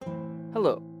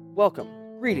Hello, welcome,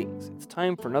 greetings. It's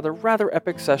time for another rather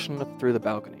epic session of Through the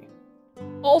Balcony.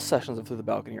 All sessions of Through the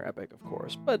Balcony are epic, of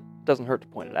course, but it doesn't hurt to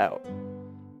point it out.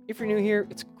 If you're new here,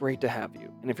 it's great to have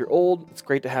you, and if you're old, it's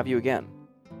great to have you again.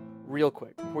 Real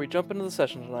quick, before we jump into the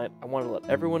session tonight, I wanted to let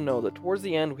everyone know that towards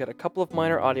the end we had a couple of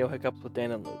minor audio hiccups with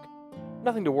Dan and Luke.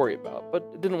 Nothing to worry about,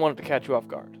 but didn't want it to catch you off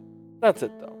guard. That's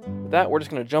it though. With that, we're just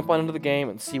going to jump on into the game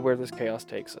and see where this chaos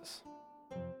takes us.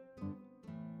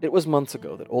 It was months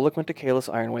ago that Oleg went to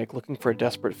Kalis Ironwake looking for a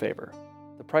desperate favor.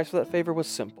 The price for that favor was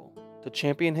simple: to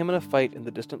champion him in a fight in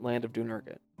the distant land of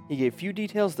Dunurget. He gave few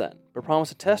details then, but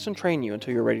promised to test and train you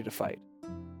until you're ready to fight.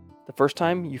 The first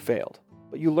time, you failed,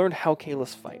 but you learned how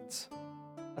Kalis fights.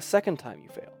 A second time, you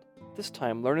failed, this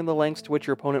time learning the lengths to which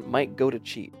your opponent might go to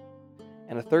cheat.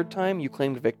 And a third time, you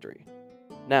claimed victory.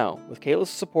 Now, with Kalis'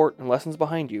 support and lessons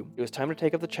behind you, it was time to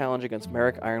take up the challenge against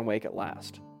Merrick Ironwake at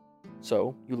last.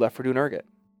 So, you left for Dunurget.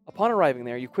 Upon arriving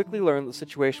there, you quickly learned that the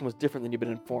situation was different than you'd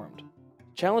been informed.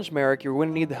 To challenge Merrick, you were going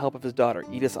to need the help of his daughter,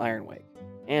 Edis Ironwake.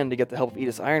 And to get the help of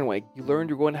Edis Ironwake, you learned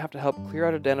you were going to have to help clear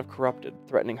out a den of corrupted,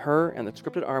 threatening her and the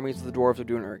scripted armies of the Dwarves of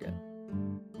Dunurget.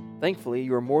 Thankfully,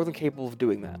 you are more than capable of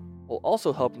doing that, while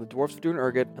also helping the Dwarves of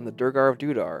Dunurget and the Durgar of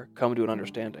Dudar come to an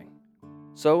understanding.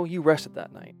 So, you rested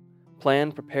that night,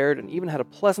 planned, prepared, and even had a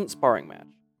pleasant sparring match.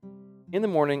 In the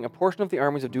morning, a portion of the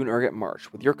armies of Dunurget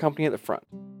marched, with your company at the front,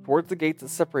 towards the gates that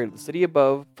separated the city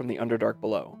above from the Underdark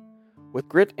below. With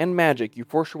grit and magic, you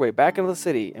forced your way back into the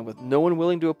city, and with no one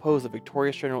willing to oppose the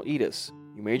victorious General Edis,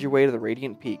 you made your way to the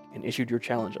Radiant Peak and issued your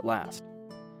challenge at last.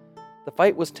 The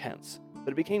fight was tense,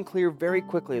 but it became clear very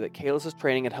quickly that Kalis'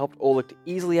 training had helped Oleg to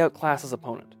easily outclass his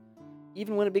opponent.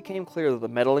 Even when it became clear that the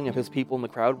meddling of his people in the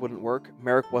crowd wouldn't work,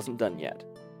 Merrick wasn't done yet.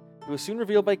 It was soon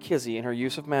revealed by Kizzy and her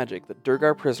use of magic that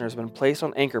Durgar prisoners had been placed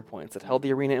on anchor points that held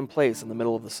the arena in place in the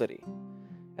middle of the city.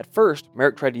 At first,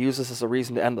 Merrick tried to use this as a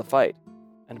reason to end the fight,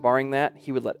 and barring that,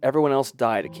 he would let everyone else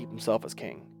die to keep himself as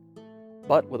king.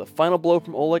 But with a final blow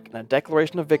from Oleg and a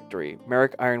declaration of victory,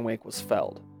 Merrick Ironwake was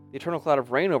felled. The eternal cloud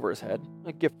of rain over his head,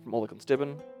 a gift from Oleg and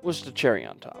Stibben, was just a cherry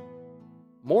on top.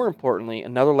 More importantly,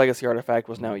 another legacy artifact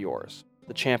was now yours,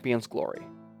 the Champion's Glory.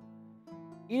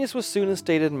 Edis was soon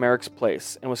instated in Merrick's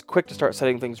place, and was quick to start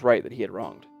setting things right that he had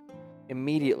wronged.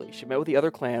 Immediately, she met with the other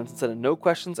clans and sent a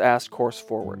no-questions-asked course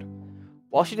forward.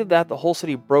 While she did that, the whole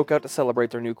city broke out to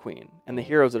celebrate their new queen, and the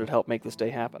heroes that had helped make this day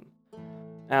happen.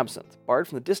 Absinthe, bard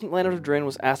from the distant land of Drin,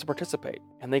 was asked to participate,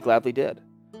 and they gladly did,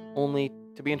 only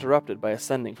to be interrupted by a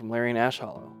sending from Larian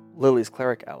Ashhollow, Lily's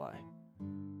cleric ally.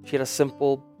 She had a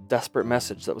simple, desperate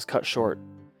message that was cut short,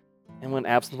 and when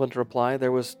Absinthe went to reply,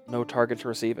 there was no target to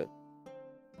receive it.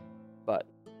 But,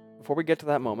 before we get to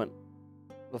that moment,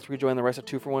 let's rejoin the rest of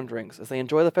 2-for-1 drinks as they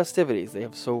enjoy the festivities they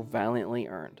have so valiantly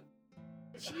earned.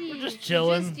 We're just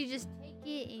chilling. You just take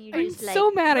it and you I'm just like so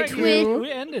mad at twist. you.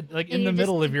 We ended like And in the you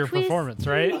middle just of your twist. performance,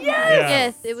 right? Yes!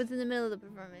 Yes, it was in the middle of the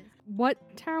performance. What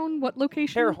town? What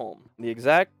location? Hairholm. The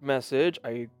exact message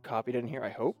I copied in here, I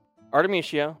hope.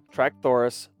 Artemisia, tracked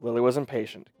Thoris, Lily was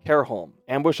impatient. Careholm,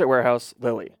 ambush at warehouse,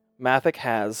 Lily. Mathic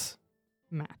has...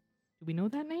 Math. Do we know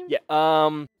that name? Yeah,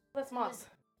 That's Moss.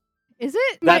 Is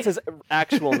it? that's his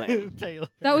actual name. Taylor.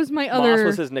 That was my Moss other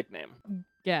was his nickname.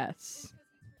 guess.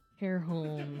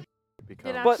 Hairholm. Did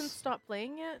But- Absinthe stop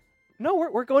playing yet? No,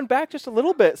 we're going back just a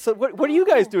little bit. So what are you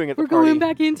guys doing at the We're party? going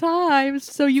back in time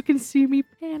so you can see me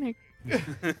panic.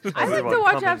 I like to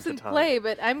watch Absinthe play,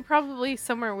 but I'm probably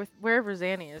somewhere with wherever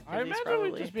Zanny is. 'cause I he's imagine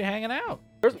probably... we'd just be hanging out.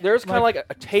 There's kind of like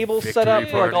a table set up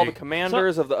Victory for like all the party.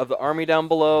 commanders of the army down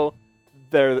below.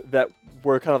 There that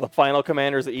were kind of the final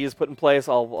commanders that E's put in place.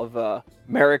 All of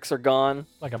Merrick's are gone.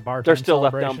 Like a bar. They're still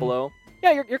left down below.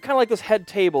 Yeah, you're kind of like this head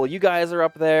table. You guys are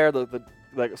up there.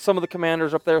 Like some of the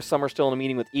commanders are up there. Some are still in a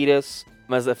meeting with Edis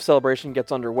as the celebration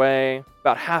gets underway.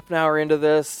 About half an hour into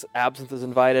this, Absinthe is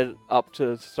invited up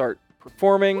to start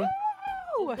performing.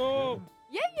 Oh.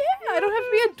 Yeah, I don't have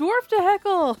to be a dwarf to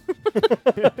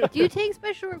heckle. Do you take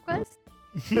special requests?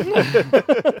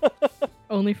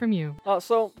 Only from you.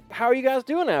 So how are you guys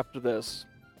doing after this?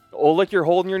 Oleg, you're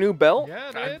holding your new belt.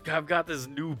 Yeah, dude. I've got this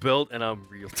new belt and I'm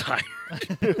real tired.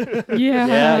 Yeah.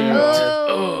 Yeah, you are.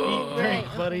 Oh, Drink,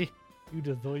 right. buddy. You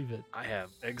deserve it. I have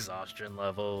exhaustion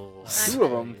levels. Two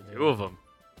of them. Two of them.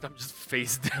 I'm just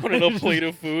face down in a plate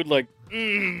of food like,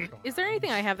 Is there anything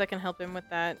I have that can help him with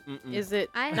that? Mm-mm. Is it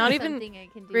I have not even something I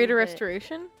can do Greater with it.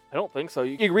 Restoration? I don't think so.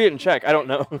 You can read it and check. I don't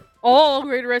know. All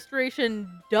Greater Restoration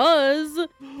does it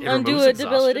undo removes a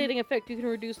exhaustion? debilitating effect. You can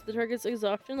reduce the target's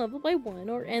exhaustion level by 1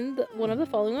 or end one of the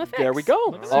following effects. There we go.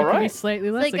 Let's All It could be right. slightly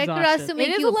less Like I could exhausted. also It make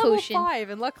is you a a level potion. 5,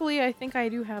 and luckily I think I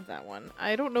do have that one.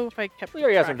 I don't know if I kept We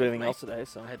already have track some of anything my- else today,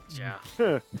 so.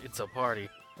 Yeah, it's a party.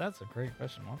 That's a great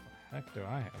question. Mark. heck do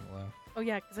I have left? Oh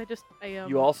yeah, because I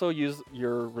You also use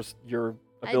your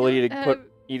I ability to don't put have-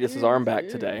 Edith's arm back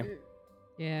today.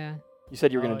 Yeah, You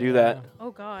said you were going Oh, to do yeah. that.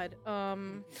 Oh God.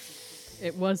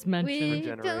 it was mentioned. We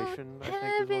Regeneration, don't I think,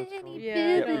 have is what it's any called. Yeah.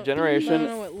 Yeah, I don't- regeneration. I don't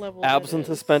know what level. that Absinthe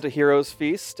has is. spent a hero's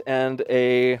feast and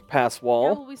a pass Yeah,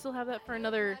 wall. will we still have that for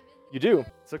another? You do.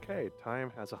 It's okay.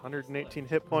 Time has 118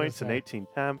 hit points and say. 18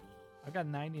 temp. I've got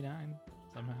 99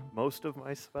 somehow. Most of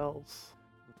my spells.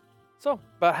 So,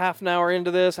 about half an hour into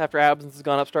this, after Absinthe has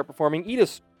gone up, start performing,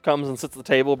 Edith comes and sits at the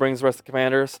table, brings the rest of the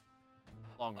commanders.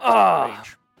 Long Ah.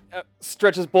 range.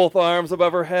 Stretches both arms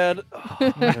above her head.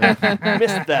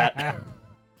 Missed that.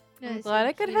 I'm glad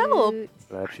I could help.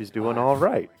 Glad she's doing all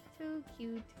right. So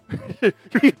cute.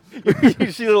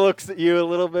 She looks at you a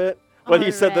little bit. Whether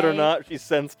you said that or Alright. not, she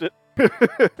sensed it.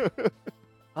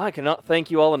 I cannot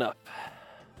thank you all enough.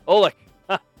 Oleg,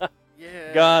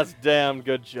 Yeah. God's damn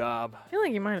good job. I feel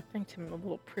like you might have thanked him a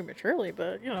little prematurely,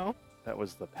 but you know. That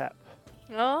was the pep.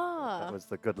 Ah. That was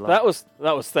the good luck.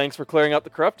 That was thanks for clearing out the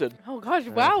corrupted. Oh gosh!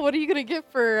 Wow. What are you gonna get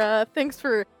for thanks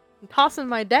for tossing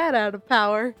my dad out of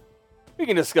power? We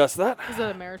can discuss that. Is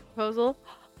that a marriage proposal?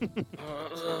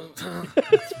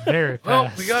 Very Well,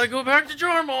 fast. we gotta go back to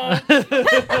Jarmal.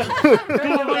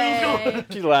 Run away.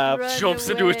 She laughed. Run Jumps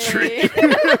into a tree. you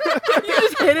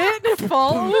just hit it and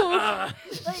fall. Ah,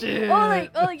 Like,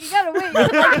 you gotta wait.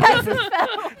 Like, that's a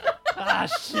spell. Ah,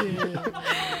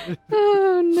 shit.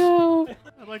 Oh no.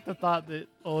 I like the thought that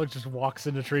Oleg just walks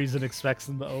into trees and expects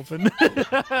them to open.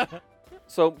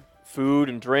 So, food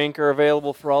and drink are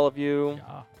available for all of you.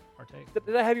 Yeah, partake.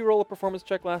 Did I have you roll a performance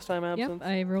check last time, Absinthe? Yep,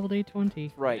 I rolled a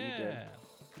 20. Right, you did. Yeah.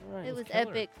 All right. It was killer.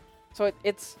 epic. So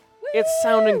it's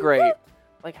sounding great.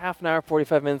 Like half an hour,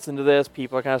 45 minutes into this,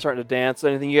 people are kind of starting to dance.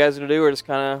 Anything you guys are gonna do, or just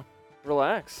kind of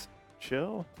relax?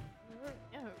 Chill.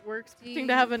 Yeah, we're expecting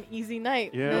to have an easy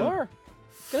night. Yeah. Then You are.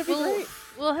 It's gonna be Well, great.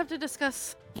 We'll have to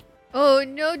discuss. Oh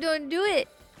no! Don't do it.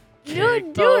 No,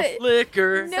 kick do the it.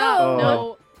 Flicker. No. Oh.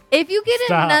 No. If you get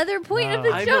Stop. another point of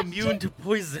No. I'm instruction, immune to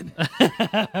poison.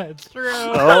 It's true.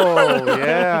 Oh,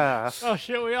 yeah. Oh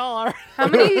shit, we all are. How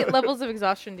many levels of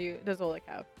exhaustion does Oleg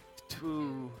have?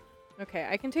 2. Okay,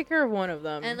 I can take care of one of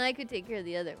them. and I could take care of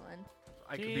the other one.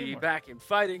 I could be Teamwork. back in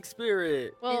fighting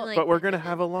spirit. well, like- But we're going to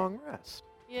have a long rest.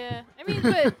 yeah. I mean,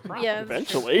 but yeah.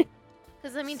 Eventually.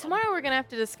 Because I mean, tomorrow we're gonna have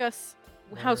to discuss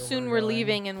how Where soon we're we're going.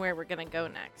 leaving and where we're gonna go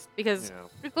next. Because Yeah.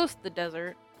 we're close to the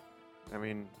desert. I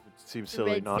mean, it seems The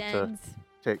silly red not to sands.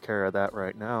 take care of that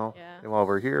right now Yeah. while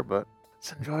we're here, but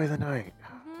let's enjoy the night.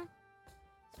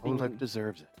 Mhm. Oleg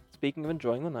deserves it. Speaking of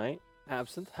enjoying the night,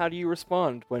 Absinthe, how do you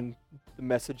respond when the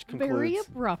message concludes? Very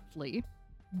abruptly,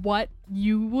 what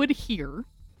you would hear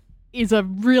is a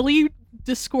really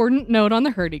discordant note on the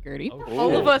hurdy-gurdy. Oh,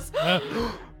 All of shit.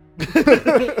 us.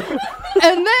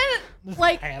 And then, This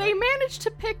like, panic. they managed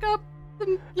to pick up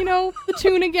the, the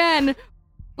tune again,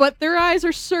 but their eyes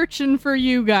are searching for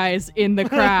you guys in the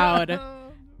crowd.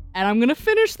 And I'm gonna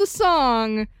finish the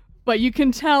song, but you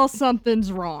can tell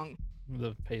something's wrong.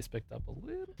 The pace picked up a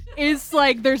little. It's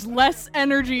like there's less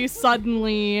energy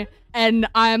suddenly, and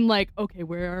I'm like, okay,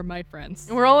 where are my friends?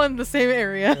 We're all in the same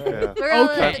area. Yeah. We're all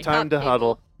Okay. at the Time top to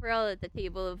huddle. table. We're all at the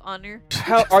table of honor.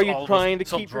 How are you All of us- trying to keep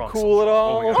something's your wrong, cool at something's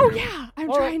wrong. all? Oh, Oh yeah. yeah,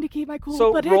 I'm All right. trying to keep my cool,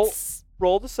 So but roll- it's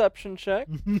Roll deception check.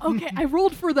 okay. I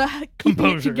rolled for the keeping it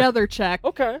Composure. together check,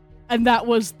 Okay. and that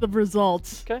was the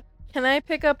result. Can I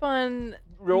pick up on?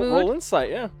 Roll Mood? roll insight,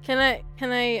 yeah. Can I?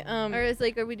 Or is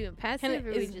like, are we doing passive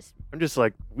or we is- just? I'm just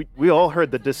like, we all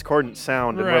heard the discordant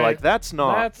sound, and we're Right. like, that's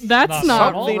not. That's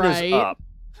not something right. is up.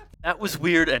 That was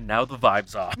weird, and now the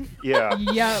vibe's off. Yeah.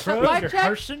 Yeah, Throw vibe your check.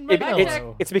 Hershey It,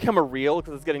 Mellow. it's become a reel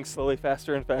because it's getting slowly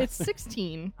faster and faster. It's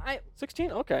 16.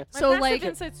 16? Okay. My So, passive like-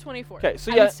 insight's 24. Okay,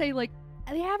 so I yeah, would say like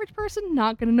the average person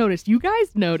not gonna notice. You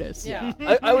guys notice. Yeah.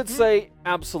 I would say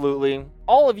absolutely.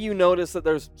 All of you notice that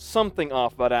there's something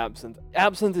off about Absinthe.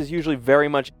 Absinthe is usually very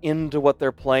much into what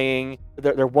they're playing.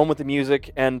 They're one with the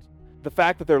music, and the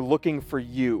fact that they're looking for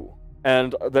you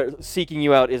and they're seeking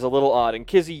you out is a little odd. And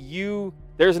Kizzy,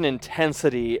 there's an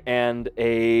intensity and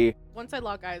a Once I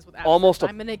lock eyes with Almost Absinthe,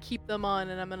 a- I'm gonna keep them on,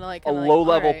 and I'm gonna like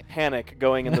low-level alright. panic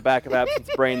going in the back of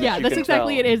Absinthe's brain. that Yeah, you that's can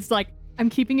exactly tell. it. It's like I'm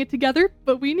keeping it together,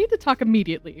 but we need to talk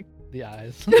immediately. The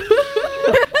eyes.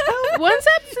 Once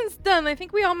Absinthe's done, I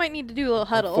think we all might need to do a little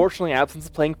huddle. Unfortunately, Absinthe's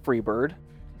playing Freebird.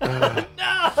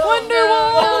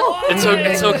 Wonderwall.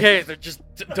 It's okay. They're just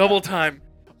double time.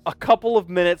 A couple of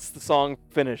minutes, the song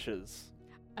finishes.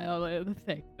 I'll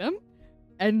thank them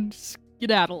and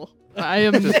skedaddle. I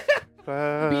am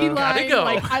beeline, go.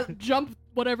 like I jump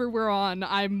whatever we're on.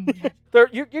 I'm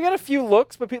You get a few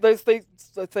looks, but they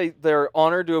say they're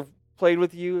honored to have played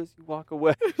with you as you walk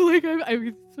away. Like,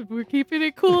 we're keeping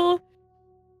it cool.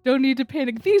 Don't need to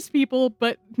panic these people,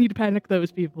 but need to panic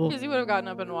those people. Because he would have gotten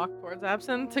up and walked towards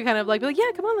Absinthe to kind of like be like,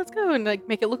 yeah, come on, let's go, and like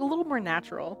make it look a little more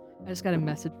natural. I just got a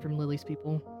message from Lily's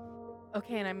people.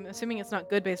 Okay, and I'm assuming it's not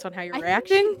good based on how you're I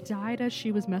reacting. think she died as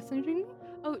she was messaging me.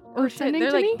 Oh, shit, sending they're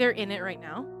to like me? they're in it right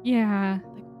now. Yeah.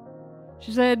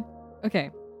 She said,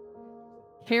 okay.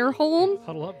 Careholm.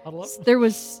 Huddle up, huddle up. There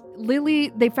was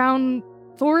Lily. They found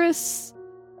Thoris.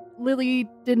 Lily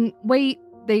didn't wait.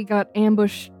 They got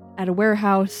ambushed at a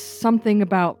warehouse. Something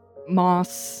about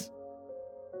Moss.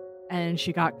 And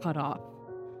she got cut off.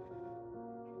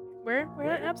 Where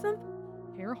at Absinthe?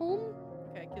 Careholm?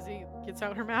 Okay, Kizzy gets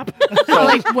out her map.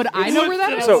 Like, would I know where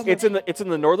that is? So it's in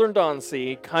the northern Dawn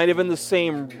Sea, kind of in the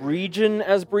same region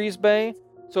as Breeze Bay.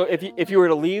 So if you were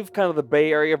to leave kind of the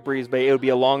Bay Area of Breeze Bay, it would be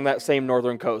along that same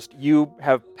northern coast. You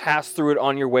have passed through it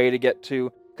on your way to get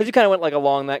to, because you kind of went like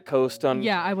along that coast on.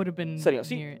 Yeah, I would have been setting up.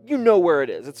 So near it. you know where it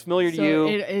is. It's familiar to So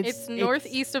you. It's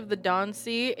northeast of the Dawn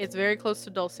Sea. It's very close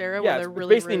to Dulcera, yeah, where it's they're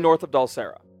really basically rude. north of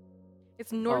Dulcera.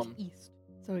 It's northeast.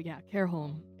 So yeah,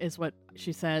 Careholm is what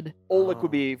she said. Oleg would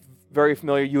be very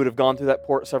familiar. You would have gone through that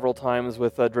port several times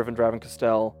with Driven Draven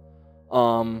Castell.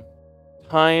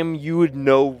 Time you would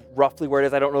know roughly where it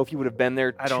is. I don't know if you would have been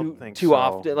there I don't think too so.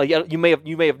 often. Like you may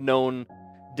have known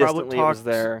distantly it was talked-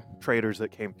 there. Traders that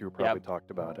came through probably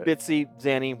talked about it. Bitsy,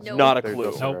 Zanny, Nope. not a There's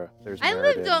clue. Dulcera, there's I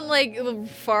lived Meriden. on like the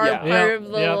far Yeah. part Yeah, of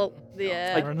the yeah.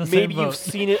 yeah. Like We're in the same maybe you've boat.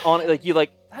 seen it on like you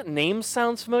like that name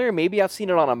sounds familiar. Maybe I've seen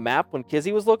it on a map when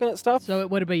Kizzy was looking at stuff. So it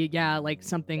would have been like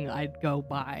something I'd go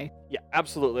by. Yeah,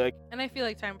 absolutely. Like And I feel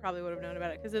like Time probably would have known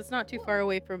about it because it's not too far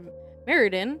away from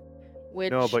Meriden,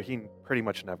 which No, but he pretty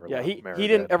much never yeah, left he Meriden.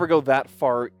 didn't ever go that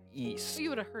far east. you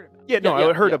would have heard about it. Yeah, no, Yeah,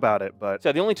 I heard yeah. about it, but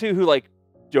So the only two who like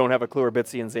don't have a clue are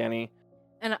Bitsy and Zanny.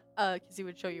 And Kizzy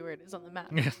would show you where it is on the map.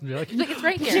 Be like, He's like, it's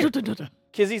right here.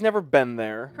 Kizzy's never been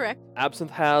there. Correct.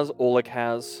 Absinthe has. Oleg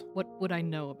has. What would I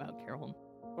know about Careholm?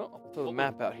 Well, I'll throw the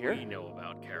map out here. We know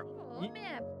about Carol. Oh,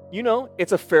 map. You know,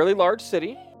 it's a fairly large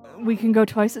city. We can go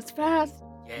twice as fast.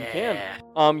 Yeah.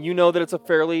 can. You know that it's a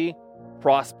fairly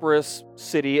prosperous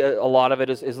city. A lot of it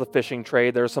is the fishing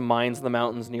trade. There's some mines in the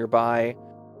mountains nearby.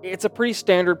 It's a pretty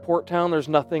standard port town. There's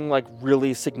nothing like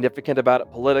really significant about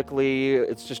it politically.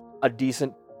 It's just a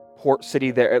decent port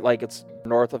city there. Like it's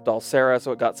north of Dulcera,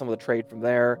 so it got some of the trade from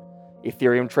there.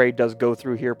 Ethereum trade does go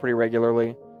through here pretty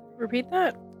regularly. Repeat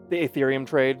that. The Ethereum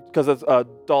trade, because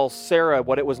Dulcera,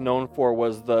 what it was known for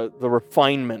was the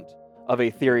refinement of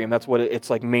Ethereum. That's what its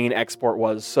like main export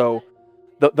was. So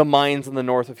the mines in the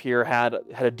north of here had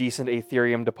a decent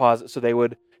Ethereum deposit, so they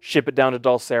would ship it down to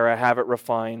Dulcera, have it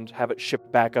refined, have it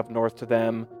shipped back up north to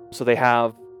them. So they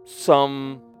have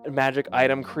some magic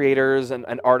item creators and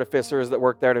artificers that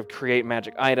work there to create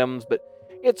magic items, but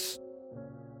it's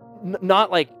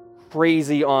not like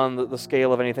crazy on the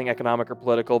scale of anything economic or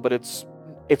political, but it's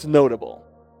notable.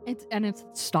 It's a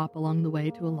stop along the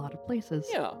way to a lot of places.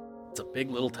 Yeah. It's a big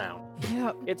little town.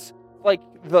 Yeah. It's like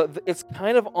it's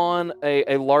kind of on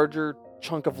a larger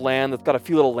chunk of land that's got a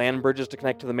few little land bridges to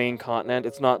connect to the main continent.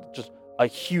 It's not just a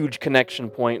huge connection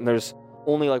point, and there's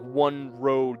only like one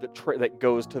road that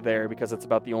goes to there because it's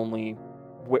about the only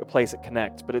place it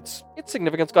connects. But it's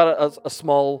significant. It's got a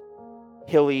small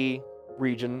hilly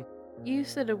region. You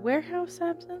said a warehouse,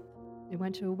 Absinthe? They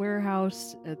went to a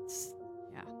warehouse.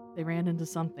 They ran into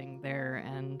something there,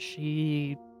 and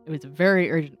it was a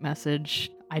very urgent message.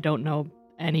 I don't know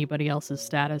anybody else's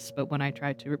status, but when I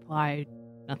tried to reply,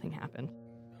 nothing happened.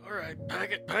 All right,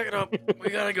 pack it up. We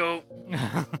gotta go.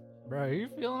 Bro, are you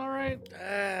feeling all right?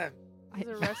 Is it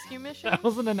a rescue mission? That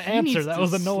wasn't an He answer. needs That to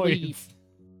was a sleep. noise.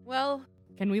 Well,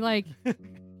 Can we like?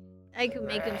 I could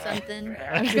make him something.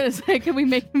 I was gonna say, can we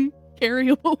make him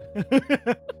carryable?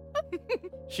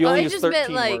 She Well, only I used just 13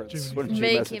 meant, like, words when she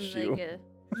Make him messaged you. like a.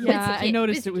 Yeah, I Bitsy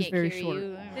noticed it was can't very carry short.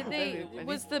 you. did they?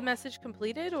 Was the message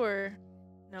completed or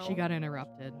no? She got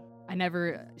interrupted. I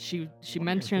never. She Well,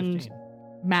 mentioned 15.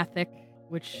 Mathic,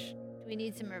 which Do we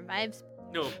need some revives?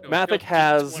 No. Mathic no,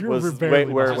 has it's You was were right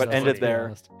barely where messaged what us, ended let's be there.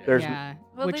 honest. There's yeah,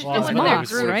 Well, which there's Well, no it's one not in their a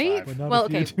group, right? But not Well,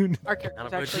 if you okay. do- Our characters Not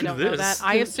about actually to don't do know this. that.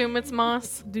 I assume it's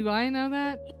Moss. Do I know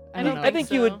that? I don't I think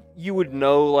think so. you would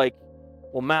know like,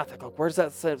 well, Mathic. Like, where does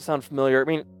that sound familiar? I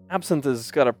mean, Absinthe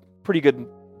has got a pretty good.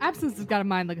 Absence has got a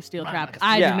mind like a steel trap. Like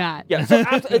I yeah, do not. Yeah, so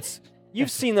it's you've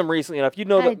seen them recently enough. You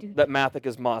know I that do. that Mathic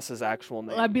is Moss's actual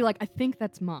name. Well, I'd be like, I think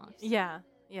that's Moss. Yeah.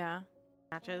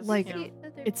 Matches. Like, you know.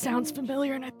 It sounds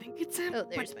familiar, and I think it's him. Oh,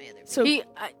 but- there's my other. So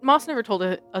Moss never told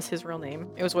us his real name.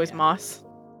 It was always Yeah. Moss.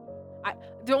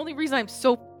 The only reason I'm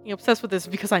so obsessed with this is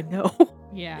because I know.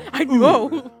 yeah, I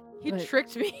know. He But-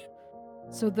 tricked me.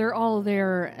 So they're all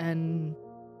there and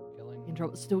Killing. in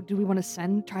trouble. So do we want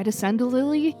to try to send a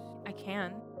Lily? I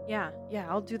can. Yeah,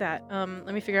 I'll do that.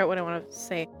 Let me figure out what I want to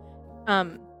say.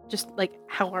 Just like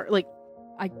how are like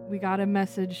We got a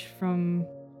message from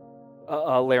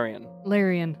Larian.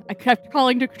 Larian. I kept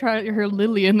calling to try her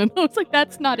Lillian, and I was like,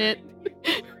 that's not it.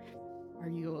 Are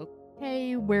you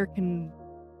okay? Where can,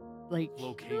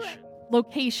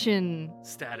 location?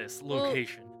 Status. Well-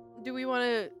 Location. do we want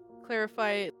to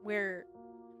clarify where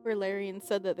Larian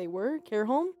said that they were? Care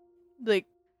home? Like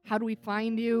How do we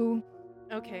find you?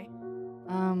 okay.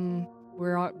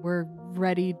 We're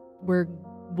ready.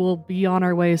 We'll be on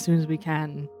our way as soon as we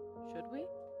can. Should we?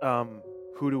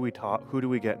 Who do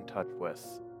we get in touch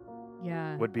with?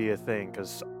 Yeah. Would be a thing,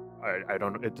 because I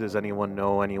don't know. Does anyone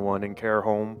know anyone in care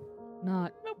home?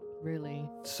 Not really.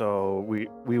 So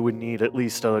we would need at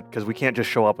least because we can't just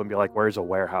show up and be like, "Where's a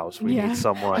warehouse?" We Yeah. need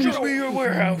someone. Show me your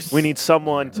warehouse. We need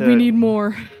someone to. We need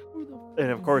more. and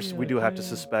of course, we do have to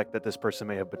suspect that this person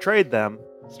may have betrayed them.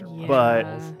 Yeah. But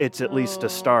it's at least Oh. a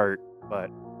start. But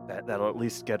that'll at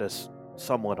least get us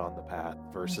somewhat on the path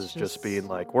versus just just- being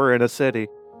like, "We're in a city."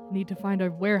 Need to find a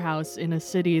warehouse in a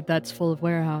city that's full of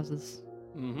warehouses.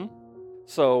 Mm-hmm.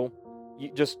 So,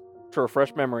 just to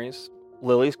refresh memories,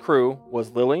 Lily's crew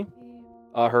was Lily.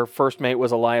 Her first mate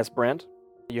was Elias Brent.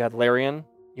 You had Larian.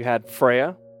 You had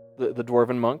Freya, the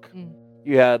dwarven monk. Mm.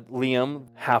 You had Liam,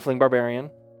 halfling barbarian.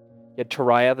 You had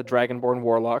Taraya, the dragonborn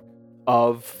warlock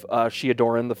of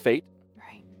Sheodoran, the Fate.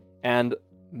 Right. And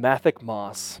Mathic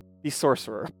Moss, the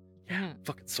sorcerer. Yeah,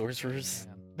 fucking sorcerers.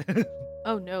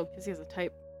 Oh no, because he has a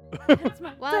type.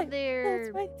 While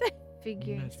they're my type.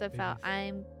 figuring Nice stuff out,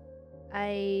 babies.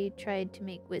 I tried to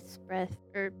make Wisp breath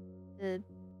for The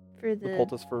the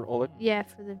poultice for Oleg. yeah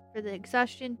for the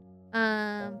exhaustion.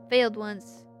 Failed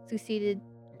once, succeeded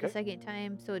the Okay. second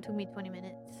time, so it took me 20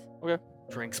 minutes.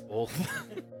 Drinks both.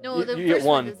 No, You- the you get first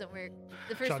one one. doesn't work.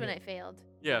 The first Chug one it. I failed.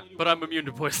 Yeah, but I'm immune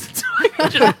to poison. So I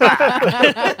can just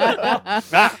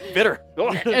Ah, bitter.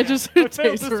 It just I failed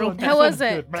tastes this real one. bad. How was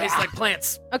it? taste like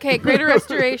plants. Okay, greater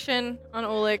restoration on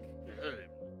Oleg.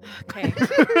 Okay.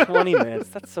 20 minutes.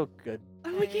 That's so good.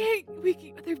 We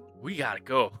can't. They're, We gotta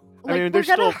go. I mean, we're there's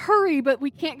gonna still- hurry, but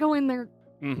we can't go in there.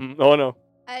 Mm-hmm. Oh, no.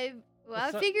 I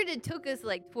What's up? figured it took us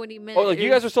like 20 minutes. Oh, like you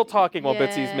guys are still talking while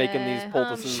Bitsy's making these Yeah.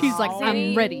 poultices. She's like, I'm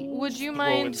Sadie, ready. Would you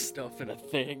Throwing mind? stuff in a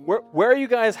thing. Where are you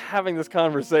guys having this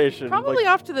conversation? Probably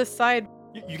Like, off to the side.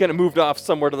 you kind of moved off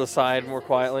somewhere to the side more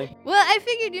quietly. Well, I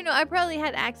figured, I probably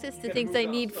had access to things I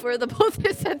need for the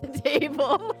poultice at the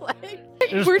table. Like,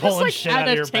 Just We're just pulling like shit at out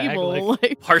of a your bag, table. like-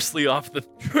 Like, Parsley off the,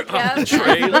 Yeah. off the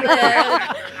tray.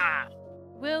 Yeah.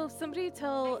 Will somebody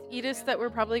tell Edis that we're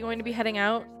probably going to be heading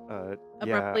out Yeah,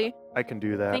 abruptly? I can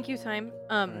do that. Thank you, time.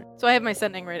 Alright. So I have my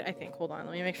sending right. I think. Hold on.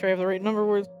 Let me make sure I have the right number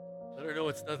words. Let her know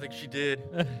it's nothing she did.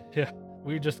 Yeah,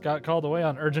 we just got called away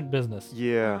on urgent business.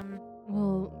 Yeah.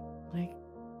 well, like,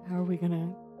 how are we gonna?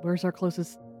 Where's our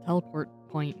closest teleport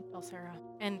point? Sarah.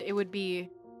 And it would be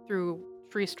through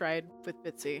Tree Stride with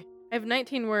Bitsy. I have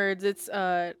 19 words. It's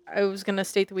I was gonna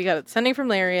state that we got it sending from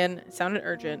Larian. It sounded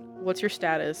urgent. What's your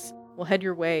status? We'll head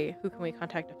your way. Who can we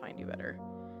contact to find you better?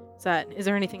 Is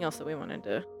there anything else that we wanted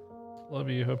to? Love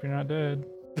you. Hope you're not dead.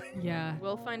 Yeah.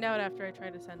 We'll find out after I try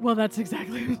to send. Well, that's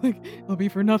exactly like it'll be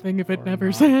for nothing if it Or never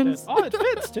not sends. dead. Oh, it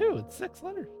fits too. It's 6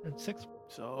 letters. It's 6.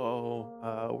 So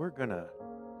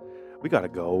we gotta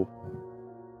go.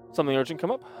 Something urgent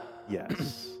come up?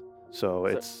 Yes. So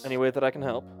Is there it's any way that I can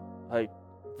help? I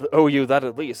owe you that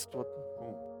at least.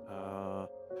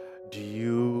 Do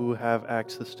you have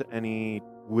access to any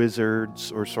wizards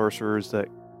or sorcerers that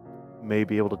may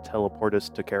be able to teleport us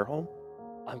to Care Home?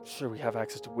 I'm sure we have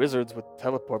access to wizards with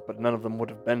teleport, but none of them would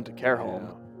have been to Care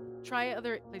Home. Try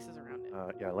other places around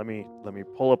it. Yeah. Let me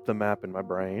pull up the map in my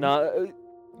brain.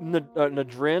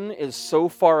 Nadrin is so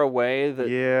far away that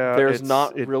yeah. there's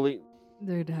not really.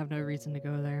 They'd have no reason to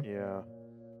go there. Yeah.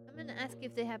 I'm gonna ask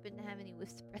if they happen to have any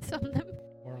wisp breath on them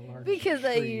Or a large because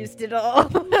I tree. used it all.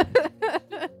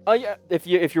 Yeah, if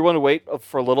you want to wait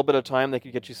for a little bit of time, they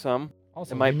could get you some.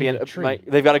 Also, It might we be need an. a It tree. might,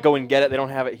 they've got to go and get it. They don't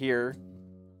have it here.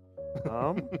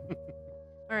 All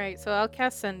right, so I'll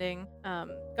cast sending.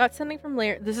 Got sending from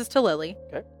Larian. This is to Lily.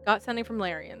 Okay. Got sending from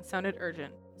Larian. Sounded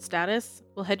urgent. Status: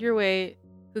 we'll head your way.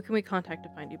 Who can we contact to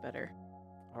find you better?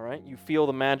 All right, you feel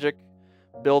the magic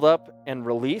build up and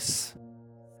release,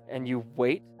 and you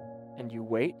wait, and you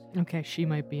wait, Okay, she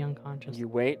might be and unconscious, you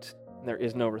wait, and there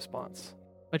is no response.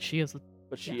 but she is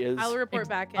But she is. I'll report ex-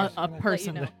 back. a, And a let you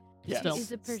person. know. Yes. Still.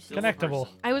 Is a person. Connectable.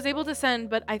 I was able to send,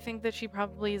 but I think that she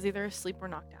probably is either asleep or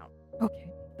knocked out. Okay,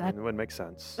 that That would make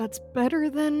sense. that's better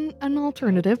than an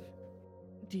alternative.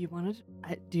 Do you want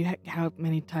to? How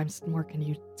many times more can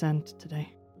you send today?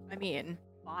 I mean,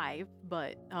 5,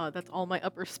 but that's all my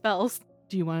upper spells.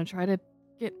 Do you want to try to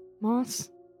get Moss?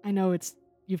 I know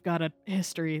you've got a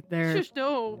history there. Shush,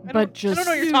 no. I But don't know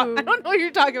what you're talking. I don't know what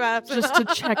you're talking about. Just to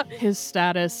check his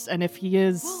status and if he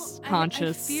is Well,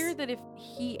 conscious. I fear that if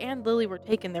he and Lily were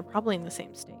taken, they're probably in the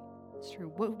same state. It's true.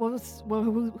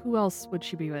 Who else would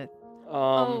she be with?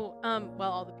 Well,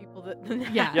 all the people that.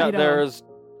 Yeah. Yeah, you know. there's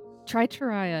Try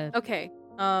Taraya. Okay.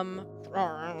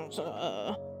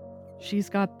 She's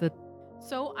got the.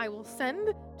 So I will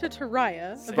send to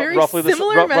Taraya a Same. very roughly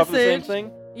similar roughly message. the same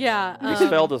thing. Yeah. This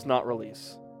spell does not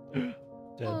release. Dead.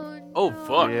 Oh,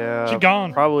 fuck. Yeah, She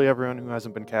gone. probably everyone who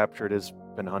hasn't been captured has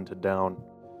been hunted down.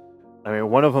 I mean,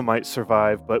 one of them might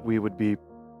survive, but we would be.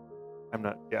 I'm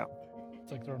not. Yeah.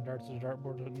 It's like throwing darts at a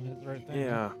dartboard and hit the right thing.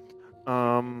 Yeah.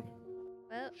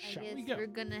 Well, Shall I we guess go? we're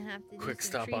gonna have to Quick do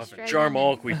some stop tree off at striding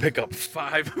Jarmalk. and- We pick up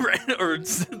 5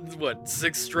 what,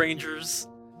 6 strangers?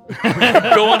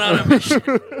 Going on a mission.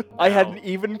 I Now, hadn't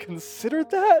even considered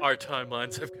that. Our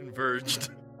timelines have converged.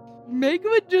 Meg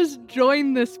would just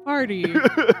join this party.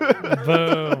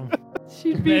 Boom.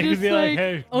 She'd be Meg would just be like,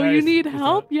 "Hey, "Oh, you nice, need peace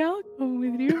help? out." Yeah, I'll come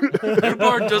with you." Your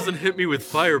bard doesn't hit me with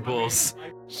fireballs.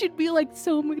 She'd be like,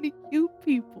 "So many cute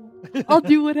people. I'll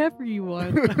do whatever you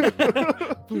want."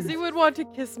 He would want to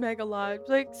kiss Meg a lot.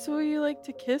 Like, so you like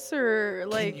to kiss her?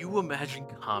 Like, Can you imagine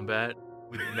combat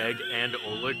with Meg and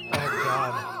Oleg? Oh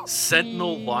god.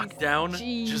 Sentinel Jeez. lockdown?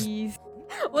 Just jeez.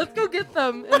 Let's go get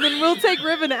them, and then we'll take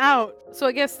Riven out. So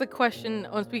I guess the question,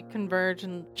 once we converge,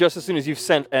 and Just as soon as you've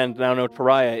sent and now know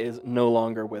Taraya is no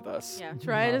longer with us. yeah, Not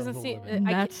Taraya a doesn't see. living.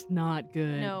 That's not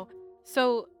good. No.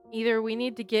 So either we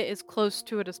need to get as close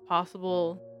to it as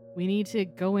possible. We need to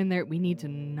go in there. We need to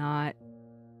not.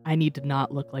 I need to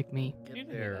not look like me. You get can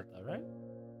do there. that though, right?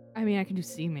 I mean, I can do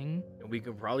seeming. And we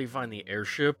could probably find the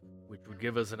airship, which would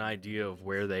give us an idea of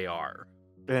where they are.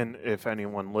 And if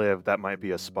anyone lived, that might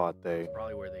be a spot they.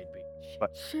 Probably where they'd be.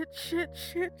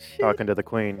 Shit. Talking to the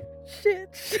queen.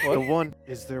 Shit. The one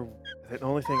is there. The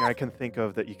only thing I can think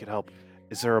of that you could help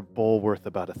is there a bowl worth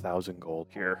about 1,000 gold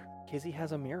here? Kizzy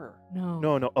has a mirror. No.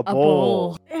 No, a A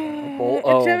bowl. bowl, A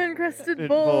oh. gem-encrusted A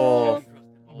bowl. bowl.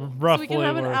 So Roughly we can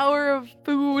have an worth. hour of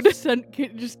food.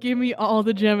 Just give me all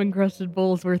the gem encrusted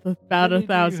bowls worth about How many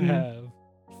do you 1,000. have?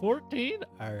 14?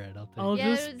 Alright, I'll take I'll it. Yeah,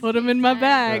 just it's put them in my fine.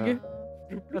 bag.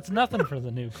 That's nothing for the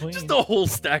new queen. Just a whole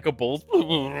stack of bowls.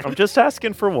 I'm just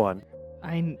asking for one.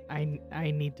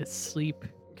 I need to sleep.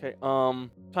 Okay.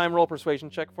 Time roll persuasion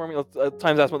check for me. Let's,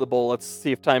 Time's asking about the bowl. Let's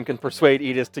see if Time can persuade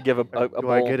Edis to give a Do bowl.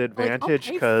 I get I'll advantage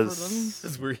pay for because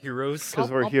Because we're heroes.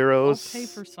 Because we're I'll heroes. pay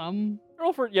for some.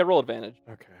 Roll advantage.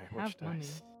 okay, Have which money.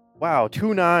 dice? Wow, 2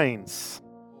 9s.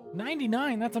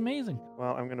 99, that's amazing.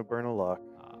 Well, I'm gonna burn a luck.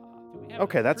 Do we have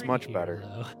Okay, a that's tree much here, better.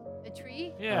 though? A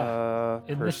tree? Yeah.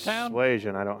 In this town?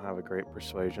 Persuasion. I don't have a great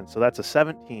persuasion, so that's a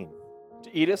 17. To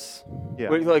Edis.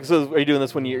 Yeah. So are you doing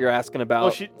this when you're asking about?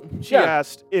 Well, she Yeah.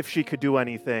 asked if she could do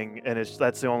anything, and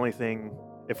that's the only thing.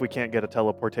 If we can't get a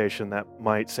teleportation, that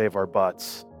might save our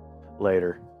butts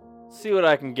later. See what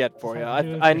I can get for you. Something to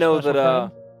do with I your know special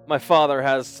that my father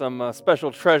has some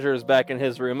special treasures back in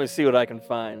his room. Let's see what I can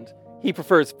find. He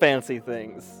prefers fancy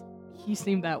things. He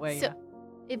seemed that way. So- Yeah.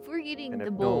 If we're eating And the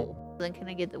if bowl, then can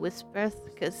I get the wisp breath?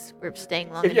 Because we're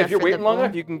staying long If, enough if you're for the waiting long bowl.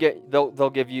 enough, you can get. They'll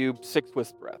give you 6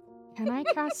 wisp breath. Can I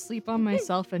cast sleep on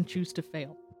myself and choose to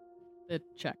fail? The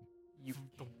check. You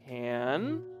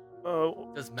can.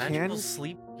 Oh, Does magical Can-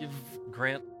 sleep give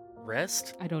Grant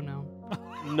rest? I don't know.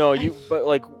 No, you. But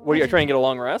like, what are you trying to get a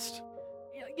long rest?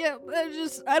 Yeah,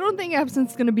 I don't think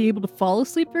Absinthe's gonna be able to fall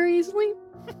asleep very easily.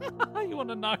 You want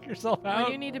to knock yourself Or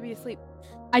out? you need to be asleep.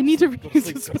 I need to Go reuse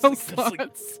sleep, the go spell sleep, go sleep.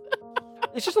 slots.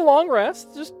 It's just a long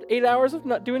rest. Just 8 hours of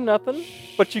not doing nothing.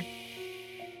 But you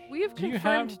We have Do you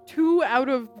confirmed have- 2 out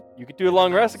of. you could do a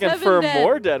long rest again 7 for dead.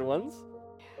 more dead ones.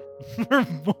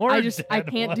 More I dead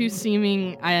can't do ones.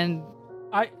 seeming and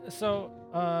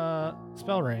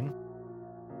Spell ring.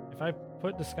 If I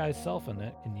put disguise self in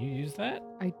it, can you use that?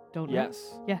 I don't know.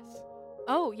 Yes. Yes.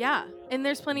 Oh yeah, and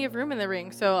there's plenty of room in the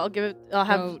ring, so I'll give it. I'll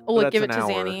have So- Oleg That's give it an to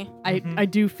hour. Zanny. Mhm. I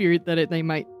do fear that they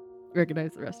might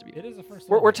recognize the rest of you. It is the first.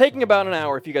 We're level, taking so- about an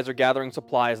hour if you guys are gathering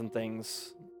supplies and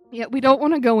things. Yeah, we don't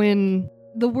want to go in.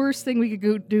 The worst thing we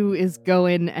could do is go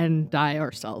in and die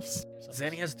ourselves.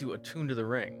 Zanny has to attune to the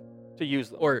ring. To use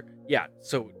them. Or, yeah,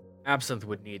 so Absinthe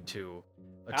would need to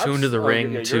attune to the Oh, ring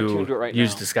yeah, you're attuned to it right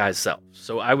use now. disguise self.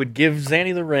 So I would give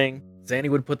Zanny the ring. Zanny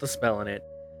would put the spell in it.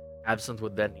 Absinthe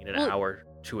would then need an Well, hour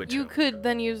to attune. You could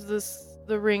then use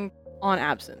the ring on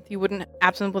Absinthe.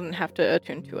 Absinthe wouldn't have to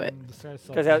attune to it. Disguise self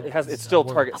Because it won't has- it still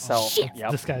work. targets self. It's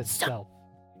Yep. Disguise self.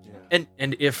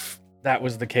 And if that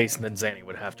was the case, then Zanny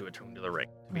would have to attune to the ring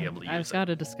to be able to use I've got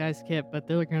a disguise kit, but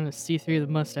they're gonna see through the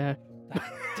mustache.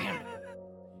 Damn it.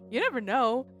 You never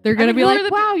know. They're gonna mean, be who are like, the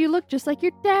 "Wow, you look just like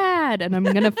your dad," and I'm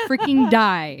gonna freaking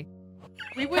die.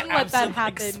 We wouldn't let that Absinthe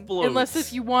happen explodes. unless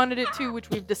if you wanted it to, which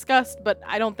we've discussed. But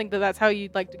I don't think that that's how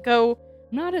you'd like to go.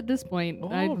 Not at this point.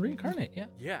 Oh, reincarnate, yeah.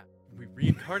 Yeah, we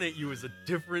reincarnate you as a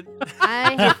different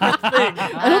I thing.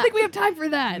 I don't think we have time for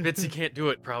that. Bitsy can't do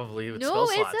it, probably. With no, spell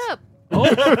slots. it's up.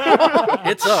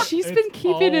 It's up. She's It's been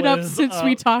keeping it up always since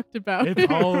we up. talked about it.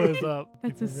 It's always up.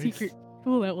 That's a It makes- secret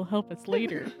tool that will help us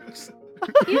later.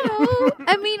 You know,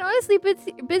 I mean, honestly,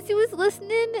 Bitsy was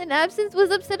listening, and Absence was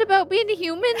upset about being a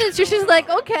human, and so she's like,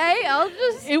 okay, I'll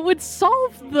just. It would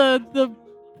solve the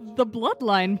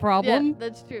bloodline Yeah, problem.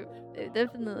 that's true. It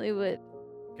definitely would.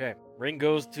 Okay, ring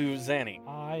goes to Zanny.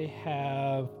 I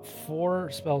have 4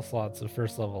 spell slots of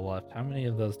first level left. How many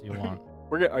of those do you want?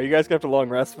 Are you guys gonna have to long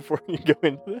rest before you go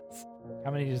into this?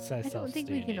 How many size I don't cells think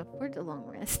do we you can need? afford a long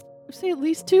rest. Say at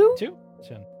least 2, 2?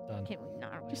 Chin. Done. Can we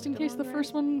not? just in afford a case the long first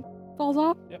rest? one falls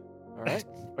off. All right.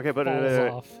 Okay, but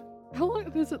Falls off. How long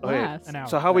does it Okay, last? An hour.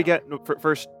 so how we get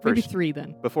first Maybe 3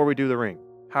 then. before we do the ring?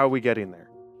 How are we getting there?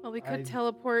 Well, we could I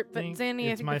teleport, but think Zanny,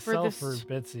 I it's think the myself or furthest.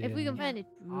 Bitsy. If we can and find it.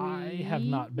 I have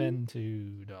not been to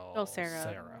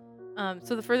Dulcera.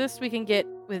 So the furthest we can get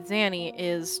with Zanny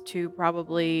is to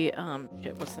probably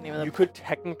shit. What's the name of the? You could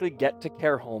technically get to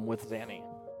care home with Zanny.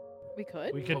 We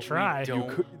could. We could But we try.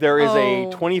 don't- There is a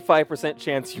Oh. 25%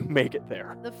 chance you make it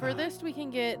there. The furthest we can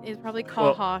get is probably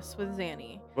Well- Kahas with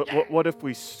Zanny. What if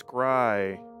we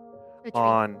scry A tree.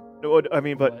 on? No, I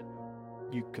mean, but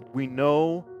But, you could. We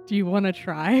know. Do you want to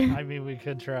try? I mean, we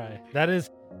could try. That is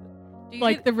Do you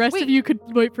Like get- the rest wait, of you could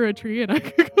wait for a tree, and I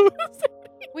could go.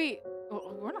 Wait,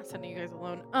 oh, we're not sending you guys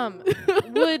alone.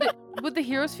 Would the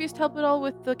Heroes Feast help at all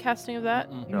with the casting of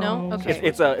that? Mm, No. no. Okay.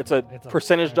 It's a It's a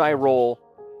percentage die percentage. roll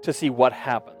to see what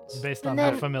happens. based And on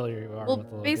how then- familiar you are Well,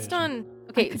 with the based location. on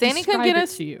okay, Zanny could describe get it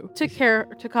us to you. to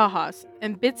Kahas,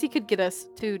 and Bitsy could get us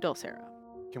to Dulcera.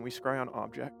 Can we scry on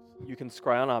objects? You can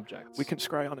scry on objects. We can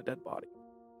scry on a dead body.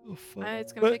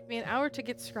 It's gonna But- take me an hour to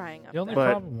get scrying up The only there.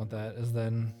 But- problem with that is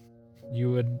then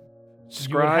you would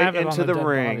Scry have it on into a the dead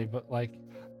ring. body, but like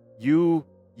You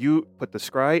put the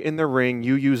scry in the ring.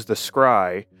 You use the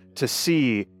scry to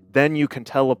see. Then you can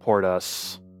teleport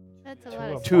us. That's a to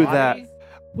lot a of To that- body?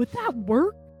 Would that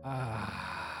work?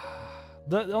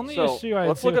 The only So issue I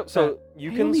let's see look with up. So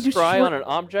you I can only do scry short- on an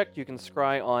object. You can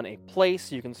scry on a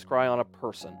place. You can scry on a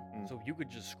person. So you could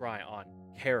just scry on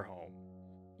care home.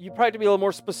 You probably have to be a little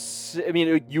more specific. I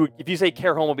mean, if you say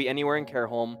care home will be anywhere in care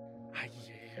home.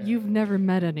 You've never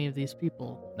met any of these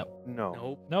people. No.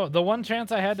 Nope. No, the one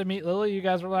chance I had to meet Lily, you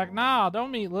guys were like, "Nah, don't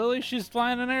meet Lily. She's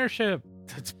flying an airship."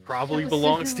 That probably was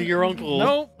belongs to your uncle.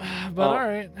 Nope. But Oh. all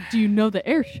right. Do you know the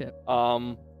airship?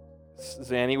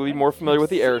 Zanny would be more familiar with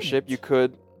the seen airship. it. You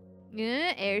could.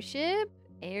 Yeah, airship.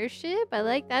 Airship. I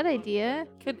like that idea.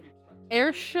 Could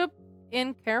airship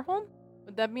in care home?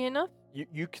 Would that be enough?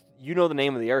 You know the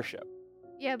name of the airship.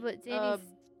 Yeah, but Uh,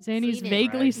 Zanny's Zanny's seen it.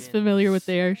 vaguely Dragons. familiar with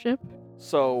the airship.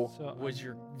 So So Was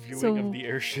your viewing So- of the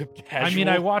airship I casual? mean,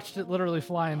 I watched it literally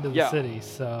fly into the Yeah. city.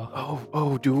 So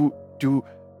Do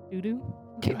Doo-doo.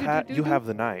 you have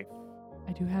the knife?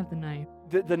 I do have the knife.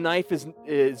 the knife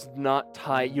is not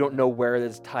tied. You don't know where it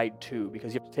is tied to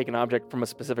because you have to take an object from a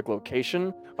specific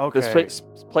location. Okay. This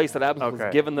place that Absinthe Okay.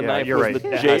 was given the yeah, knife you're was right.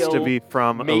 the It jail. has to be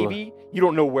from a- Maybe you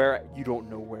don't know where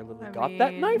Lily I got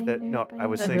that mean- knife. No, I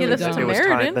was Then saying get it was, us to it was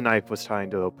Meriden. tied. The knife was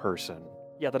tied to a person.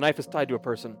 Yeah, the knife is tied to a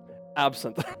person.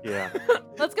 Absinthe. Yeah.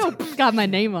 Let's go. It's got my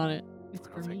name on it. It's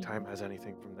I for don't me. think time has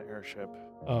anything from the airship.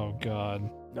 oh god.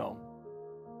 No.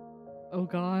 Oh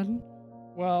God.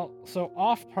 Well, so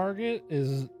off target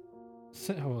is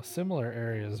similar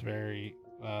areas very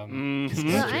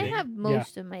Mhm. Well, I kidding. have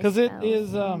most of my because it spells,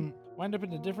 is so- wind up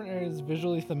into different areas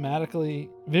visually or thematically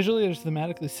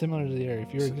similar to the area.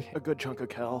 If you're A good chunk of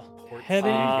Kel.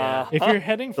 heading if you're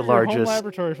heading The for your home largest-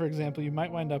 laboratory, for example, you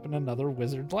might wind up in another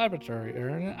wizard's laboratory or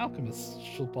in an alchemist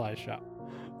supply shop.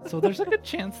 So there's a good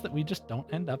chance that we just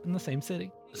don't end up in the same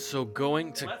city. So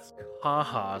going to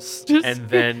Kahas Just and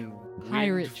then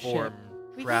pirate winged form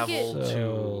We can travel get- to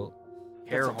So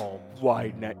care home.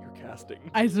 Wide net you're casting.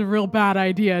 It's a real bad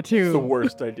idea It's the too.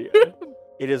 worst idea.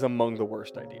 It is among the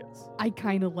worst ideas. I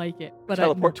kind of like it, but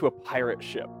Teleport to a pirate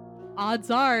ship. odds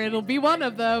are it'll be one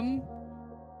of them.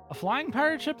 a flying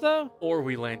pirate ship, though. Or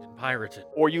we land in Piraten.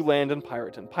 Or you land in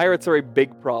Piraten. Pirates are a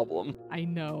big problem. I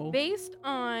know. Based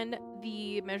on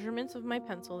the measurements of my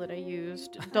pencil that I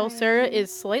used, Dulcera is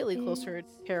slightly closer to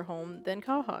care home than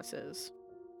Kahas is.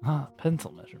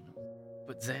 Pencil measurement.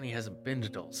 But Zanny hasn't been to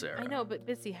Dulcera. I know, but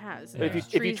Bitsy has. But If you There's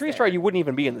if you trees tree there. stride, you wouldn't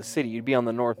even be in the city. You'd be on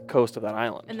the north coast of that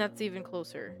island. And that's even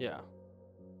closer. yeah.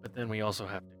 But then we also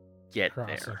have to get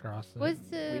Cross there. across it. What's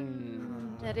the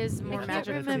That is more can't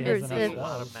magic. remember That's the- a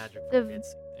lot of magic the- for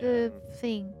Bitsy. the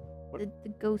thing? The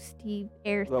ghosty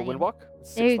air The thing. windwalk.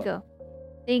 There you go.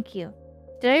 Thank you.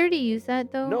 Did I already use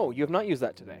that though? No, you have not used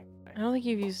that today. I don't think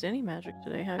you've used any magic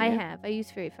today, have you? I have. I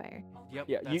used fairy fire. Yep,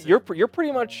 Yeah, that's it. you're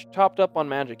pretty much topped up on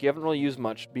magic. You haven't really used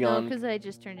much No, beyond. because I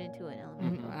just turned into an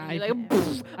element. Mhm. I, You're like, Yeah.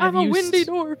 "Pfft, I've I'm a used windy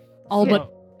dwarf. all Yeah.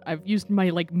 but I've used my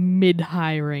like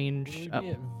mid-high range. Maybe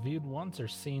it viewed once or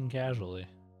seen casually.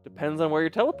 Depends on where you're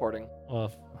teleporting.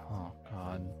 Well, oh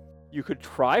god. You could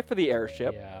try for the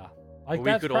airship. Yeah. But Like we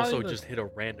that's could probably also the- just hit a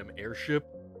random airship.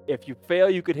 If you fail,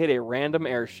 you could hit a random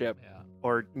airship. Yeah.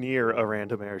 Or near a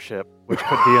random airship, which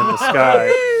could be in the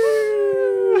sky.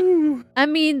 I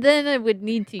mean, then I would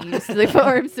need to use the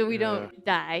farm so we Yeah. don't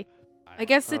die. I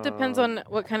guess it depends on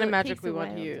what kind of Well, it magic takes we a want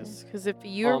to while to- use. Because if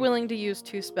you're Um, willing to use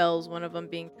 2 spells, one of them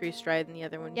being Tree Stride and the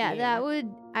other one Yeah, being... that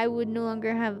would. I would no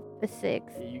longer have a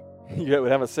 6. You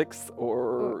would have a 6th,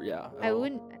 or yeah. I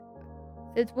wouldn't.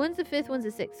 It's one's a 5th, one's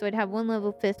a 6th, so I'd have one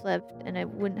level 5th left, and I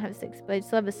wouldn't have 6, but I'd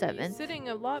still have a He's 7th. sitting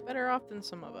a lot better off than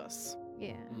some of us.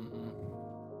 Yeah.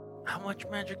 How much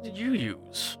magic did you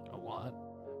use? A lot.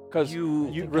 Because You-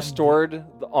 you think I'm restored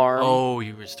the arm. Oh,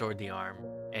 you restored the arm,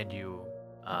 and you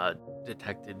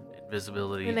detected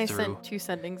invisibility And I through. sent 2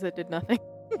 sendings that did nothing.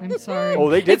 I'm sorry. Oh,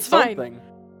 they did It's fine. something.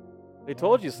 They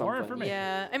told you More something. information.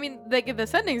 Yeah, I mean, the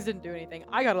sendings didn't do anything.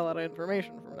 I got a lot of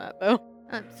information from that, though.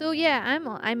 So yeah,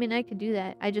 I mean, I could do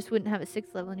that. I just wouldn't have a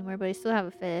 6th level anymore, but I still have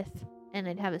a 5th, and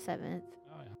I'd have a 7th.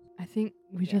 Oh yeah. I think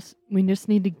we just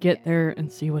need to get there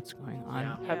and see what's going on.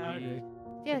 Yeah. Have Yeah. you,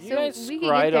 Yeah, have so you guys we could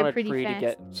scried get there on a pretty tree fast. to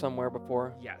get somewhere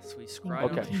before? Yes, we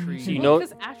scribed Okay. on a tree. So you Well, know-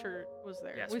 because Asher was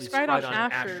there. Yes, we we scried on scried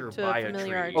on Asher Asher to by a familiar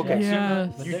tree. our Okay,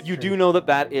 dead. so Yes. You, The you do tree. know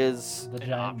that is The An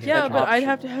giant. option. Yeah, an but I'd option.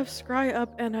 have to have scry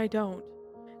up, and I don't.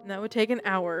 And that would take an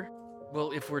hour.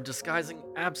 Well, if we're disguising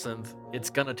absinthe, it's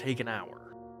gonna take an hour.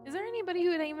 Is there anybody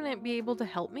who would even be able to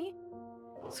help me?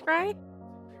 Scry?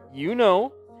 You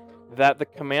know that the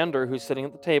commander who's sitting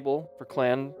at the table for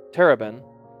Clan Terabin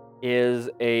is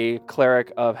a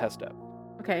cleric of Hestep.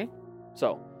 Okay.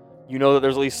 So, you know that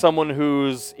there's at least someone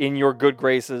who's in your good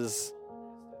graces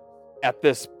at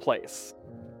this place.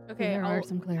 Okay. There are I'll-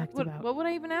 some clerics what, about. what would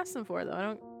I even ask them for, though? I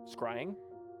don't. Scrying.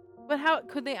 But how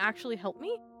could they actually help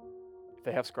me? If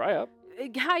they have scry up.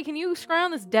 Hi, can you scry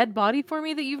on this dead body for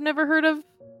me that you've never heard of?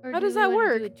 Or How do does we that wanna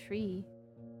work? Do a tree.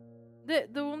 The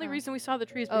only Oh. reason we saw the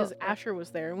tree is Oh, because oh. Asher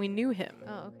was there and we knew him.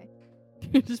 Oh, okay.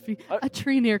 It'd just be I- a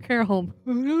tree near Careholm.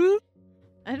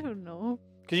 I don't know.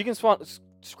 Because you can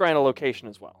scry on a location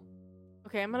as well.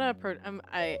 Okay, I'm gonna approach.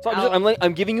 So I'll-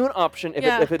 I'm giving you an option. If,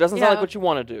 Yeah, if it doesn't sound like yeah. what you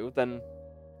want to do, then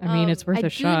I mean, it's worth I a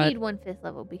shot. do need 1 5th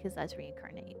level because that's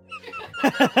reincarnate.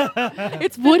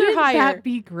 it's Wouldn't higher. that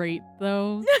be great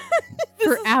though? This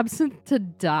For is- Absinthe to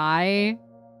die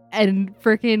and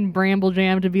frickin' Bramble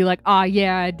Jam to be like, "Ah,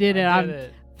 yeah, I did it. I'm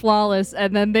flawless,"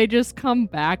 and then they just come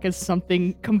back as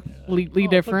something completely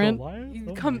different.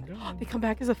 You come- They come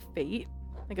back as a fate,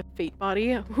 like a fate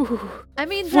body. Ooh. I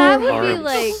mean, that would be arms.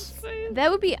 like that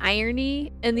would be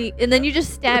irony, and then you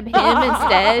just stab him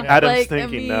instead. Adam's like,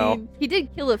 thinking I now. mean, he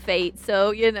did kill a fate,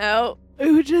 so you know.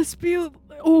 It would just be,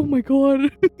 oh my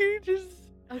god, you just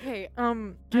Okay.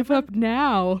 give up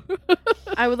now.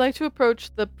 I would like to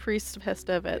approach the priest of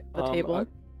Hestev at the Um, table.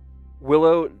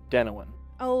 Willow Denowin.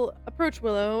 I'll approach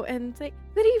Willow and say,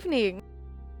 "Good evening.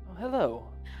 Oh, hello.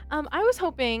 I was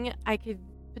hoping I could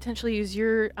potentially use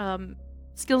your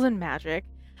skills in magic.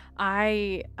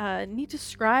 I need to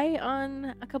scry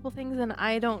on a couple things, and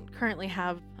I don't currently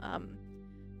have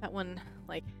that one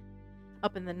like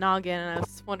up in the noggin. And I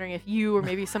was wondering if you or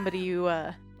maybe somebody you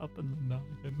Up in the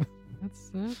noggin. That's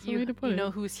the you, way to put you know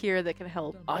it. who's here that can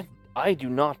help. I do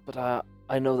not, but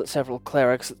I know that several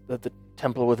clerics at the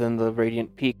temple within the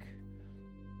Radiant Peak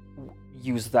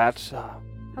use that.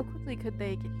 How quickly could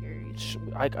they get here?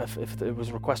 If the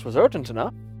request was urgent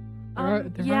enough.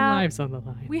 There yeah. are lives on the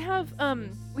line. We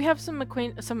have some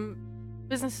some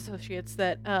business associates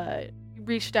that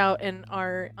reached out and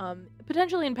are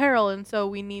potentially in peril, and so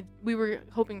we were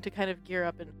hoping to kind of gear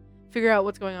up and figure out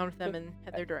what's going on with them and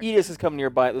head their direction. Edis has come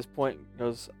nearby at this point.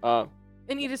 Goes, And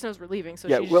Edis knows we're leaving, so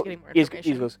yeah, she's well, just getting more Edis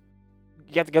information. goes,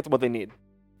 get them what they need.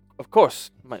 Of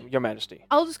course, Your Majesty.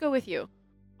 I'll just go with you.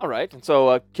 All right, and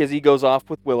so Kizzy goes off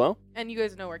with Willow. And you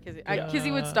guys know where Kizzy. Yeah. Kizzy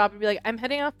would stop and be like, "I'm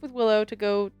heading off with Willow to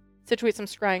go situate some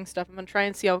scrying stuff. I'm gonna try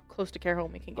and see how close to care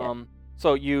home we can get."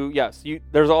 So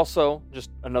there's also just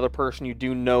another person you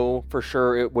do know for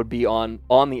sure it would be on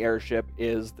the airship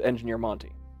is the engineer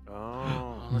Monty.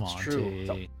 Oh. That's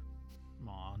true.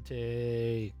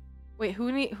 Monty. Wait,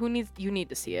 who needs? You need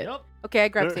to see it. Yep. Okay, I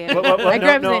grabbed Sandy. What? I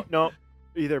grabbed no, Sandy. no.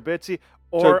 Either Bitsy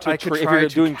or to I could if you're try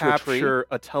doing to to a tree. capture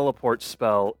a teleport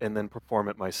spell and then perform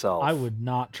it myself. I would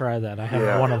not try that. I have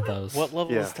Yeah. one of those. What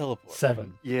level Yeah. is teleport?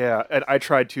 7. Yeah, and I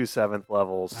tried 2 7th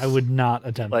levels. I would not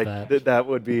attempt like that. that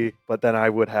would be, but then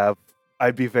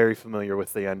I'd be very familiar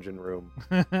with the engine room.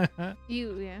 Yeah.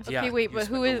 Okay, Yeah, wait, you but spent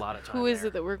who a is lot of time who is there.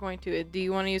 it that we're going to? Do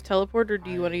you want to use teleport or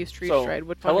do you want to use tree So stride?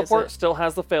 Which one teleport is it? still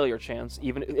has the failure chance.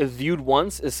 Even if viewed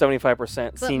once is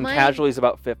 75%. But Seen mine- casually is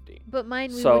about 50. But mine,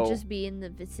 we So- would just be in the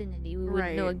vicinity. We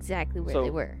wouldn't know Right. exactly where So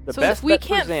they were. the So best if we bet for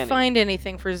can't Zanny- find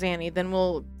anything for Zanny, then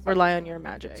we'll rely on your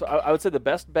magic. So I would say the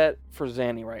best bet for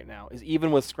Zanny right now is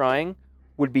even with scrying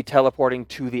would be teleporting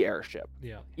to the airship.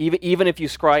 Yeah. Even if you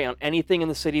scry on anything in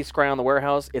the city, scry on the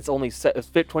warehouse, it's only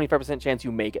 25% chance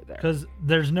you make it there. Because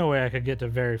there's no way I could get to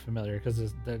very familiar because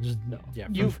there's just no. Yeah.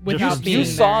 You- from- without just from being You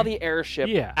seeing- saw there. the airship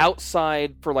Yeah.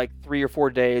 outside for like 3 or 4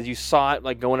 days. You saw it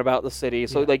like going about the city.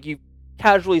 So Yeah. like you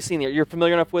casually seen it. You're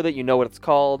familiar enough with it. You know what it's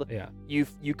called. Yeah.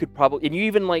 You could probably, and you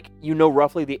even like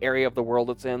roughly the area of the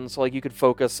world it's in. So like you could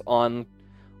focus on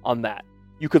that.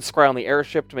 You could scry on the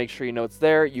airship to make sure you know it's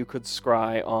there. You could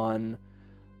scry on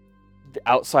the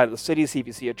outside of the city, see if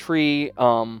you see a tree.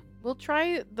 We'll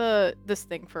try this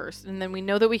thing first, and then we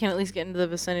know that we can at least get into the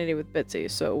vicinity with Bitsy.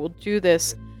 So we'll do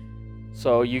this.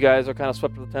 So you guys are kind of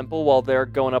swept to the temple while they're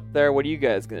going up there. What are you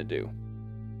guys gonna do?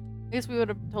 I guess we would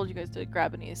have told you guys to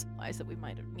grab any supplies that we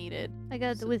might have needed. I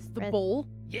got the with The bowl.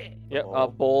 Yeah. Yep. Oh.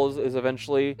 Bowl is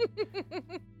eventually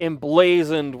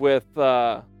emblazoned with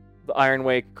the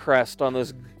Ironway crest on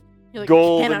this You're like,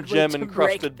 gold "Cannot and wait gem to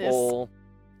encrusted break this." bowl.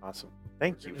 Awesome.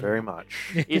 Thank you very much.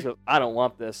 He says, "I don't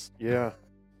want this. Yeah.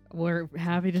 We're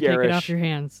happy to take it Garish. off your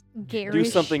hands. Do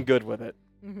something good with it."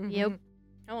 Yep.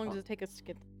 How long does it take us to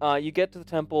get? You get to the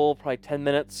temple, probably 10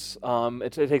 minutes.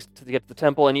 It takes to get to the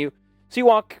temple, and you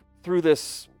walk through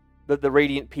this. The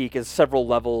Radiant Peak is several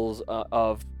levels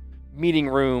of meeting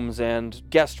rooms and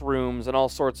guest rooms and all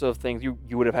sorts of things. You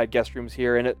would have had guest rooms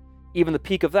here, and even the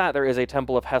peak of that, there is a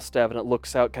temple of Hestev, and it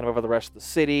looks out kind of over the rest of the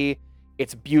city.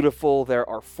 It's beautiful. There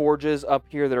are forges up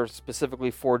here that are specifically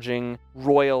forging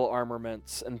royal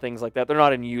armaments and things like that. They're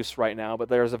not in use right now, but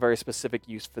there's a very specific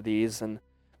use for these, and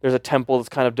there's a temple that's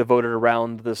kind of devoted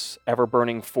around this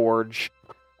ever-burning forge,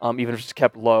 even if it's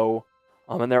kept low.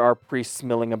 And there are priests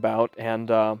milling about, and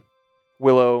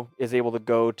Willow is able to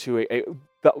go to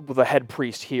the head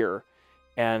priest here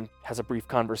and has a brief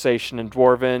conversation in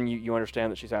Dwarven. You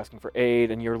understand that she's asking for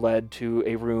aid, and you're led to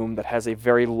a room that has a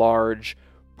very large,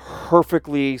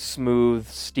 perfectly smooth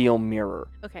steel mirror.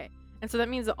 Okay, and so that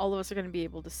means that all of us are going to be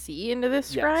able to see into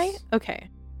this Yes. scry. Okay,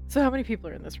 so how many people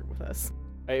are in this room with us?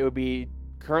 It would be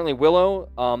currently Willow.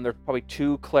 There's probably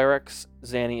 2 clerics,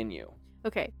 Zanny and you.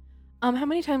 Okay, how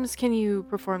many times can you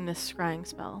perform this scrying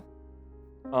spell?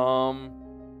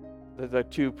 The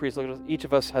 2 priests look at us. Each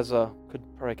of us could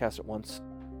probably cast it once.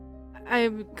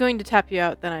 I'm going to tap you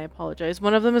out. Then I apologize.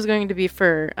 One of them is going to be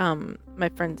for my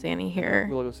friend Zanny here.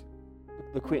 Willow goes,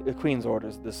 the queen's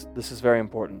orders. This is very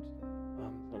important. I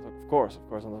was like, of course.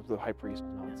 And the high priest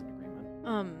nods in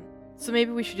agreement. So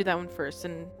maybe we should do that one first,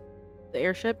 and the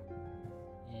airship.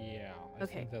 Yeah. I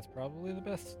Okay. think that's probably the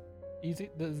best. Easy.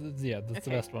 Yeah, that's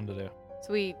the Okay. best one to do.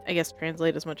 So we, I guess,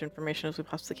 translate as much information as we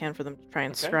possibly can for them to try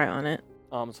and Okay. scry on it.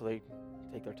 So they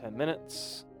take their 10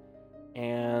 minutes,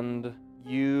 and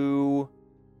you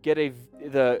get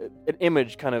an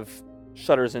image kind of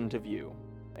shudders into view,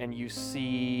 and you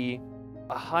see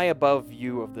a high above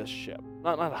view of this ship.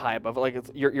 Not high above, like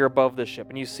you're above this ship,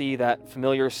 and you see that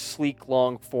familiar sleek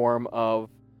long form of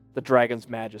the Dragon's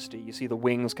Majesty. You see the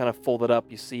wings kind of folded up.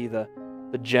 You see the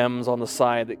gems on the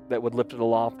side that would lift it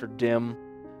aloft or dim.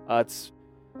 It's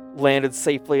landed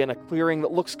safely in a clearing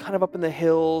that looks kind of up in the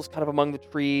hills, kind of among the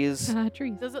trees.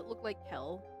 Trees. Does it look like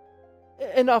hell?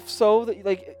 Enough so that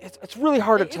like it's really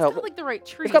hard to It's tell. got like the right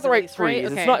trees. It's got the at right least, right?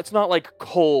 trees. Okay. It's not like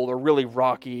cold or really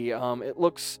rocky. It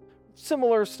looks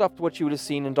similar stuff to what you would have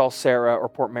seen in Dalsera or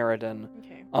Port Meriden.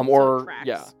 Okay. Or So it tracks.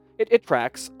 yeah, it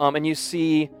tracks. And you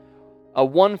see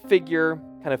one figure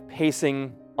kind of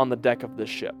pacing on the deck of this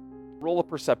ship. Roll a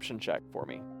perception check for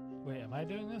me. Wait, am I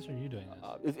doing this or are you doing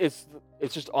this?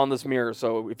 It's just on this mirror,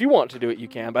 so if you want to do it, you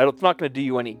can. But it's not going to do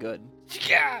you any good.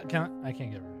 Yeah. I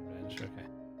can't get rid of advantage. Okay.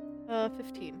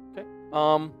 15.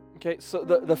 Okay, so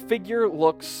the figure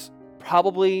looks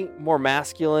probably more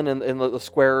masculine in the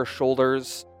square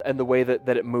shoulders and the way that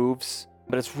it moves.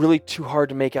 but it's really too hard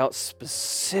to make out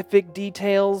specific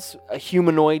details. A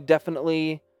humanoid,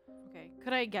 definitely. Okay.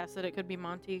 Could I guess that it could be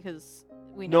Monty? Because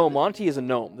we No, know that- Monty is a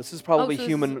gnome. This is probably so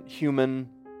this is-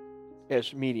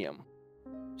 human-ish medium.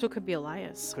 So it could be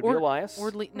Elias. Could be Elias.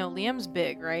 Or no, Liam's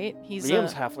big, right? He's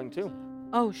Liam's a... halfling too.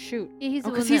 Oh shoot. Yeah, he's Oh,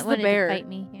 the 'cause one he's that the wanted bear. to fight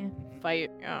me. Yeah.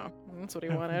 Fight. Yeah, that's what he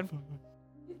wanted.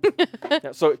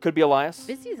 Yeah, so it could be Elias.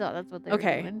 Busy thought that's what they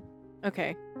Okay. were doing.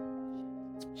 Okay.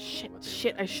 Shit. What's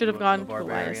Shit. the I should have name of gone the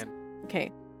to Elias. barbarian?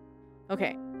 Okay.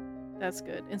 Okay. That's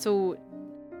good. And so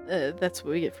that's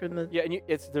what we get from the. Yeah, and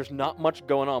there's not much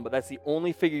going on, but that's the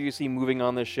only figure you see moving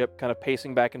on this ship, kind of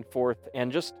pacing back and forth,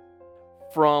 and just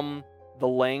from the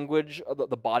language,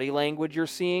 the body language you're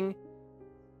seeing,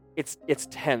 it's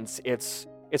tense. It's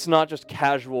not just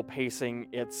casual pacing.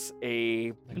 It's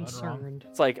Concerned.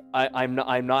 it's like I'm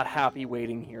not happy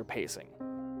waiting here pacing.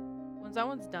 Once that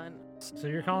one's done. So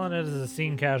you're calling it as a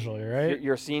scene casually, right?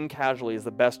 Your scene casually is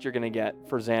the best you're gonna get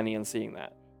for Xanian seeing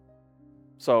that.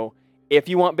 So if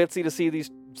you want Bitsy to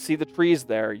see the trees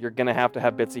there, you're gonna have to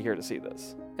have Bitsy here to see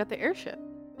this. Got the airship.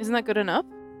 Isn't that good enough?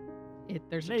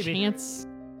 There's a Maybe. chance.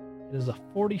 It is a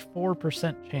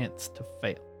 44% chance to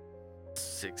fail.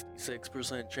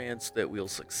 66% chance that we'll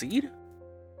succeed?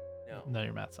 No. No,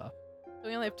 your math's off. So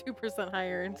we only have 2%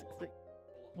 higher. And it's like,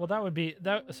 Well, that would be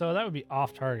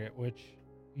off target, which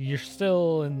you're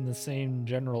still in the same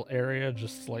general area,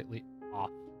 just slightly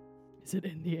off. Is it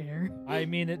in the air? I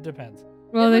mean, it depends.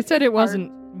 Well, they looks said like it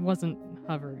wasn't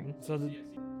hovering. So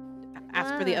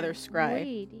ask for the other I'm scry.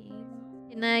 waiting.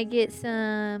 Can I get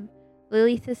some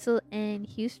lily thistle and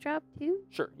hewstrop too?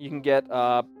 Sure, you can get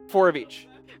 4 of each.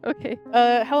 Okay.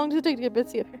 How long does it take to get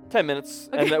Bitsy up here? 10 minutes,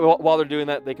 Okay. and then while they're doing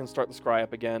that, they can start the scry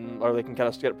up again, or they can kind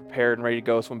of get it prepared and ready to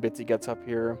go. So when Bitsy gets up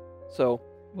here, so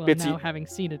Well, Bitsy- now having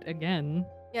seen it again,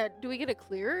 Yeah. Do we get a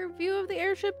clearer view of the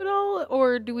airship at all,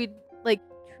 or do we like?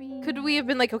 Tree. Could we have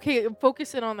been like, okay,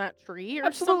 focus in on that tree or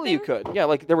absolutely something? you could. Yeah,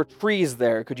 like there were trees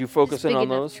there. Could you focus Just in big on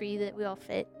enough those? tree that we all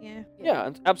fit. Yeah.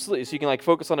 Yeah, absolutely. So you can like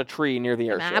focus on a tree near the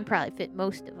I mean, airship. I'd probably fit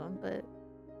most of them, but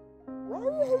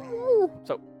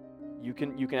So you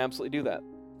can absolutely do that.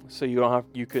 So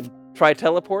you can try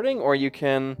teleporting, or you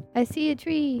can. I see a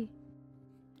tree.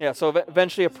 Yeah. So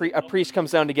eventually a priest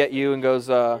comes down to get you and goes,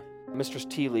 Mistress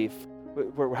Tea Leaf,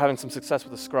 we're having some success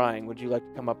with the scrying. Would you like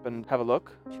to come up and have a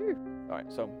look? Sure. All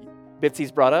right. So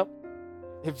Bitsy's brought up.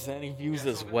 If Zanny views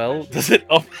as well, does it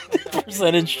up the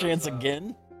percentage chance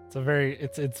again?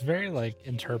 it's very like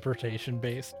interpretation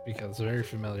based because very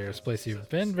familiar. It's a place you've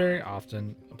been very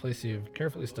often, a place you've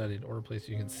carefully studied, or a place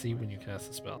you can see when you cast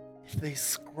a spell. If they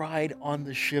scried on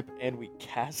the ship and we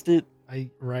cast it, I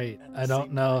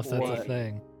don't know if that's a What?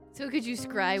 thing. So could you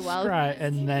scry while Scry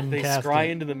and then they cast scry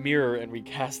it. into the mirror and we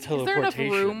cast Is there enough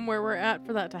teleportation. room where we're at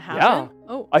for that to happen? Yeah.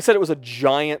 Oh. I said it was a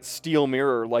giant steel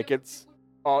mirror. Like it's.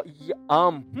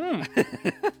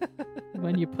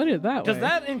 when you put it that way. Because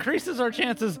that increases our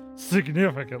chances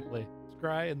significantly.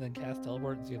 Scry and then cast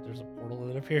teleport and see if there's a portal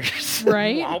that appears.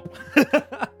 Right?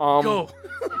 Go.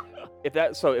 If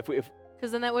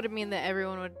Because then that would mean that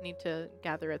everyone would need to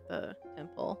gather at the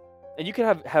temple. and you could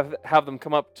have them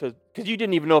come up to, because you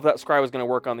didn't even know if that scry was going to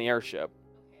work on the airship.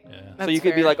 Yeah. So That's you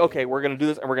could be fair. like, okay, we're going to do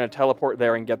this and we're going to teleport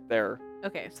there and get there.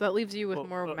 Okay, so that leaves you with Well,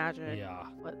 more magic. Yeah.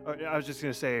 What? I was just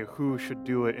gonna say who should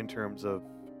do it in terms of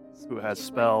who has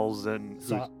spells and who's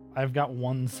So I've got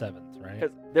 1/7, right?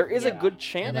 Because there is a Yeah. good And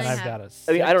chance. then I I've have- got a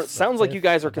I mean, I don't. sixth, a Sounds like you fifth,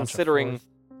 guys a are bunch of considering fourths.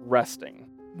 resting.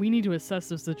 We need to assess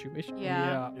the situation.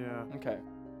 Yeah. yeah. Okay.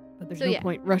 But there's So no yeah,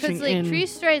 point rushing because like in. tree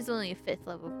stride's only a 5th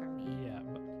level for me. Yeah,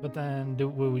 but then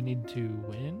will we need to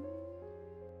win?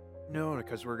 No,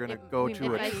 because we're gonna If go we- to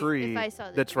if a I- tree If I saw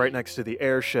the that's tree. right next to the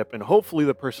airship, and hopefully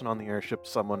the person on the airship's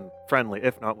someone friendly.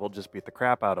 If not, we'll just beat the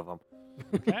crap out of them.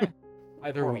 Okay.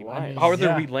 Either Or we, Elias.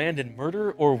 Yeah. we land in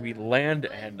murder or we land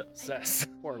and assess.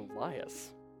 Or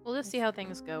Elias. We'll just see how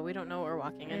things go. We don't know what we're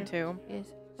walking Yeah. into. Yes.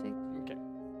 So-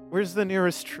 Where's the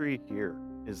nearest tree here?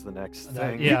 Is the next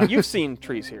That- thing. yeah. You've seen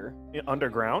trees here.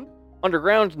 Underground?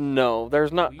 Underground, no.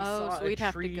 There's not. We Oh, saw so a we'd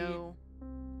have to tree go.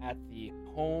 at the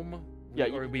home. Yeah,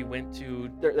 or we went to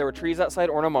There were trees outside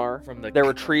Ornamar. from the. There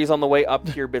were trees on the way up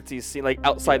here, Bitsy's seen, like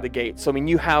outside Yeah. the gate. So I mean,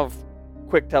 you have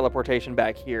quick teleportation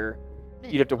back here.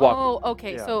 You'd have to walk. Oh,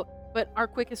 okay. Yeah. So, but our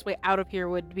quickest way out of here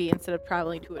would be instead of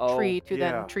traveling to a Oh, tree to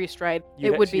yeah. then tree stride,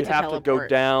 You'd it would so be you'd to have teleport. to go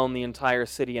down the entire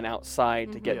city and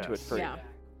outside to Mhm. get to a Yes. tree. Yeah.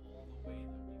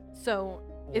 So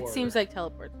it Or- seems like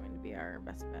teleport's going to be our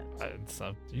best bet. It's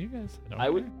up to you guys. I, don't I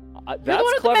would. care. You're the That's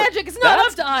one with clever. the magic. It's not That's-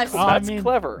 up to us. I That's mean,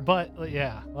 clever. But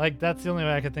yeah, like that's the only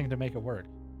way I could think to make it work.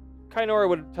 Kainora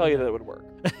would tell you that it would work.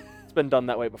 It's been done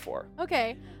that way before.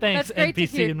 Okay. Thanks, That's great to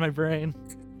NPC hear. in my brain.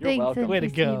 You're welcome. Way to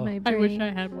NPC in go. my I wish I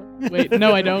brain. had one. Wait,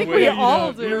 no, I don't. We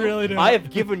all do. You really do. I have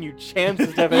given you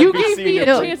chances to have You NPC gave me in a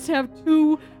your brain. chance to have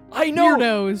two I know.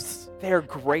 weirdos. They're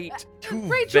great. Two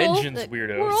Rachel, vengeance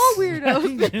weirdos. We're all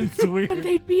weirdos. It's weird. But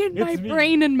they'd be in my It's me.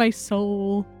 brain and my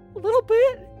soul. A little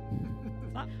bit.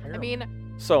 I mean,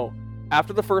 So,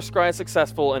 after the first scry is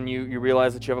successful and you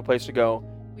realize that you have a place to go,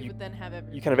 we would then have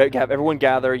everything. you kind of have everyone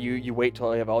gather. You wait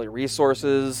till you have all your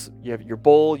resources. You have your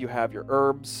bowl. You have your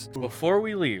herbs. Before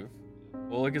we leave,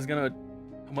 Oleg is gonna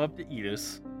come up to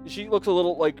Edis. She looks a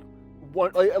little like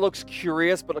it looks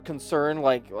curious, but a concern.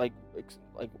 Like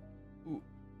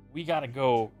We gotta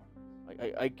go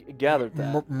I gathered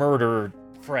that. murder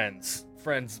friends.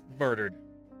 Friends murdered.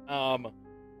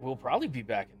 We'll probably be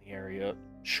back in the area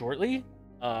shortly.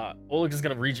 Oleg is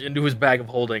gonna reach into his bag of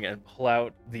holding and pull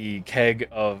out the keg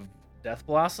of Death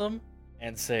Blossom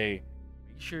and say,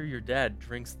 "Be sure your dad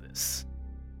drinks this."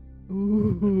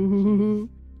 Ooh.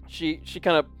 She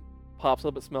kind of pops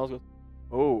up, it smells, goes,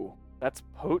 "Oh, that's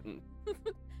potent."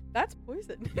 That's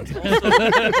poison.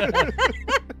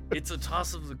 It's a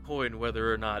toss of the coin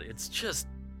whether or not it's just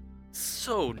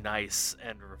so nice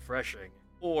and refreshing,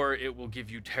 or it will give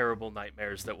you terrible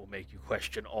nightmares that will make you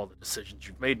question all the decisions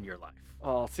you've made in your life.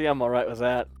 Oh, see, I'm all right with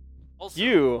that. Also,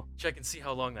 You, check and see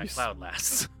how long that You cloud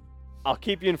lasts. I'll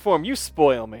keep you informed. You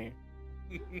spoil me.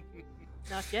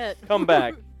 Not yet. Come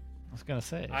back. I was gonna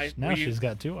say. we- She's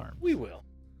got 2 arms. We will.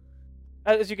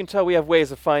 As you can tell, we have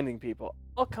ways of finding people.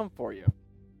 I'll come for you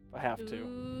if I have to.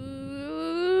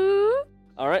 Ooh.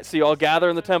 All right, so you all gather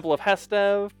in the Temple of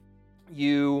Hestev.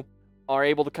 You are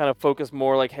able to kind of focus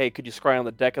more like, hey, could you scry on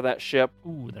the deck of that ship?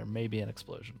 Ooh, there may be an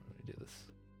explosion when we do this.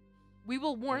 We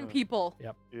will warn Yeah. people.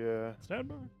 Yeah. Stand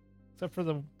by. Except for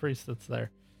the priest that's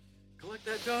there. Collect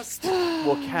that dust.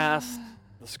 We'll cast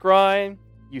the scry.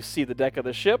 You see the deck of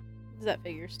the ship. Is that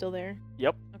figure still there?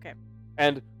 Yep. Okay.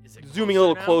 And Is it zooming a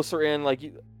little now? closer in, like,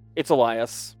 it's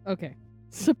Elias. Okay.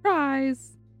 Surprise.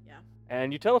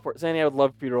 And you teleport. Zanny, I would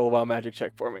love for you to roll a wild magic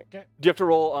check for me. Okay. Do you have to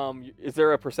roll, is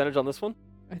there a percentage on this one?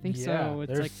 I think yeah, so. It's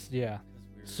there's, like yeah.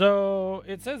 So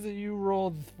it says that you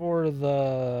rolled for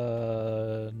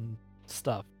the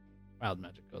stuff. Wild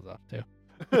magic goes off too.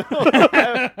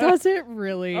 does it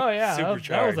really? Oh yeah, that was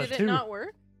Supercharged. a Did it 2. not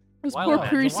work? Those Wild poor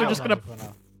magic- priests are wild just gonna. magic went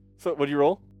off. So, what do you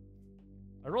roll?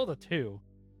 I rolled a 2,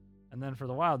 and then for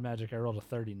the wild magic, I rolled a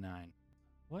 39.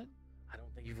 What? I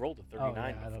don't think you've rolled a Oh, 39 yeah,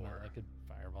 I before. don't know. I could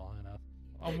fireball enough.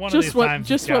 One of Just these what? times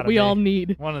Just it's what gotta we be. all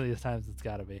need. One of these times it's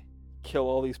got to be. Kill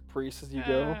all these priests as you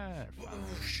go.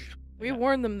 We Yeah.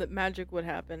 warned them that magic would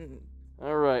happen.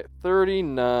 All right,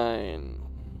 39.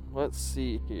 Let's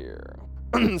see here.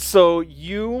 So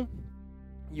you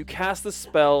cast the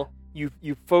spell.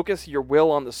 You focus your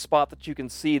will on the spot that you can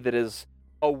see that is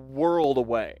a world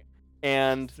away,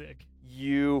 and Sick.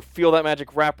 you feel that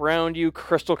magic wrap around you.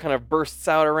 Crystal kind of bursts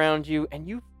out around you, and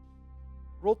you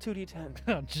roll 2d10.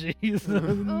 Oh jeez. Oh,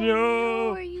 no. no.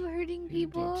 Are you hurting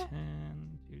people? 2d10,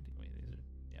 2d, wait, these are,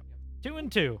 yeah. 2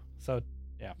 and 2. So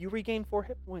You regain 4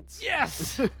 hit points.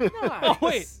 yes. Oh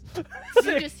wait.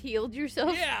 You just healed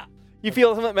yourself? Yeah. You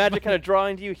feel some of that magic kind of draw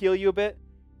into you, heal you a bit,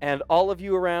 and all of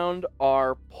you around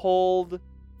are pulled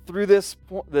through this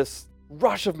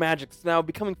rush of magic that's now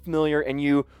becoming familiar, and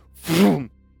you, in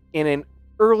an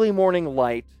early morning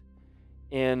light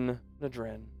in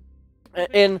Nadrin.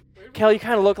 And Kel, you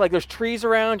kind of look like there's trees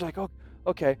around. You're like, oh,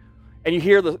 okay. And you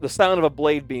hear the sound of a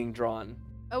blade being drawn.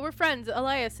 Oh, we're friends.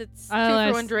 Elias, it's 2 Elias.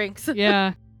 for 1 drinks.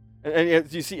 Yeah. And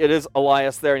as you see, it is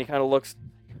Elias there, and he kind of looks,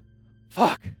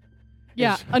 fuck.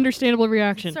 Yeah. Understandable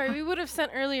reaction. Sorry, we would have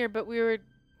sent earlier, but we were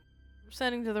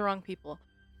sending to the wrong people.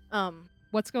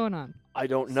 What's going on? I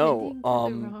don't know.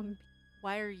 Sending to the wrong-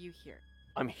 Why are you here?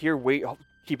 I'm here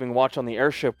keeping watch on the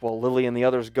airship while Lily and the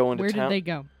others go into Where town. did they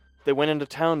go? They went into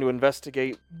town to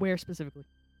investigate. Where specifically?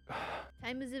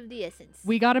 Time is of the essence.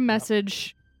 We got a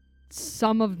message.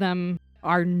 Some of them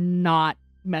are not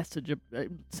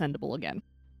sendable again.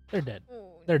 They're dead.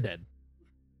 Oh, They're dead.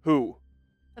 Who?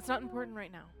 that's not important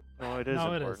right now. No, it is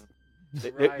No, it important.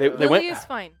 They Lily went. is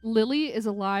fine. Lily is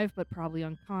alive, but probably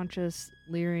unconscious.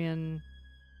 Lyrian,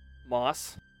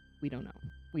 Moss. we don't know.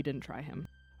 We didn't try him.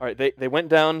 All right. They went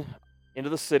down into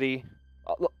the city.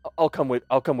 I'll come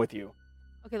with you.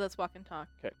 Okay, let's walk and talk.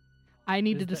 I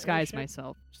need Is to the disguise airship-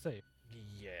 myself. Safe.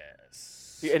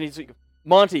 Yes. And he's like,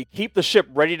 Monty, keep the ship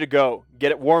ready to go.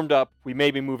 Get it warmed up. We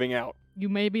may be moving out. You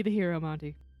may be the hero,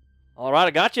 Monty. All right,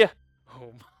 I got you.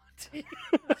 Oh, Monty.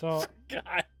 So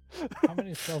God. how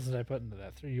many spells did I put into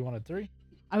that? 3? You wanted 3?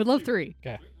 I would love 3.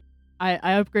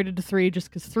 I upgraded to 3 just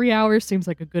because 3 hours seems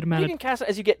like a good amount You of can cast it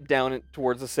as you get down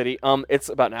towards the city. It's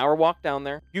about an hour walk down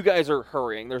there. You guys are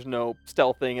hurrying. There's no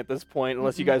stealthing at this point,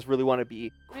 unless you guys really want to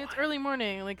be. I mean, it's early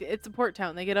morning. Like, it's a port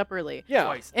town. They get up early. Yeah.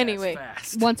 Twice Anyway. as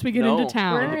fast. Once we get No, into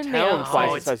town. We're into in the town outside. twice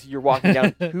Oh, as fast. You're walking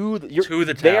down to the. To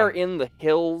the They are town. in the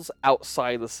hills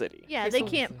outside the city. Yeah, Okay, they so-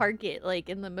 can't park it like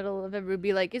in the middle of everybody.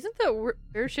 Be like, isn't the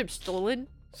airship stolen?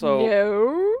 So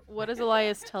No. What does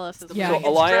Elias tell us? Is Yeah. So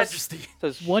Elias Majesty.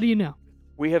 says, What do you know?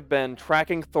 "We have been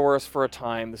tracking Thoris for a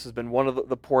time. This has been one of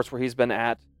the ports where he's been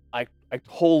at. I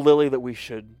told Lily that we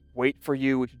should wait for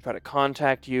you. We should try to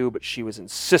contact you, but she was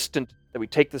insistent that we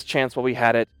take this chance while we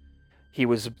had it. He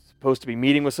was supposed to be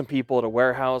meeting with some people at a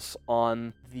warehouse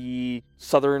on the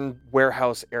southern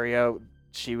warehouse area.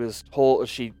 She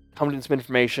come in some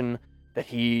information that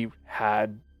he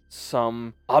had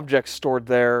some objects stored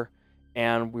there,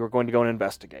 and we were going to go and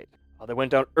investigate. They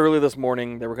went down early this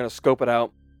morning. They were going to scope it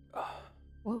out.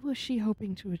 What was she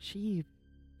hoping to achieve?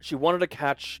 She wanted to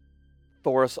catch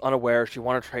Thoris unaware. She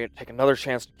wanted to try to take another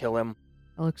chance to kill him.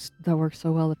 That worked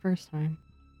so well the first time.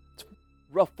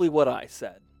 Roughly what I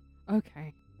said.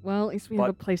 Okay. Well, at least we have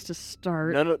a But place to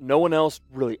start. No one else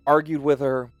really argued with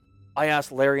her. I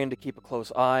asked Larian to keep a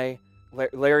close eye.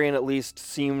 Larian at least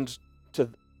seemed to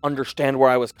understand where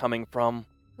I was coming from.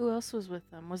 Who else was with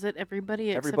them? Was it everybody?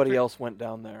 except Everybody for- else went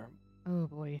down there. Oh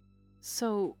boy.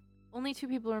 So only 2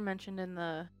 people were mentioned in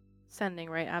the sending,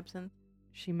 right? Absinthe.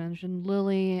 She mentioned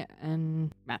Lily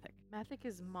and Mathic. Mathic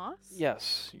is Moss.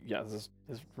 Yes, this is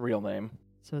his real name.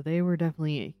 So they were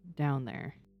definitely down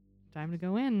there. Time to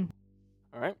go in.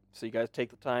 All right, so you guys take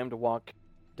the time to walk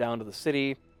down to the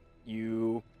city.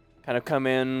 You kind of come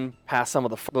in past some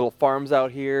of the little farms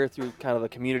out here through kind of the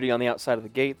community on the outside of the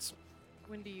gates.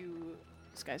 When do you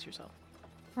disguise yourself?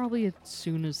 Probably as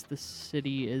soon as the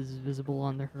city is visible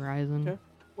on the horizon. Okay.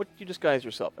 What did you disguise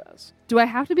yourself as? Do I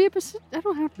have to be a I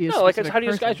don't have to be a No, like specific how do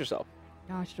you disguise person. yourself?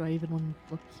 Gosh, do I even want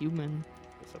to look human?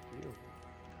 It's up to you.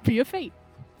 Be a fate.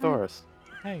 Thoris.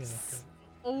 Hang on.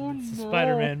 Oh It's a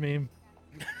Spider-Man meme.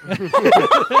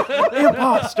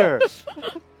 Imposter!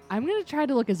 I'm gonna try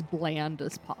to look as bland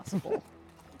as possible.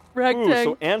 Ooh,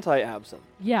 so anti-absent.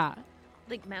 Yeah,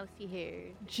 Like mousy hair,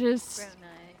 just brown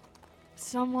eye.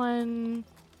 someone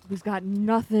who's got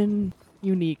nothing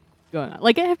unique going on.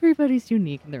 Like everybody's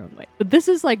unique in their own way, but this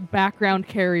is like background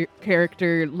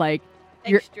character. Like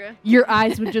Extra. your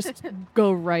eyes would just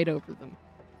go right over them.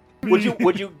 Would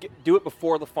you do it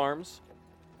before the farms?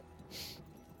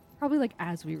 Probably like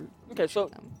as we were. Okay, so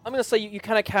them. I'm gonna say you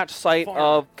kind of catch sight Farmer.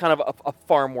 of kind of a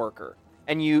farm worker,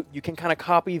 and you can kind of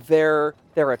copy their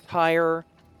attire.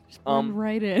 Run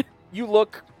right in. You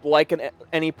look like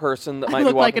any person that I might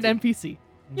look be like walking. an NPC.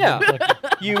 Yeah. Like,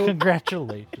 You.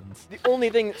 congratulations. The only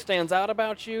thing that stands out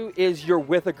about you is you're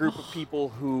with a group of people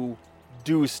who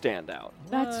do stand out.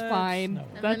 That's What? fine. No.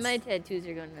 And That's then my tattoos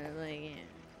are gonna like. Yeah.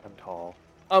 I'm tall.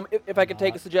 If I could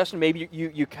take a suggestion, maybe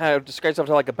you kind of describe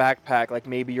something like a backpack, like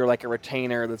maybe you're like a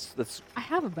retainer that's I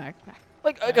have a backpack.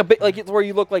 like a bit like it's where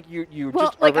you look like you Well,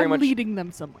 just are like very I'm much leading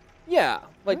them somewhere. yeah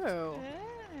like Oh.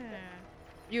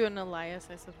 You and Elias,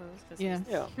 I suppose. 'cause Yeah.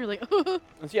 Yeah. You're like,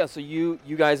 yeah. So you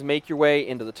guys make your way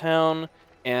into the town,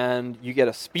 and you get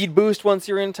a speed boost once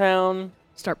you're in town.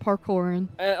 Start parkouring.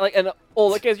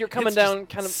 Like as you're coming It's down just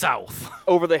kind of south.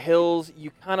 over the hills,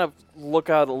 you kind of look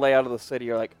out at the layout of the city.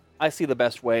 You're like, I see the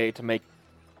best way to make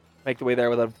the way there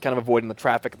without kind of avoiding the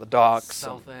traffic at the docks.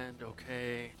 South end,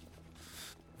 okay.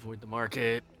 Avoid the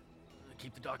market.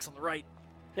 Keep the docks on the right.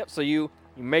 Yep. So you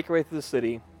make your way through the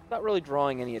city, without really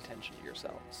drawing any attention to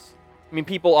yourselves. I mean,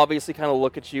 people obviously kind of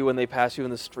look at you when they pass you in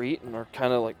the street and are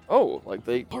kind of like, oh, like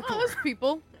they. oh, those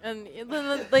people. And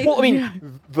then they. Well, I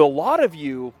mean, the lot of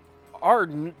you are.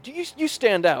 You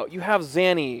stand out. You have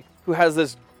Zanny, who has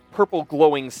this purple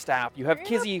glowing staff. You have We're in a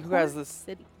Kizzy, who has port this.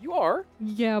 city. You are.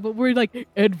 Yeah, but we're like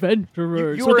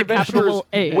adventurers. You with are a capital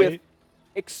adventurers A. with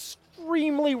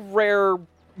extremely rare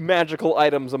magical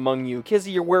items among you.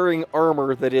 Kizzy, you're wearing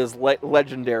armor that is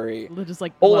legendary. Just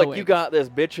like Oh, like glowing. you got this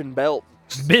bitchin' belt.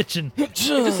 Bitchin'.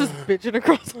 Just this bitching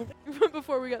across.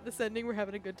 Before we got the sending, we're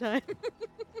having a good time.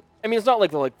 I mean, it's not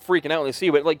like they're like freaking out when they see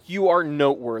you, but like you are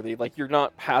noteworthy. Like you're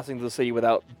not passing through the city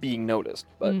without being noticed.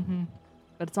 But Mhm.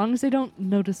 But as long as they don't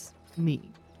notice me,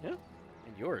 And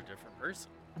you're a different person.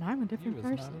 and I'm a You different was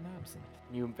not person. an absent.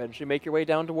 you eventually make your way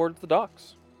down towards the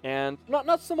docks, and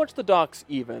not so much the docks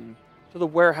even, to the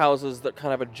warehouses that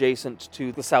kind of adjacent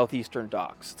to the southeastern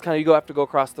docks. It's kind of you have to go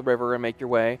across the river and make your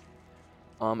way,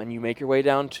 and you make your way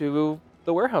down to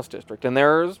the warehouse district, and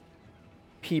there's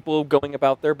people going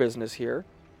about their business here.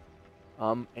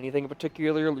 Anything in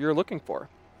particular you're looking for?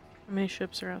 How many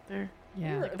ships are out there?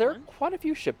 Yeah. There are quite a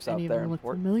few ships out Any of there them in look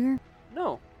port. familiar?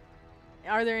 No.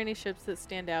 Are there any ships that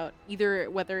stand out, either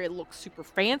whether it looks super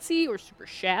fancy or super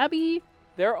shabby?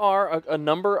 There are a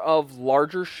number of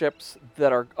larger ships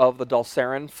that are of the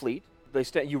Dalsaran fleet.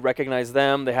 You recognize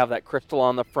them. They have that crystal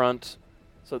on the front.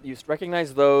 So you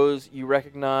recognize those. You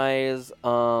recognize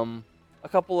a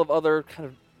couple of other kind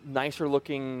of nicer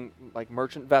looking like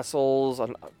merchant vessels.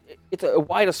 It's a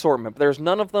wide assortment, but there's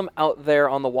none of them out there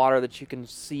on the water that you can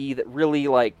see that really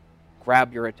like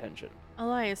grab your attention.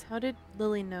 Elias, how did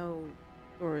Lily know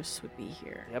Doris would be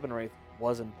here? The Ebonwraith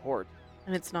was in port.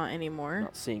 And it's not anymore?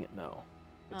 Not seeing it, no.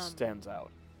 It stands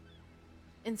out.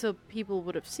 And so people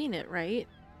would have seen it, right?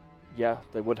 Yeah,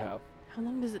 they would have. How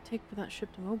long does it take for that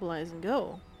ship to mobilize and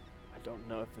go? I don't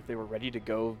know if they were ready to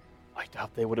go. I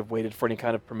doubt they would have waited for any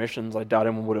kind of permissions. I doubt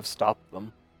anyone would have stopped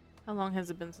them. How long has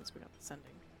it been since we got the sending?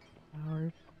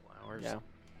 Hours. Couple hours. Yeah,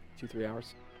 2-3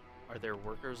 hours. Are there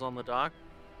workers on the dock?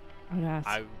 I would ask.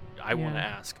 I want to Yeah.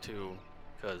 ask too,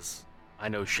 because I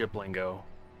know ship lingo.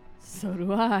 So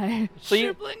do I. So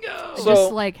you, lingo. So-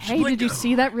 Just like, hey, did you Schlingo.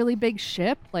 see that really big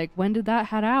ship? Like, when did that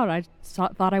head out? I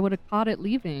thought I would have caught it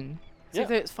leaving. See Yeah. if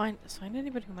there's find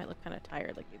anybody who might look kind of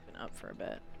tired, like they've been up for a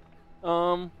bit.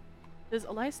 Does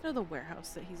Elias know the warehouse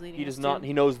that he's leading he us does not. to?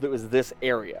 He knows that it was this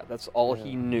area. That's all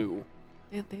he Yeah. knew.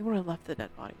 They would have left the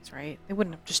dead bodies, right? They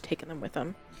wouldn't have just taken them with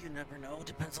them. You never know.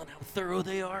 Depends on how thorough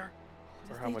they are.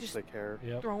 Or If how they much just they care.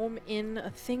 Yep. Throw them in a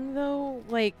thing, though?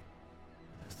 Like,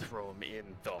 Throw them in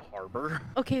the harbor.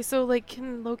 okay, so, like,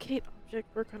 can locate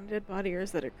object work on a dead body, or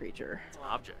is that a creature? It's an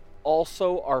object.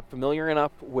 Also, are familiar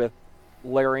enough with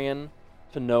Larian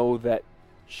to know that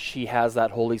she has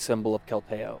that holy symbol of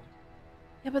Kelteo.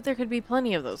 Yeah, but there could be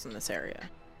plenty of those in this area.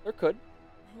 There could.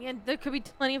 Yeah, there could be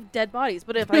plenty of dead bodies,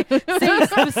 but if I say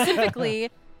specifically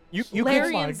You could.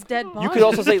 Larian's dead body. You could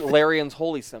also say Larian's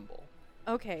holy symbol.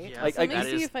 Okay, Yeah, Like, so let me that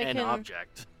see is if I an can...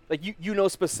 object. Like you know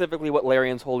specifically what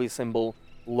Larian's holy symbol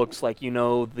looks like. You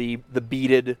know the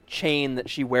beaded chain that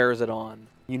she wears it on.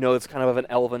 You know it's kind of an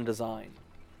elven design.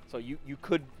 So you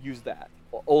could use that.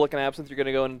 Oleg and Absinthe, you're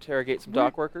gonna go and interrogate some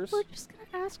dock workers. We're just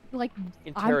gonna ask, like,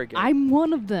 Interrogate. I'm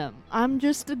one of them. I'm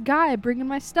just a guy bringing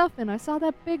my stuff in. I saw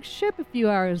that big ship a few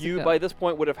hours You ago. by this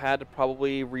point would have had to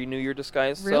probably renew your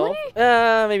disguise Really?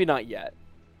 self. Maybe not yet.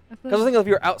 I Because I think if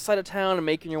you're outside of town and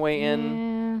making your way in,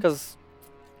 Yeah. because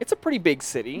it's a pretty big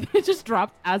city. It just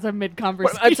dropped as a mid But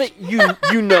conversation. I'd say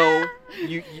you know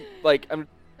you like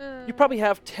you probably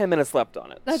have 10 minutes left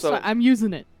on it. That's so fine. I'm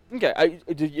using it. okay.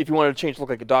 If you wanted to change to look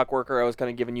like a dock worker, I was kind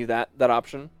of giving you that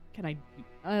option. Can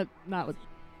I? Not with.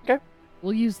 Okay.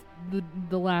 We'll use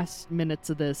the last minutes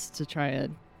of this to try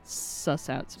and suss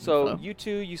out some So info. you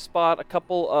two, you spot a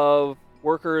couple of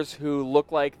workers who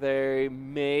look like they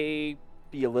may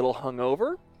be a little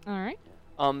hungover. All right.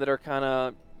 That are kind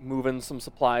of moving some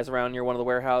supplies around near one of the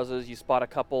warehouses. You spot a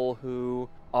couple who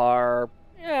are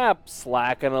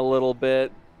slacking a little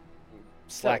bit.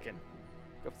 Slacking.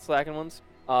 Slacking ones.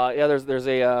 There's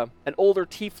an older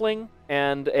tiefling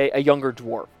and a younger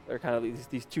dwarf. They're kind of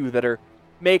these two that are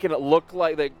making it look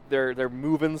like they're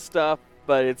moving stuff,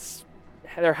 but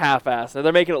they're half-assed.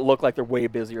 They're making it look like they're way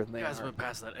busier than they You guys are. went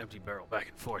past that empty barrel back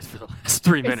and forth for the last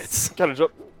 3 minutes. Kind of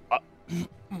jump. The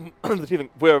tiefling,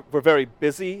 we're very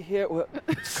busy here.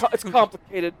 It's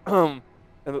complicated. And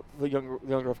the younger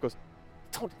dwarf goes,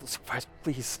 "Don't do the supervisor,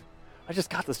 please. I just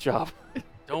got this job."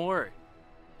 Don't worry.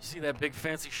 You see that big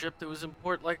fancy ship that was in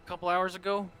port like a couple hours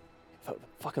ago? The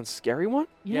fucking scary one?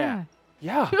 Yeah.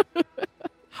 Yeah.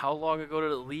 How long ago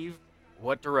did it leave?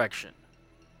 What direction?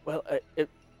 Well,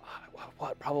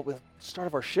 probably the start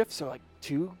of our shift, so like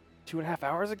 2.5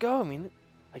 hours ago. I mean,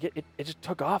 like it just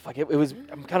took off. Like it was.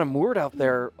 I'm kind of moored out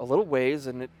there a little ways,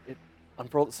 and it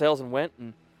unfurled the sails and went.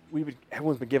 And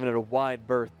everyone's been giving it a wide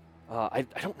berth. I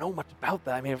don't know much about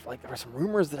that. I mean, like there were some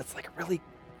rumors that it's like a really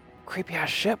creepy ass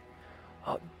ship.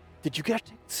 Did you get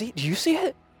to see? Do you see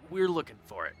it? We're looking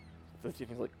for it. The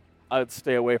tiefling's like, I'd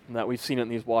stay away from that. We've seen it in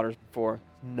these waters before.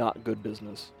 Not good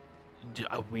business.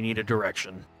 We need a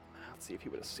direction. Let's see if he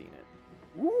would have seen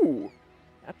it. Ooh,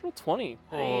 natural 20.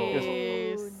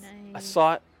 Nice. I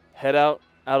saw it head out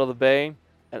of the bay,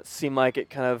 and it seemed like it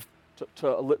kind of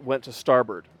went to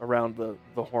starboard around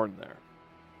the horn there.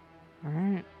 All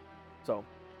right. So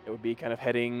it would be kind of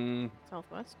heading.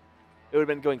 Southwest. It would have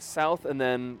been going south and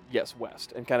then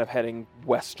west, and kind of heading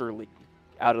westerly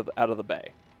out of the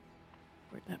bay.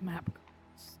 Where'd that map go?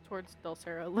 Towards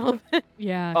Dulcera a little bit.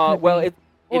 Yeah. Well, could it'd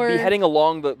be Or- heading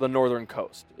along the northern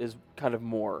coast. Is kind of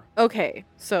more Okay,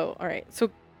 so, alright. So,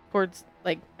 towards,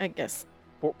 like, I guess.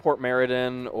 Port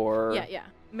Meriden or Yeah.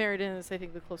 Meriden is, I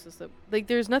think, the closest. Like,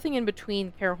 there's nothing in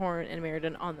between Carahorn and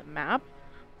Meriden on the map.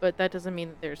 but that doesn't mean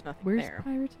that there's nothing Where's there.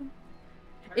 Piraton?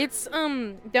 It's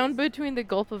down between the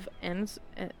Gulf of Is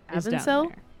down Avensel.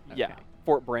 there. Yeah, Okay.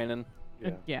 Fort Brannon.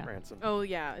 Yeah. Branson. Oh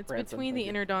yeah, it's Branson, between the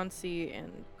thank you. Interdon Sea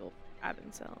and Gulf of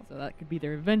Avensel. So that could be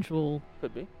their eventual.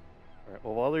 Could be. All right.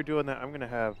 Well, while they're doing that, I'm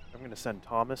gonna send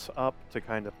Thomas up to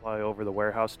kind of fly over the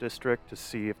warehouse district to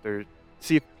see if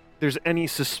there's any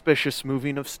suspicious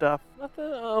moving of stuff. Nothing.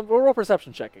 We'll roll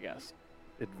perception check, I guess.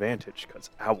 Advantage, cause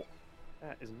owl.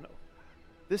 That is no.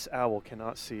 This owl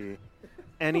cannot see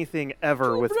anything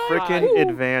ever with frickin'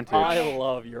 advantage. I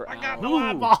love your owl. I got no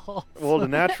eyeballs. Well, the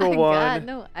natural God, one,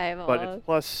 no eyeball. but it's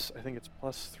plus. I think it's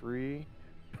 +3.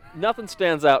 Nothing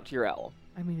stands out to your owl.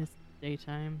 I mean, it's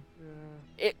daytime.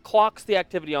 It clocks the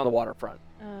activity on the waterfront.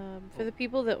 For the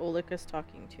people that Oleg is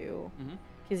talking to, Mhm.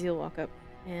 Kizzy will walk up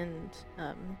and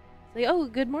say, "Oh,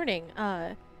 good morning."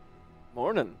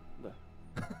 Morning.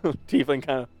 The tiefling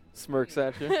kind of smirks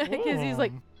at you. Kizzy's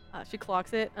like, she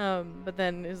clocks it, but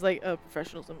then is like,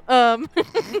 professionalism. How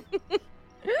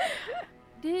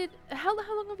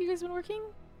long have you guys been working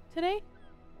today?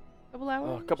 Couple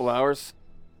hours. A couple hours.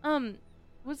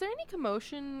 Was there any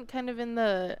commotion kind of in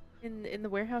the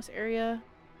warehouse area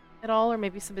at all, or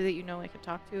maybe somebody that you know I could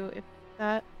talk to if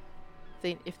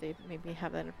they maybe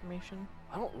have that information?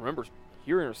 I don't remember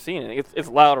hearing or seeing it. It's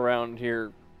loud around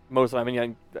here most of the time. I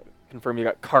mean, I confirm you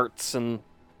got carts and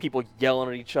people yelling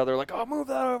at each other like, "Oh, move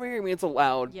that over here." I mean, it's a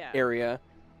loud Yeah. area,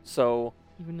 so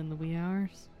Even in the wee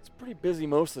hours. it's pretty busy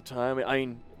most of the time. I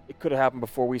mean, it could have happened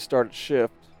before we started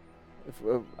shift. If,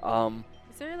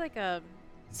 Is there like an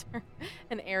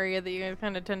area that you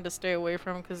kind of tend to stay away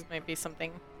from because maybe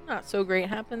something not so great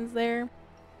happens there?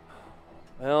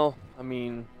 well, I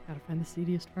mean, Gotta find the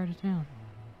seediest part of town.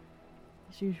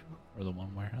 As usual. Or the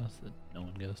one warehouse that no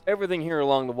one goes to. everything here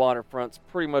along the waterfront's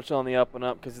pretty much on the up and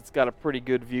up because it's got a pretty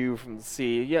good view from the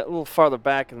sea. Yeah, a little farther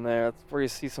back in there, that's where you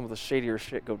see some of the shadier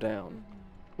shit go down.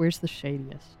 Where's the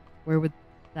shadiest? Where would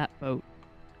that boat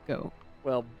go?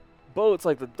 Well, boats,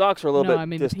 like the docks are a little no, bit I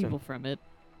mean distant. people from it.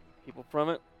 People from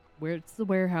it. Where's the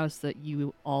warehouse that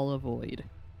you all avoid?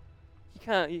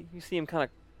 You see him kind of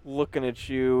looking at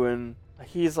you, and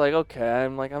he's like, "Okay."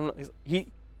 I'm like,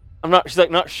 She's like,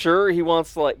 not sure he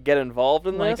wants to like get involved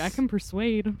in Like this. I can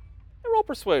persuade. roll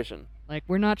persuasion. Like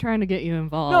we're not trying to get you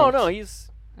involved. No,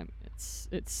 he's I mean,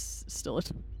 it's still a.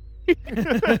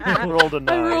 Rolled a 9.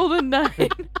 I rolled a 9.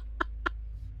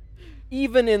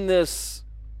 even in this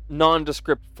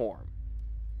nondescript form.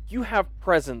 You have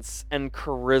presence and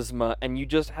charisma, and you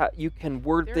just you can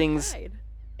word They're a things guide.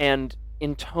 and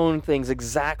intone things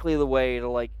exactly the way to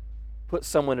like put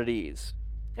someone at ease.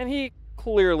 And he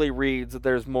clearly reads that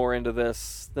there's more into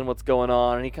this than what's going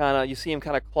on, and you see him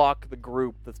kind of clock the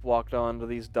group that's walked onto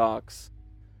these docks.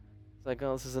 It's like,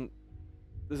 oh, this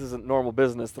isn't normal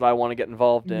business that I want to get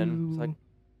involved in. It's like, Ooh.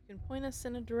 You can point us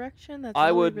in a direction. That's I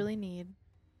all would- we really need.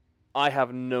 I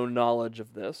have no knowledge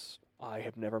of this. I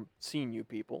have never seen you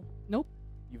people. Nope.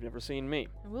 You've never seen me.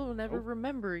 And we'll never Nope.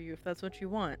 remember you if that's what you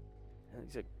want. And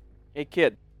he's like, hey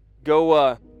kid,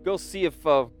 go see if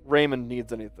Raymond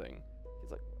needs anything.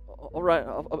 He's like, all right,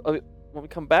 I'll want me to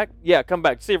come back? Yeah, come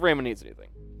back. See if Raymond needs anything.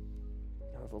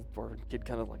 The little dwarven kid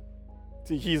kind of like,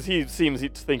 he seems to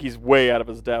think he's way out of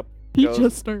his depth. He goes,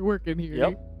 just started working here.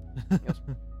 Yep.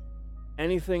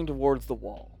 Anything towards the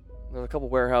wall. There's a couple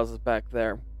warehouses back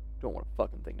there. Don't want a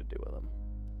fucking thing to do with them.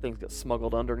 Things get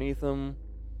smuggled underneath them.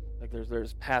 Like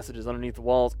there's passages underneath the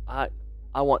walls. I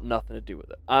want nothing to do with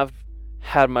it. I've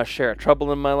had my share of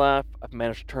trouble in my life. I've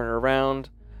managed to turn it around.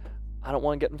 I don't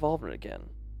want to get involved in it again.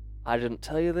 I didn't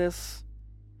tell you this.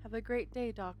 Have a great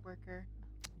day, dock worker.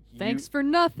 Thanks for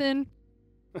nothing.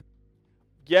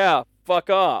 Yeah, fuck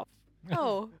off.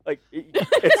 Oh. Like it's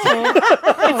It's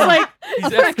like He's for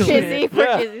escalated. Kizzy. For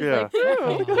Yeah. Kizzy's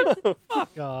Yeah. like,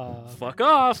 Fuck off. Fuck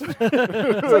off.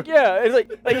 it's like yeah, it's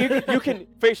like you can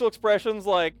facial expressions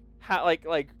like like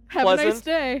Have pleasant. a nice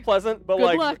day. Pleasant, but Good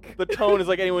like luck. the tone is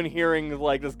like anyone hearing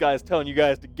like this guy's telling you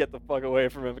guys to get the fuck away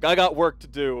from him. Like, I got work to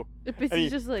do. It's And he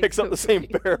just like picks up the same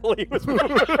barrel he was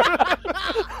moving.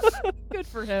 Good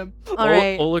for him. All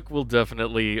right. Oleg will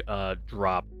definitely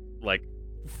drop like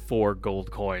 4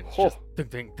 gold coins. Just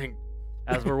think.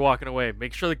 As we're walking away,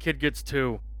 make sure the kid gets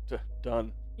 2.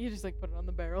 Done. You just like put it on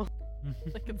the barrel.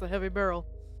 Like it's a heavy barrel.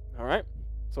 All right.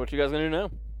 So what you guys gonna do now?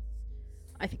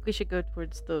 I think we should go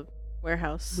towards the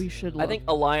warehouse. We should. I think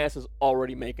Elias is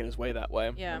already making his way that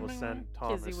way. Yeah. And we'll send Kizzy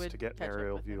Thomas would to get an catch up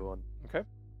aerial with view him. on Okay.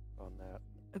 that.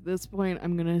 At this point,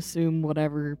 I'm gonna assume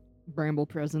whatever Bramble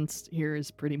presence here is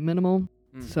pretty minimal,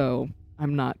 Mm. so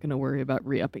I'm not gonna worry about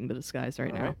re-upping the disguise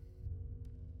right now. Alright.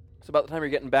 So about the time you're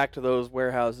getting back to those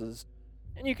warehouses,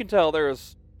 and you can tell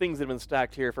there's things that have been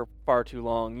stacked here for far too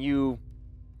long. You,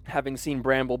 having seen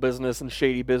Bramble business and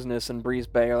Shady business and Breeze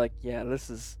Bay, are like, yeah,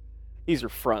 these are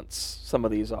fronts. Some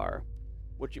of these are.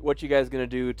 What you guys gonna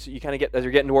do? You kind of get as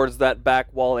you're getting towards that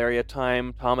back wall area.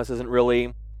 Thomas isn't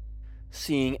really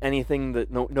seeing anything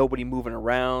that nobody moving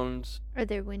around. Are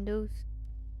there windows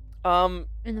Um,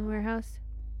 in the warehouse?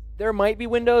 there might be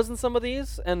windows in some of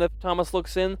these, and if Thomas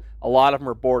looks in, a lot of them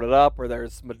are boarded up, or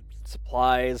there's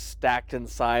supplies stacked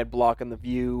inside, blocking the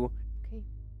view.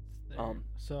 Okay.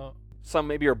 So Some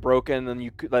maybe are broken, and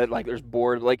you could like there's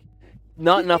board, like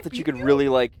not enough that you could really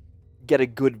like get a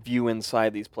good view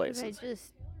inside these places.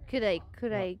 Could I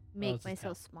make it's a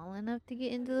myself small enough to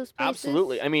get into those places?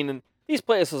 Absolutely. I mean, and these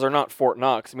places are not Fort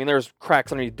Knox. I mean, there's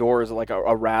cracks underneath doors that like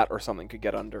a rat or something could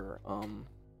get under.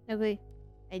 Okay,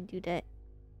 I do that.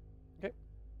 Okay.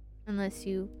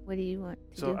 What do you want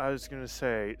to So do? I was gonna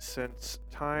say, since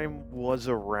time was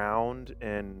around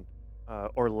and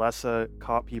Orlessa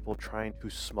caught people trying to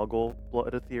smuggle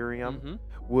blood Ethereum, mhm.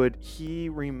 would he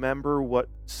remember what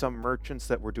some merchants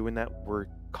that were doing that were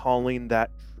calling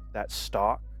that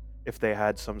stock if they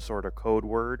had some sort of code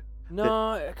word?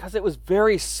 No, because it was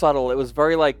very subtle. It was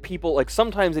very like people like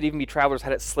sometimes it'd even be travelers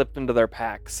had it slipped into their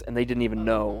packs and they didn't even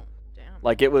know. Damn.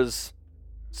 Like it was,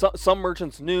 some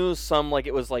merchants knew. Some like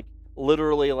it was like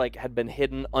literally like had been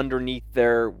hidden underneath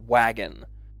their wagon.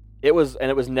 It was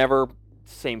never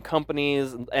same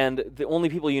companies, and the only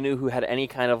people you knew who had any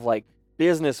kind of like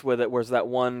business with it was that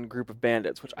one group of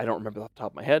bandits, which I don't remember off the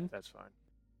top of my head. That's fine.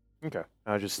 Okay.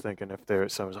 I was just thinking if there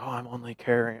was someone,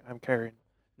 I'm carrying.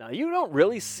 Now you don't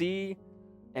really see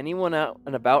anyone out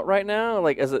and about right now.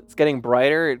 Like as it's getting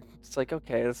brighter, it's like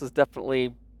okay, this is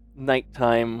definitely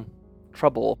nighttime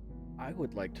trouble. I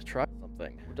would like to try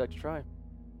something. Would you like to try?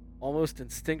 Almost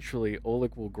instinctually,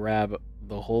 Oleg will grab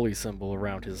the holy symbol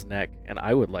around his neck, and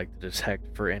I would like to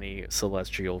detect for any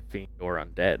celestial fiend or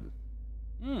undead.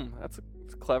 That's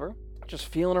clever. Just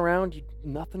feeling around,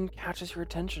 nothing catches your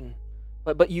attention.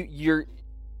 But you're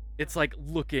It's like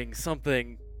looking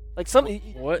something. like some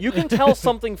What? you can tell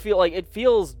something it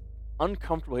feels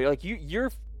uncomfortable here. Like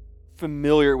you're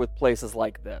familiar with places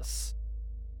like this.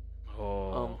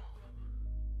 Oh.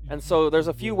 And so there's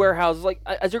a few warehouses, like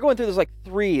as you're going through, there's like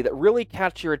 3 that really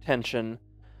catch your attention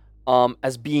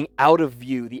as being out of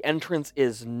view. The entrance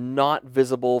is not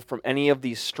visible from any of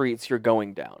these streets you're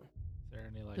going down. is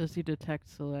there any like Does he detect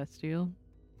celestial?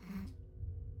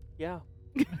 Yeah.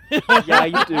 Yeah,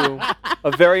 you do.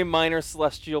 A very minor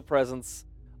celestial presence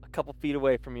a couple feet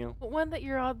away from you. But one that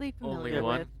you're oddly Only familiar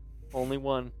one? with. Only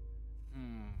one.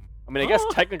 Hmm. I mean, I guess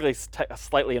technically a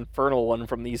slightly infernal one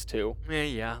from these 2.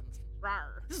 Yeah.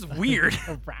 This is weird.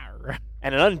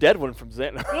 And an undead one from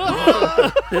Zen.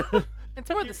 And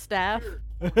so are the staff.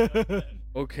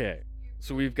 Okay,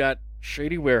 so we've got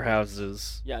shady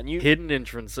warehouses, Yeah, and you hidden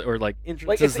entrance or like like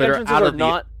entrances its that are entrances out are of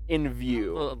not in the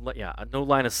view. yeah, no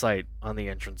line of sight on the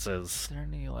Is entrances. there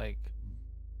any like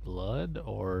blood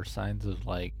or signs of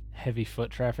like heavy foot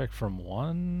traffic from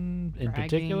one in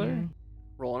particular? Dragging.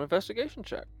 Roll an investigation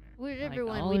check. Wherever Like,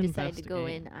 one I'll we decide to go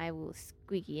investigate. in, I will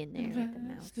squeaky in there with the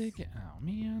mouse. Oh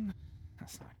man,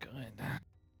 that's not good.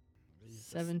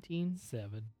 17.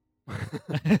 7.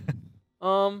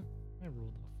 Um, I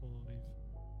rolled a 5.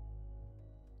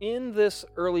 in this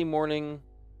early morning,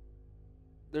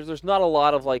 there's not a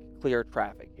lot of like clear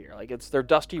traffic here. Like they're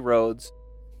dusty roads,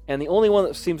 and the only one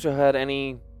that seems to have had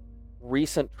any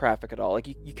recent traffic at all. Like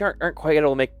you aren't quite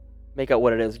able to make out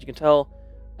what it is. You can tell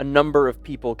a number of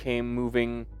people came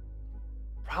moving,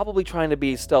 probably trying to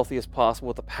be as stealthy as possible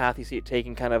with the path you see it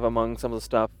taking kind of among some of the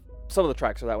stuff. Some of the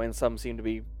tracks are that way, and some seem to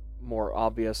be more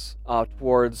obvious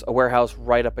towards a warehouse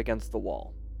right up against the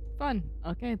wall. Fun.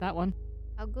 Okay, that one.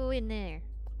 I'll go in there.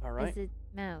 All right. As a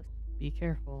mouse. Be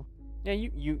careful. Yeah,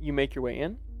 you make your way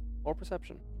in. Or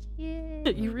perception. Yeah.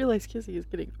 You realize Kizzy is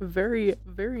getting very,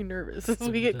 very nervous as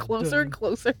we get closer and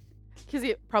closer.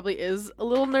 Kizzy probably is a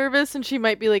little nervous, and she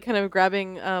might be like kind of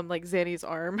grabbing like Zanny's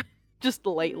arm, just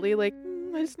lightly, like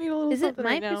I just need a little. Is it something my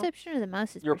right now." perception or the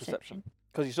mouse's Your perception?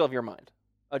 Because you still have your mind.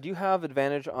 Do you have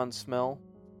advantage on smell?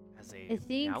 As I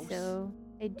think so.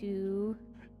 I do.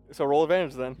 So roll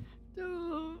advantage then.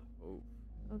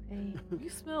 Okay. You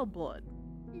smell blood.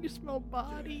 You smell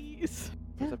bodies.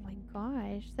 Oh my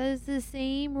gosh, that is the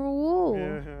same rule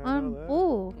Yeah, I on know that.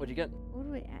 both. What'd you get? What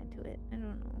do I add to it? I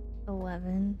don't know.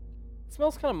 11. It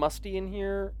smells kind of musty in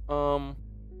here.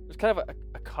 There's kind of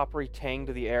a coppery tang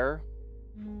to the air,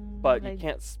 but you Like-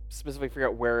 can't specifically figure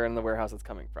out where in the warehouse it's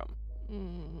coming from.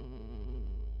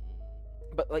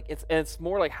 But like it's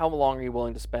more like how long are you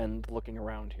willing to spend looking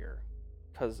around here?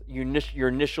 Because your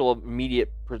initial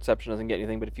immediate perception doesn't get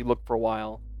anything, but if you look for a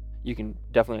while, you can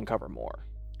definitely uncover more.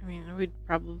 I mean, we'd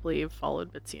probably have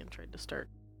followed Bitsy and tried to start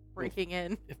breaking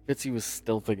in. If Bitsy was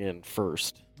stealthing in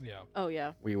first, Yeah. Oh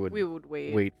yeah, we would we would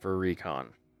wait. wait for recon.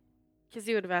 Because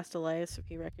he would have asked Elias if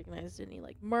he recognized any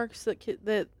like marks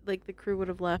that like the crew would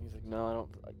have left. He's like, no, I don't.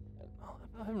 I'll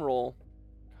have him roll.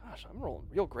 Gosh, I'm rolling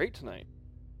real great tonight.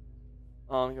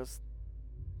 He goes,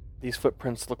 these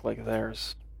footprints look like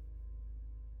theirs.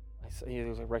 He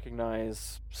goes, I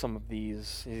recognize some of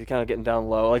these. He's kind of getting down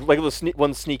low, like the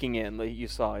one sneaking in that you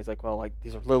saw. He's like, well, like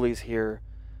these are lilies here.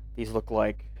 These look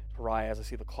like Pariahs. I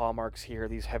see the claw marks here.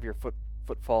 These heavier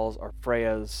footfalls are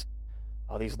Freya's.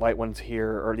 These light ones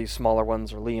here, or these smaller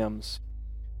ones, are Liam's.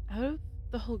 Out of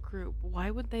the whole group, why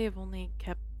would they have only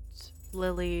kept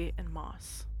Lily and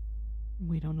Moss?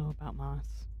 We don't know about Moss.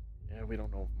 Yeah, we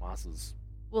don't know if Moss is.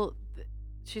 Well,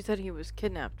 she said he was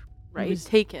kidnapped, right? was-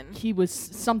 Taken. He was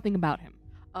something about him.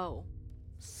 Oh.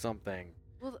 Something.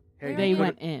 Well, Hey, They he could've-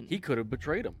 went in. He could have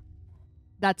betrayed him.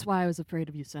 That's why I was afraid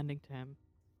of you sending to him.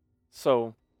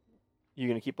 So, you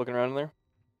gonna keep looking around in there,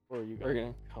 or are you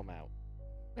gonna? Come out.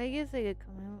 I guess I could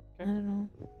come out. I Okay. don't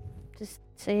know. Just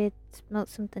say it smelled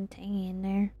something tangy in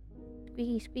there.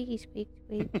 Squeaky, squeaky, squeak,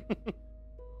 squeak.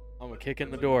 I'm gonna kick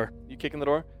in the door. You kick in the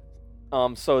door.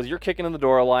 So as you're kicking in the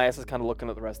door, Elias is kind of looking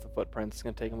at the rest of the footprints. It's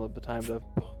gonna take him a little bit of time to.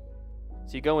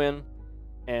 So you go in,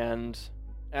 and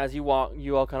as you walk,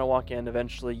 you all kind of walk in.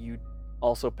 Eventually, you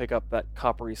also pick up that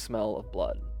coppery smell of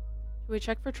blood. Should we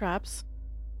check for traps?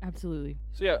 Absolutely.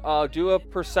 So yeah, do a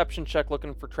perception check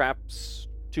looking for traps.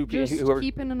 Just Whoever.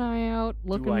 keeping an eye out,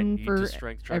 Do I looking need for to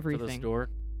strength check for this everything. door?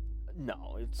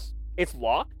 No, it's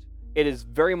locked. It is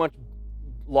very much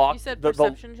locked. You said The-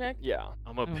 perception check? yeah.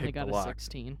 I'm I gonna only pick the got a lock.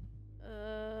 16.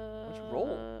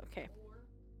 roll? Okay.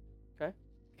 'Kay.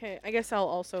 Okay, I guess I'll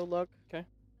also look. 'Kay.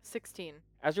 16.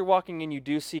 As you're walking in, you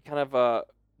do see kind of a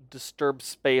disturbed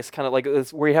space, kind of like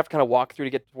this, where you have to kind of walk through to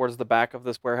get towards the back of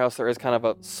this warehouse. There is kind of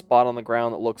a spot on the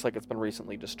ground that looks like it's been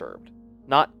recently disturbed.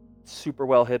 Not super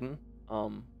well hidden.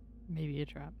 Maybe a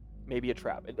trap. Maybe a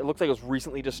trap. It looks like it was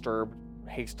recently disturbed,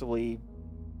 hastily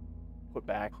put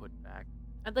back.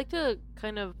 I'd like to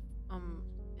kind of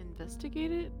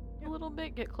investigate it a little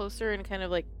bit, get closer and kind of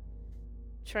like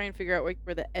try and figure out like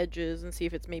where the edge is and see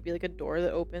if it's maybe like a door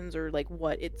that opens or like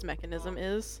what its mechanism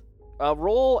is.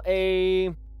 Roll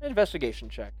a investigation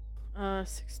check.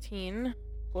 16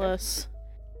 plus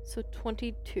so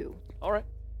 22. All right.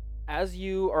 As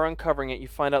you are uncovering it, you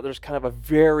find out there's kind of a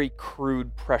very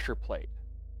crude pressure plate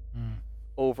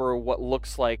over what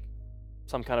looks like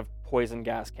some kind of poison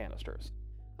gas canisters.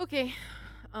 Okay.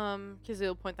 Kizzy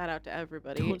will point that out to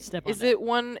everybody. Don't step on Is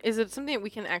that. is it something that we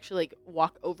can actually like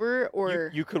walk over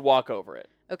or You could walk over it.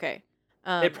 okay.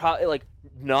 It probably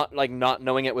not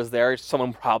knowing it was there,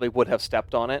 someone probably would have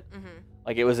stepped on it. Mhm.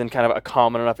 Like it was in kind of a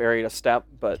common enough area to step,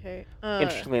 but Okay.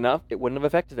 interestingly enough, it wouldn't have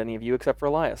affected any of you except for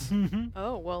Elias.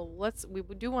 Oh, well, we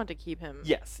do want to keep him.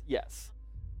 Yes.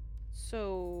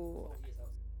 So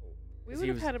we would He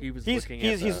have was, had him. he was He's looking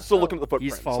he's, at he's the- still looking at the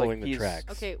footprints. He's following like, the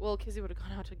tracks. Okay, well, Kizzy would have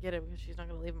gone out to get him because she's not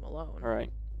going to leave him alone. All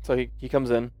right. So he comes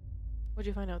in. What'd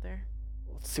you find out there?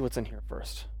 Let's see what's in here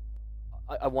first.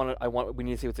 We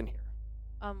need to see what's in here.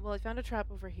 Well, I found a trap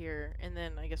over here, and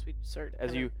then I guess we start.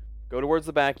 As kinda- you go towards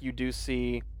the back, you do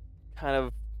see kind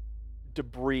of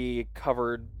debris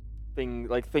covered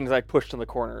things I pushed in the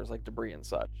corners, like debris and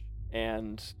such.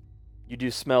 And you do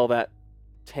smell that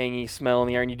tangy smell in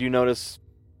the air, and you do notice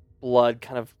blood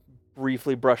kind of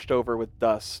briefly brushed over with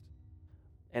dust.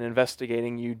 And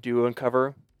investigating, you do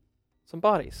uncover some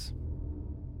bodies.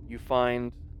 You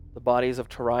find the bodies of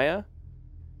Taraya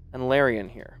and Larian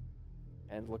here.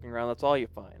 And looking around, that's all you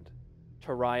find.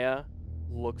 Taraya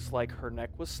looks like her neck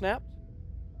was snapped,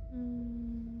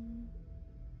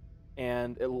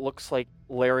 and it looks like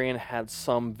Larian had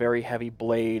some very heavy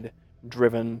blade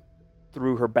driven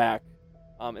through her back.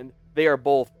 And they are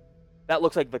both, that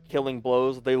looks like the killing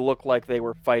blows. They look like they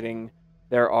were fighting.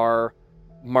 There are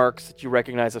marks that you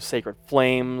recognize of sacred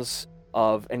flames,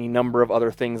 of any number of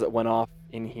other things that went off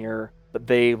in here. But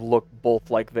they look both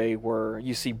like they were.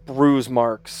 You see bruise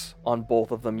marks on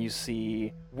both of them. You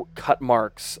see cut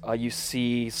marks. You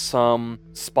see some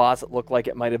spots that look like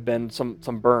it might have been some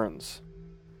burns.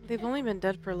 They've only been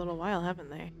dead for a little while, haven't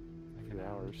they? Like an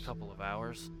hours. couple of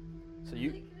hours. So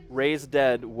you raise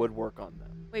dead would work on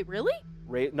them. Wait, really?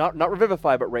 Not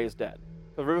revivify, but raise dead.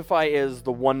 So revivify is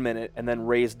the 1 minute, and then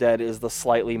raise dead is the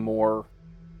slightly more.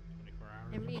 24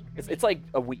 hours. And It's like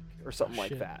a week or something like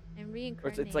Shit. that. And Or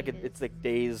it's like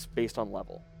days based on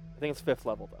level. I think it's 5th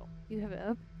level though. You have it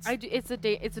up. I do, it's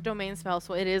a domain spell,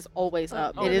 so it is always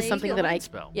up. Oh, it there is you something go. that I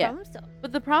spell. Yeah. Problem solved.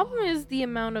 But the problem is the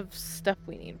amount of stuff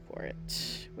we need for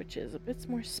it, which is a bit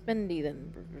more spendy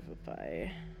than Revivify.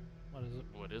 What is it?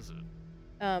 What is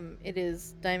it? It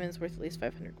is diamonds worth at least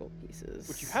 500 gold pieces.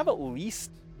 Which you have at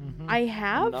least Mm-hmm. I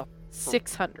have enough.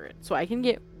 600, so I can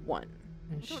get one.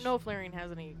 I don't know if Larian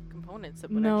has any components that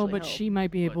would No, actually but help. she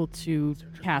might be But able to search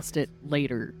your cast it weapons.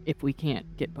 later if we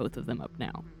can't get both of them up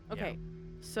now. Okay,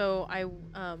 so I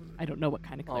don't know what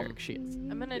kind of cleric she is.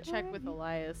 I'm gonna check with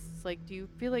Elias. Like, do you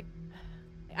feel like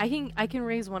I can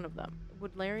raise one of them?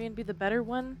 Would Larian be the better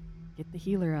one? Get the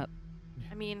healer up.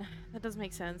 I mean, that does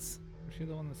make sense. Was she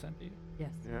the one that sent you? Yes.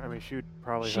 Yeah, I mean, she would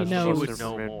probably She has the knows. most She would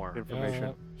know informa- more.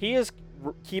 information. He is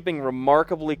keeping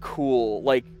remarkably cool.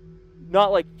 Like,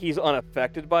 not like he's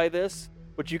unaffected by this,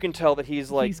 but you can tell that he's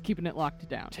like He's keeping it locked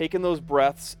down. taking those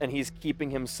breaths and he's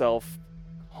keeping himself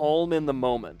calm in the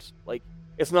moment. Like,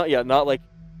 it's not like,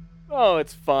 oh,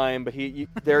 it's fine, but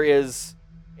there is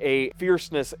a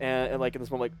fierceness and like in this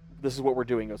moment, like, this is what we're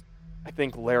doing. He goes, I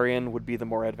think Larian would be the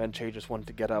more advantageous one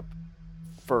to get up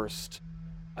first.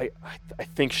 I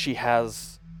think she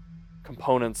has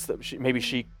components that maybe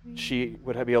she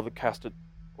would be able to cast it,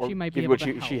 or She might be maybe able what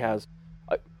to she help. has.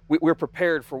 We're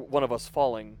prepared for one of us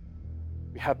falling.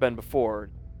 We have been before,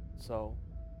 so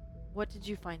What did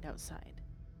you find outside?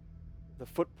 the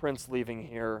footprints leaving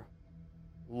here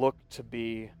look to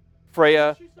be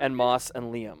Freya and Moss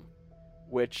and Liam,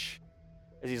 which,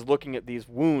 as he's looking at these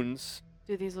wounds,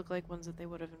 Do these look like ones that they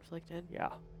would have inflicted? yeah.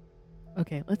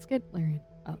 Okay, let's get Larian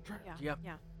up. Yeah.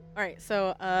 Yep. All right,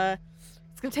 so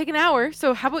it's gonna take an hour.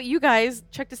 So how about you guys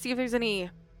check to see if there's any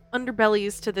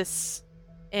underbellies to this,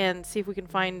 and see if we can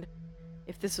find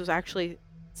if this was actually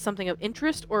something of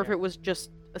interest or if Yeah. it was just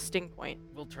a sting point.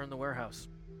 We'll turn the warehouse.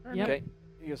 Yep. Okay.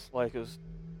 He just like goes,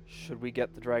 should we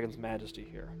get the Dragon's Majesty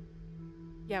here?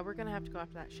 Yeah, we're gonna have to go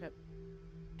after that ship.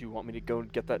 Do you want me to go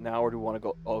and get that now, or do you want to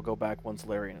go? I'll go back once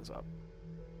Larian is up.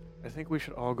 I think we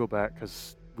should all go back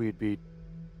because we'd be.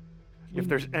 If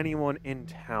there's anyone in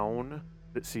town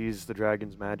that sees the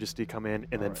Dragon's Majesty come in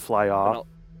and then Alright. fly Then off, I'll-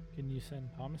 Can you send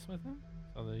Thomas with him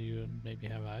so that you would maybe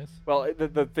have eyes? Well,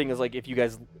 the thing is, like, if you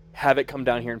guys have it come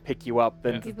down here and pick you up,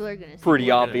 then Yeah. People are gonna. see pretty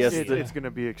it. obvious. it's, that it's going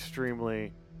to be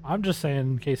extremely. I'm just saying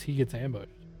in case he gets ambushed.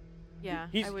 Yeah,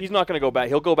 he's I would, not going to go back.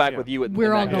 He'll go back Yeah. with you.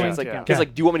 We're all that case. going He's like, together. he's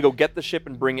like, do you want me to go get the ship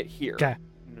and bring it here? 'Kay.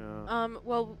 No.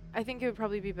 Well, I think it would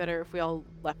probably be better if we all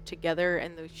left together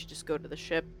and we should just go to the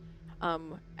ship.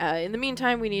 In the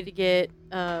meantime, we need to get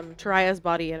Taraya's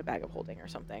body in a bag of holding or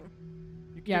something.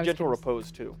 You can Yeah, I do was gentle gonna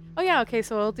repose too. Oh yeah, okay,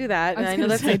 so I'll do that. I was And know gonna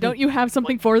that's say, don't you have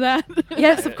something for that?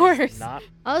 Yes, of course. Not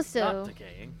Also,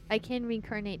 decaying. I can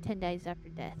reincarnate 10 days after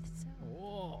death. So.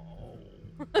 Whoa.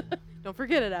 Don't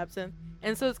forget it, Absinthe.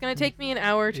 And so it's gonna take me an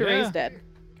hour to raise Yeah. dead.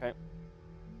 'Kay.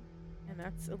 And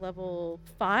that's a level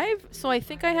 5, so I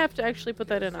think I have to actually put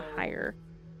that in a higher.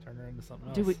 Turn her into something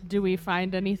else. Do we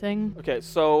find anything? Okay,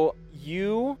 so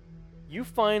you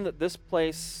find that this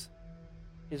place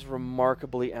is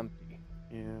remarkably empty.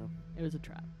 Yeah. It was a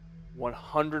trap.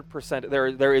 100%.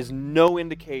 There is no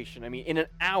indication. I mean, in an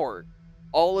hour,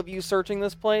 all of you searching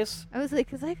this place I was like,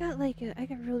 cause I got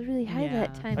really, really high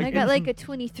that Yeah. time. Like, I got it's- like a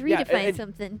 23 yeah, to find and-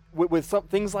 something. with some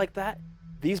things like that.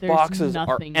 These There's boxes are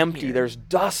nothing empty. here. There's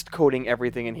dust coating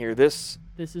everything in here. This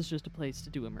This is just a place to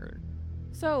do a murder.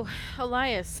 So,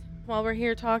 Elias, while we're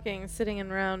here talking, sitting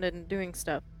around and doing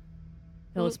stuff,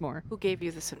 Tell Who- us more. who gave you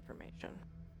this information?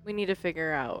 We need to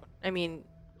figure out. I mean,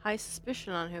 high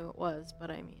suspicion on who it was, but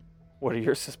I mean, What are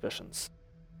your suspicions?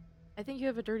 I think you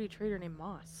have a dirty traitor named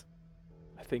Moss.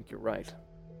 I think you're right.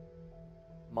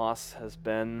 Moss has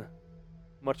been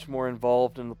much more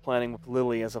involved in the planning with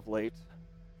Lily as of late.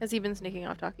 Has he been sneaking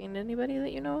off talking to anybody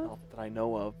that you know of? Not that I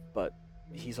know of, but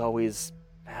he's always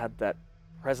had that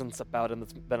presence about him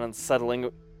that's been unsettling.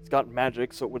 He's got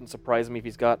magic, so it wouldn't surprise me if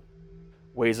he's got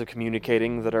ways of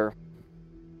communicating that are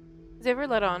Has he ever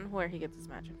let on where he gets his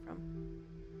magic from?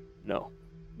 no.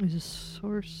 He's a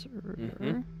sorcerer.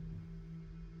 Mhm.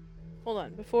 Hold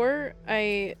on. Before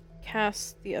I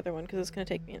cast the other one, because it's going to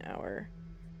take me an hour,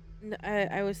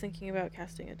 I was thinking about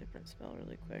casting a different spell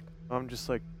really quick. I'm just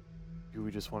like, do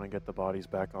we just want to get the bodies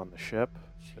back on the ship,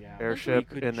 Yeah. airship,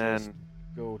 we could and just then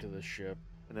go to the ship.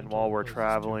 and then Until while the we're closest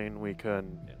traveling, we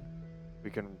can Yeah. we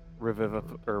can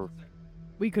revivify or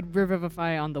We could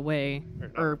revivify on the way,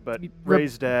 or but we-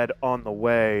 raise dead on the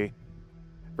way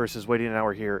versus waiting an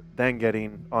hour here, then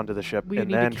getting onto the ship we and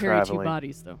need then to carry two traveling.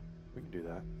 bodies though. We can do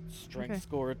that. Strength Okay.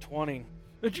 score of 20.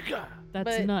 What you got?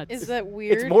 That's but nuts. Is that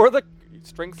weird? It's more the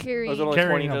strength. Carrying. Was it only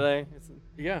Carrying 20 him. today?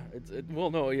 Yeah,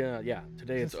 well, no, yeah.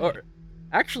 Today it's. Just like-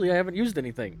 Actually, I haven't used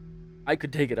anything. I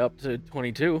could take it up to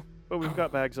 22. But we've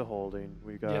got bags of holding.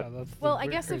 We got. Yeah, that's. Well, I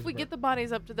guess if we get the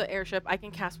bodies up to the airship, I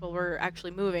can cast while we're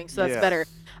actually moving, so that's Yeah. better.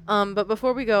 But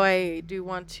before we go, I do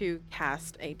want to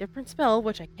cast a different spell,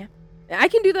 which I can't. I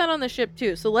can do that on the ship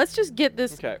too. So let's just get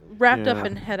this Okay. wrapped Yeah. up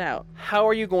and head out. How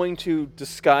are you going to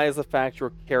disguise the fact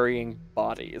you're carrying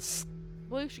bodies?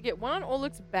 We should get one on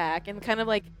Oleg's back and kind of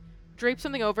like drape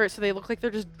something over it so they look like they're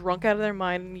just drunk out of their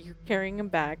mind and you're carrying them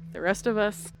back. The rest of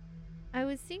us. I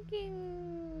was thinking.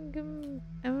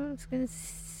 I was gonna.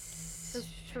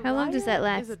 How long does that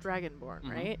last? Is a dragonborn,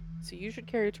 Mhm. right? So you should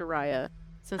carry Taraya,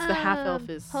 since the half elf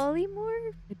is.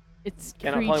 polymorph. It's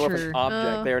Cannot polymorph creature. an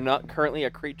object. Oh. They are not currently a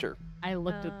creature. I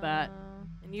looked at that.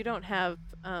 And you don't have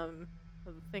the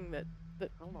thing that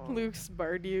Hold on. Luke's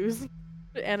bard used.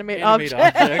 Animate Animate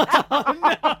object.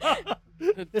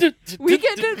 object.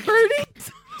 Weekend at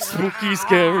Bernie's. Spooky,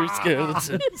 scary skeletons.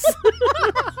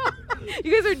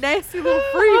 You guys are nasty little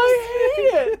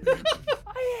freaks.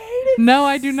 No,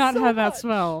 I do not have that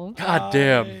spell. God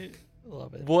damn. I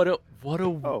love it. What a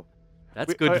Oh, That's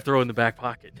We- good I- to throw in the back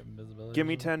pocket. Invisibility give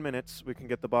me as well. 10 minutes. We can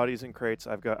get the bodies in crates.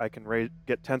 I can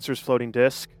get Tensor's floating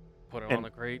disc, Put it And on the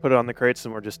crate. put it on the crates,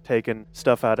 and we're just taking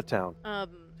stuff out of town. 10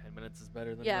 minutes is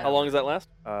better than Yeah. that. How long does that last?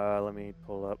 Let me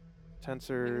pull up I mean,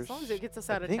 Tensor's. as long as it gets us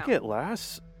out I of think town. it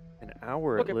lasts an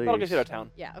hour Okay, at that'll get least. you out of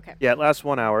town. Yeah, okay. Yeah, it lasts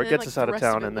 1 hour. And It then, gets like, us the out of rest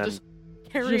of town, it, and we'll then just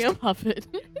carry Just them. puff it.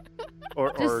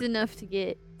 or Just enough to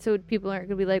get so people aren't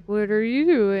gonna be like, "What are you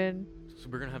doing?" So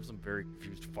we're gonna have some very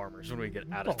confused farmers when we get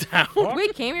out What of the town. fuck?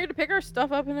 We came here to pick our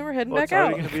stuff up and then we're heading well, back it's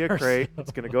already out. going to be a crate.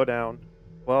 It's going to go down.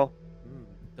 Well,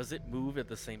 Does it move at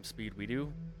the same speed we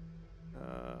do?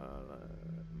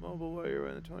 mobile while you're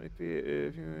within 20 feet.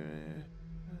 If you're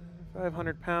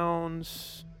 500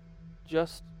 pounds.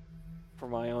 Just for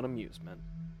my own amusement,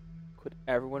 could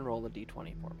everyone roll a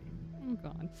d20 for me? Oh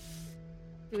god.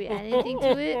 Do we add anything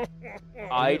to it?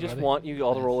 I Yeah, just buddy. want you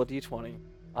all to roll a d20.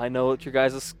 I know what your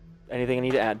guys' anything I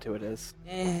need to add to it is.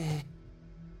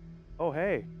 Oh,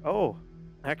 hey. Oh,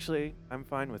 actually, I'm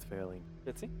fine with failing.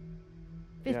 Bitsy?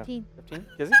 Yeah. 15. 15?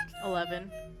 Kizzy?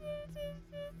 11.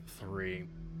 3.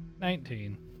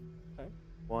 19.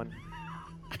 1.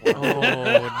 Oh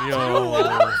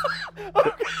no.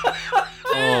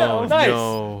 Oh nice.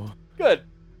 no. Good.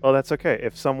 Oh, that's okay.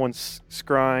 If someone's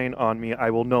scrying on me, I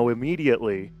will know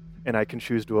immediately, and I can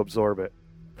choose to absorb it.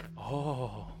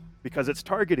 Oh. Because it's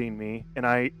targeting me, and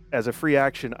I, as a free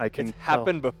action, I can It's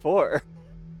happened before.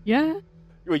 Yeah.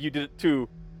 Well, you did it too.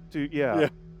 Yeah. Yeah.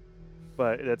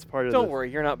 But that's part of Don't the...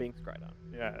 worry, you're not being scryed on.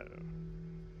 Yeah.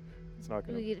 It's not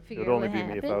Do going we to... get to It figure would out only what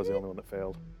be me if I was the happened? only one that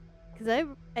failed. Because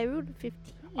I rolled a 15.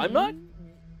 I'm not.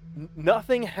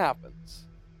 Nothing happens.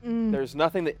 Mm. There's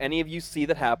nothing that any of you see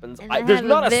that happens. And I There's have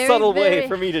not a very, subtle way very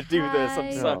for me to do this. I'm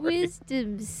high sorry.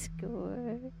 Wisdom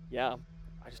score. Yeah.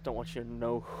 I just don't want you to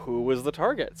know who was the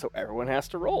target, so everyone has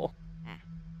to roll.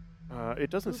 It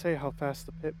doesn't say how fast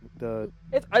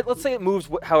Let's say it moves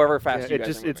however fast yeah, you guys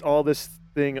are it's moving. all this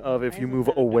thing of if Why you isn't move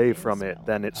that a away divine from it, spell?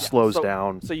 then it Yeah, slows so-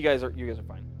 down. So you guys are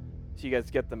fine. So you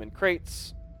guys get them in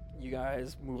crates. You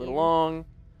guys move it Yeah. along.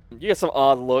 You get some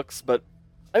odd looks, but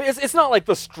I mean, it's not like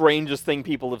the strangest thing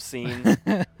people have seen.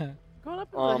 Going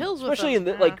up into the hills with Especially them.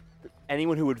 in the, like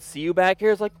anyone who would see you back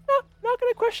here is like, not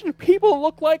gonna question people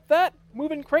look like that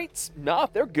moving crates. Nah,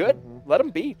 they're good. Mhm. Let them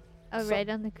be. I'll So- write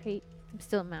on the crate. I'm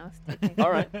still a mouse.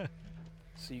 All right.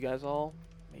 So you guys all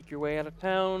make your way out of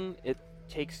town. It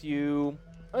takes you,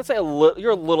 I'd say, you're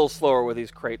a little slower with these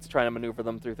crates, trying to maneuver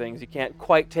them through things. You can't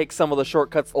quite take some of the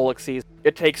shortcuts Oleg sees.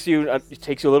 It takes you a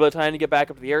little bit of time to get back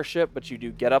up to the airship, but you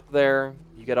do get up there.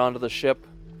 You get onto the ship.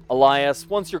 Elias,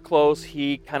 once you're close,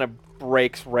 he kind of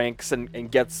breaks ranks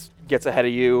and gets ahead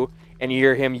of you, and you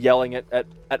hear him yelling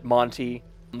at Monty.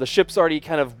 The ship's already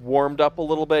kind of warmed up a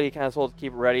little bit. He kind of told to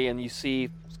keep it ready, and you see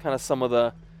kind of some of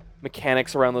the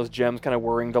mechanics around those gems kind of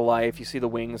whirring to life. You see the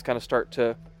wings kind of start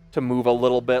to move a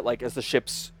little bit, like as the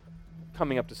ship's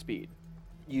coming up to speed.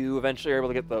 You eventually are able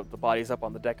to get the bodies up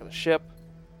on the deck of the ship,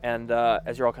 and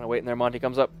as you're all kind of waiting there, Monty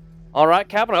comes up. All right,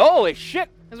 Captain. Holy shit!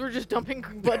 As we're just dumping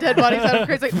dead bodies out of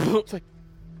crates. Like, It's like,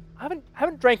 I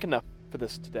haven't drank enough for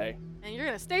this today. and you're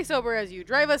going to stay sober as you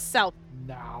drive us south.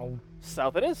 Now.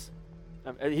 South it is.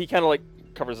 He kind of like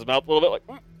covers his mouth a little bit,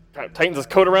 like kind of tightens his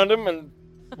coat around him, and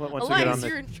Once we get on Elias, the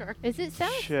you're in charge. Is it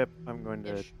south? ship, I'm going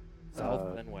to Ish.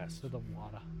 South and west. To the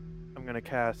water. I'm going to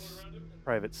cast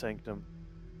Private Sanctum.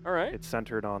 all right. It's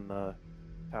centered on the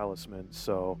talisman,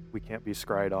 so we can't be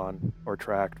scryed on or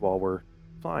tracked while we're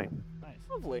flying. Nice.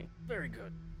 Lovely. Very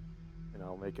good. And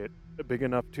I'll make it big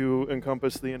enough to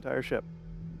encompass the entire ship.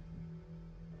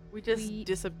 We just We-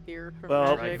 disappeared from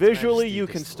Well, magic. visually Majesty you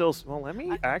can destroyed. still. Well, let me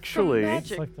From actually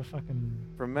magic. It's like the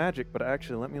fucking. from magic, but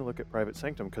actually let me look at Private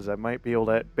Sanctum because I might be able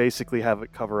to basically have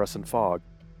it cover us in fog.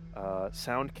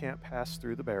 Sound can't pass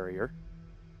through the barrier,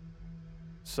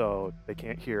 so they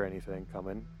can't hear anything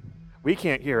coming. We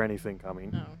can't hear anything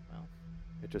coming. Oh, well.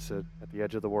 It just said at the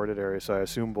edge of the warded area, so I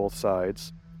assume both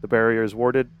sides. The barrier's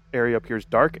warded area appears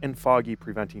dark and foggy,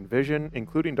 preventing vision,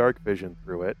 including dark vision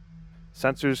through it.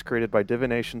 Sensors created by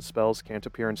divination spells can't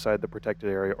appear inside the protected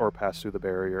area or pass through the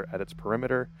barrier at its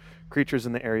perimeter. Creatures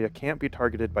in the area can't be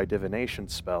targeted by divination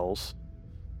spells.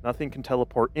 Nothing can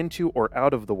teleport into or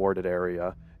out of the warded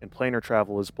area, and planar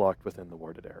travel is blocked within the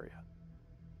warded area.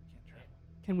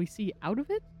 Can we see out of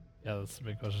it? Yeah, that's a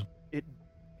big question.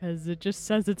 Because it just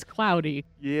says it's cloudy.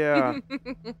 Yeah.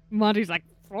 Monty's like,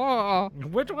 oh.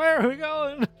 Which way are we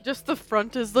going? Just the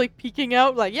front is like peeking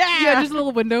out, like Yeah, just a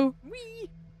little window. Whee!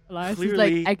 Elias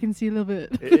Clearly- is like, I can see a little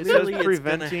bit. It says Clearly, it's gonna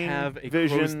preventing have a crow's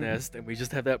vision. nest, and we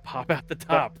just have that pop out the But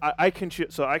top. I can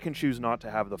choose. So I can choose not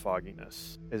to have the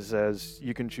fogginess. It says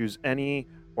you can choose any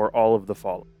or all of the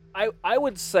following. I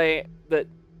would say that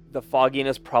the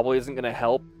fogginess probably isn't going to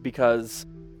help because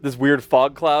this weird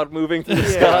fog cloud moving through the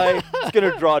Yeah. sky is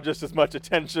going to draw just as much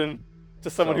attention to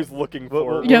someone So, who's looking We'll-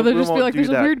 for. we'll- Yeah, they'll we just be won't like, do "There's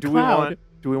a that. weird do cloud."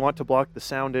 Do we want to block the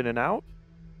sound in and out?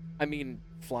 I mean,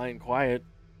 flying quiet.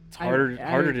 It's I- harder I-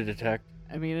 harder to detect.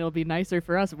 I mean, it'll be nicer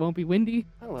for us. It won't be windy.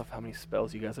 I love how many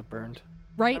spells you guys have burned.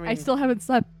 Right? I mean- still haven't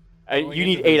slept. Going You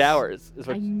need into 8 this- hours. Is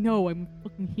what I know, I'm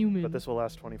fucking human. But this will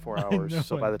last 24 I hours, know,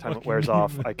 so by I'm the time it fucking wears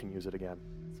off, human. I can use it again.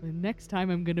 So next time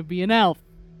I'm gonna be an elf.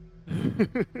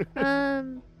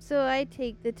 So I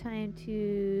take the time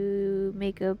to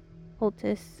make a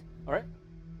poultice.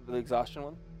 the exhaustion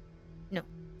one? No.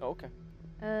 Oh, okay.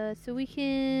 So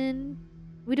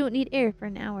we don't need air for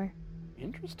an hour.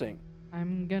 Interesting.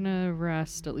 I'm gonna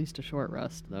rest, at least a short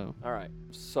rest, though. All right.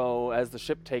 So as the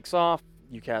ship takes off,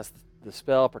 you cast the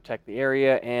spell, protect the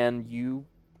area, and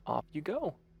off you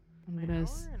go. I'm An gonna.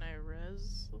 hour and I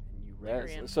res. And you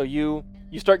Larian. So you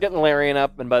start getting the Larian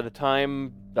up, and by the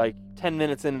time like 10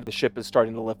 minutes into the ship is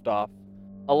starting to lift off,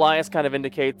 Elias kind of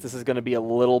indicates this is going to be a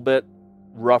little bit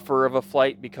rougher of a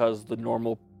flight because the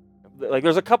normal, like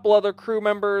there's a couple other crew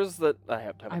members that I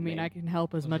have to have. I a mean, name. I can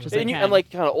help as much as And, I you, can. and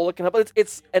like kind of Ola can help, but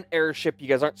it's an airship. You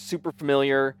guys aren't super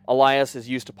familiar. Elias is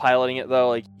used to piloting it though.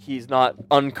 Like he's not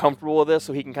uncomfortable with this,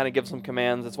 so he can kind of give some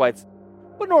commands. That's why it's.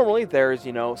 But normally there's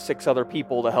 6 other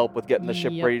people to help with getting the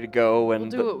ship Yep. ready to go, and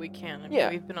We'll do what we can. I mean, yeah.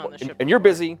 we've been on the and, ship. and you're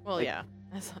before. busy. Well, Like, yeah.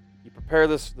 You prepare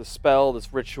this spell,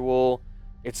 this ritual.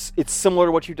 It's similar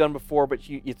to what you've done before, but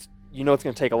it's going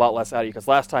to take a lot less out of you because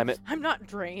last time it I'm not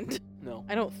drained. no.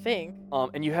 I don't think.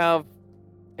 And you have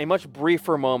a much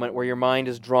briefer moment where your mind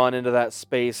is drawn into that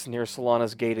space near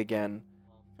Solana's gate again.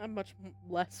 I'm much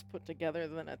less put together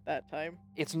than at that time.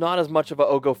 It's not as much of a,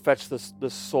 oh, go fetch this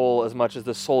soul as much as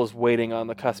the soul is waiting on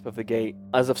the cusp of the gate,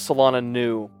 as if Solana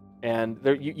knew. And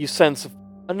there, you sense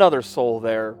another soul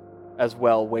there as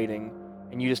well waiting.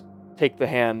 And you just take the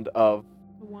hand of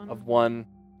one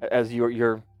as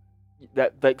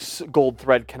that gold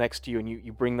thread connects to you, and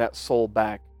you bring that soul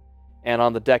back. And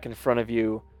on the deck in front of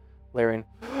you, Larian,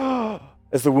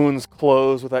 as the wounds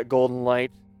close with that golden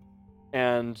light,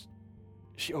 and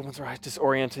she opens her eyes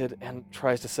disoriented and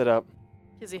tries to sit up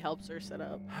Kizzy helps her set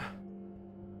up.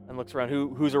 and looks around.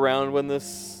 Who's around when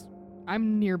this?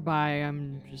 I'm nearby.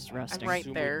 I'm just resting. right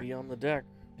Assume we'd there. Be on the deck.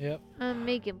 Yep. I'm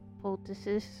making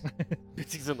poultices.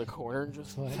 Bitsy's in the corner and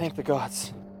just What? thank the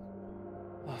gods.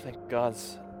 Oh, thank the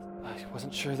gods. I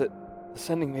wasn't sure that the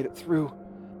sending made it through.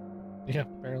 Yeah,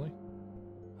 barely.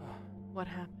 What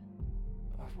happened?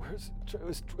 Where's it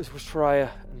was Shreya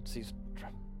and she's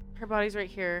Her body's right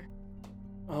here.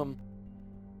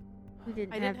 We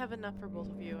didn't I have didn't have enough for both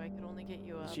of you. I could only get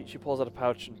you up. she pulls out a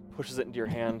pouch and pushes it into your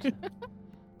hand. Do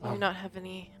um, you not have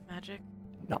any magic?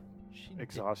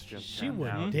 Exhaustion. She Yeah. was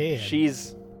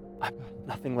Mhm. dead. I've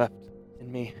nothing left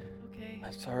in me. Okay.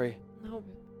 I'm sorry. No.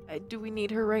 Do we need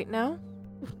her right now?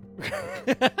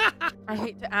 I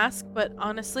hate to ask, but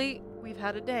honestly, we've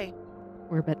had a day.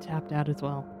 We're a bit tapped out as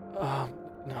well.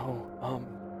 No.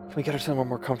 Can we get her somewhere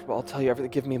more comfortable? I'll tell you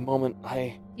everything. Give me a moment.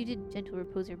 You did gentle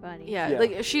repose her body. Yeah, Yeah.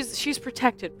 like she's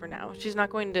protected for now. She's not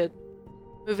going to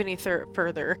move any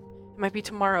further. It might be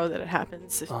tomorrow that it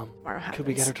happens. If tomorrow happens. Could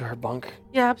we get her to her bunk?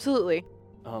 Yeah, absolutely.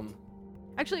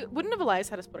 Actually, Wouldn't have Elias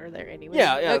had us put her there anyway.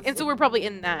 Yeah, yeah, And so we're probably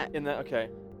in that. in that, okay.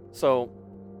 So,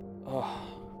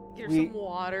 Get her we- some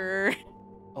water.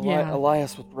 Yeah.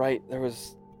 Elias was right.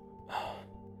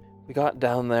 We got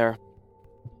down there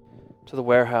to the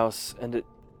warehouse, and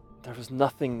there was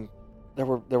nothing. There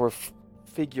were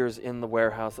figures in the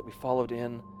warehouse that we followed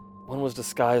in. One was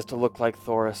disguised to look like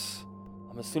Thoris.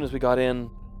 As soon as we got in,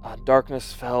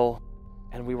 darkness fell,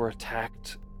 and we were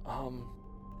attacked.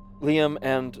 Liam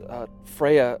and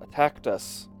Freya attacked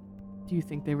us. Do you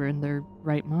think they were in their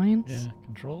right minds? Yeah,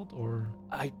 controlled or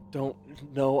I don't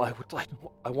know. I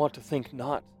want to think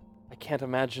not. I can't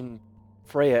imagine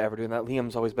Freya ever doing that.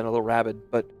 Liam's always been a little rabid,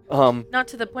 but Not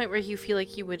to the point where you feel like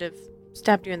he would have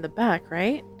stabbed you in the back,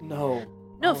 right? no.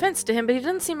 No offense to him, but he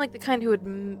doesn't seem like the kind who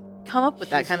would come up with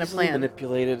that He's kind of easily plan.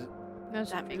 manipulated,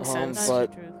 That makes Um, sense.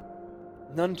 but-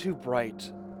 none too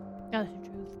bright. That's the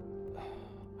truth.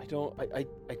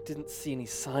 I didn't see any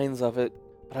signs of it,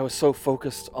 but I was so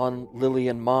focused on Lily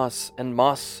and Moss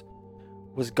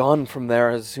was gone from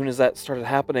there as soon as that started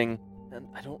happening, and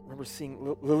I don't remember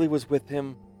seeing Lily was with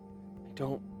him.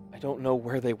 I don't know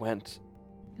where they went.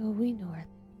 Oh, we know her.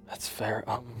 That's fair.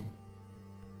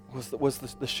 Was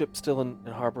the ship still in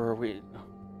harbor? Or we?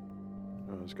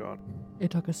 No, it's gone. It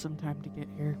took us some time to get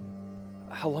here.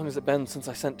 How long has it been since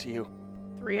I sent to you?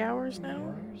 3 hours now?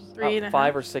 About 3.5?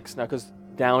 5 or 6 now, because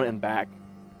down and back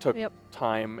took Yep.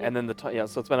 time, and then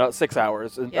so it's been about 6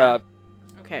 hours. And, Yeah.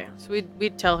 Okay, so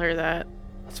we'd tell her that.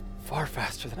 that's far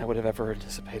faster than I would have ever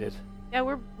anticipated. Yeah,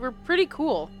 we're pretty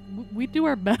cool. We do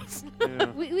our best.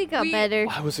 Yeah. We got We- better.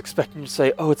 I was expecting you to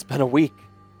say, "Oh, it's been a week."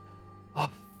 Oh,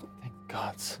 thank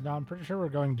gods. no, I'm pretty sure we're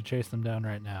going to chase them down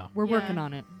right now. We're Yeah. working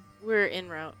on it. We're en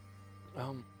route.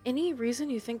 Um, Any reason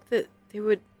you think that they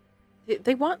would?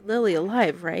 They want Lily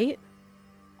alive, right?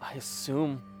 I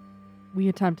assume We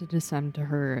attempted to send to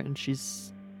her, and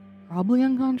she's probably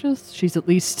unconscious. She's at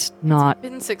least not.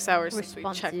 Been 6 hours since we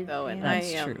Responsive, checked, though, and yeah. I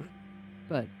That's true.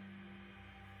 But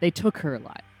they took her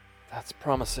alive. that's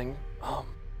promising.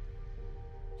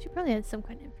 She probably had some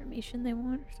kind of information they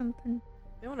want or something.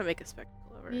 They want to make a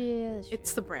spectacle of her. Yeah, that's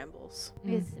It's the Brambles.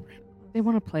 true. It's They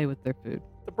want to play with their food.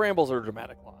 The Brambles are a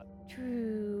dramatic lot.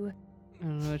 true. I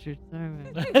don't know what you're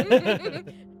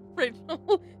saying.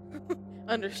 Rachel,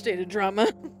 understated drama.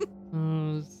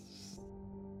 And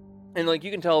like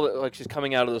you can tell that like she's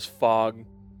coming out of this fog.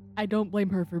 I don't blame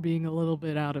her for being a little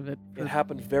bit out of it. It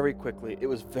happened very quickly. It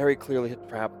was very clearly a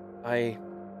trap.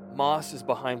 Moss is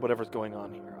behind whatever's going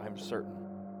on here. I'm certain.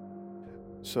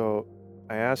 So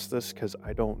I asked this because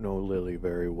I don't know Lily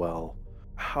very well.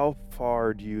 How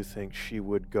far do you think she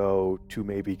would go to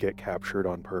maybe get captured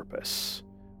on purpose?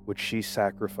 Would she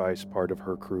sacrifice part of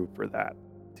her crew for that?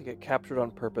 To get captured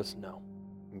on purpose, no.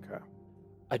 Okay.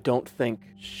 I don't think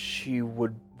she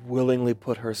would willingly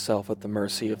put herself at the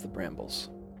mercy of the Brambles.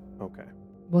 Okay.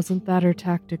 Wasn't that her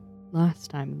tactic last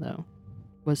time, though?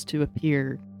 Was to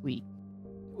appear weak.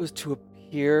 It was to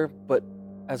appear, but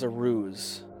as a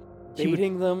ruse. She would-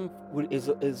 Dating them is.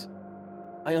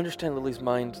 I understand Lily's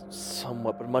mind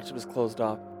somewhat, but much of it is closed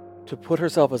off. To put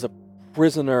herself as a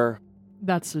prisoner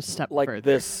That's a step like further.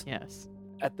 this Yes.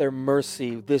 at their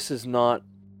mercy, this is not.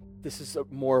 This is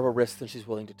more of a risk than she's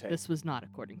willing to take. This was not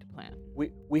according to plan.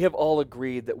 We have all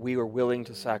agreed that we are willing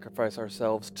to sacrifice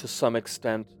ourselves to some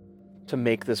extent to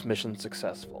make this mission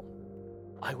successful.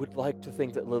 I would like to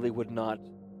think that Lily would not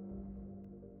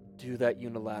do that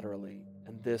unilaterally,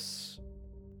 and this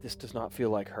does not feel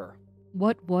like her.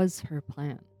 What was her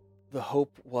plan? The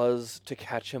hope was to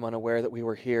catch him unaware that we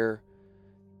were here,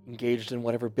 engaged in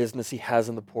whatever business he has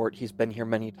in the port. He's been here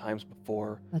many times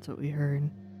before. That's what we heard.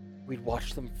 We'd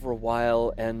watched them for a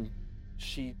while, and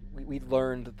we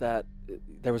learned that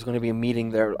there was going to be a meeting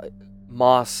there.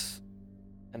 Moss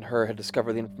and her had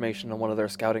discovered the information on one of their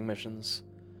scouting missions,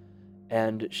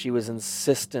 and she was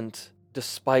insistent,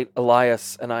 despite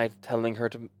Elias and I telling her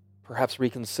to perhaps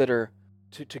reconsider,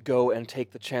 to go and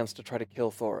take the chance to try to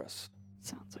kill Thoris.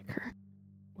 Sounds like her.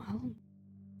 Well,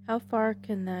 How far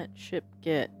can that ship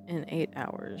get in 8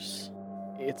 hours?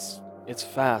 It's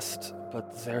fast,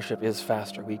 but this airship is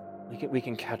faster. We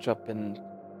can catch up and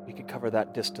we can cover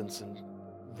that distance in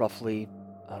roughly,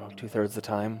 I don't know, 2/3 the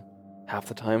time, half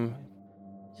the time.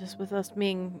 Just with us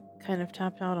being kind of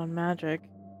tapped out on magic,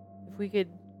 if we could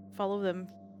follow them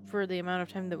for the amount of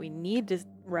time that we need to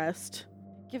rest,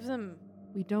 give them.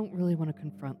 we don't really want to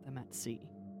confront them at sea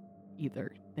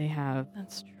either. They have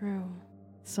That's true.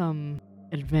 some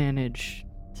advantage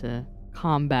to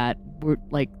combat. We're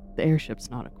like the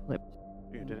airship's not equipped.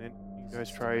 You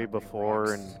guys try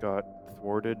before and got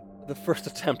thwarted? The first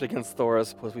attempt against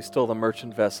Thoris was we stole the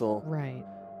merchant vessel Right.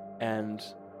 and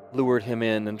lured him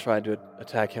in and tried to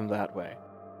attack him that way.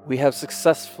 We have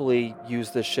successfully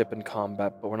used this ship in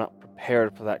combat, but we're not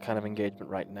prepared for that kind of engagement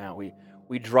right now. We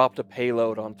dropped a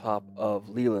payload on top of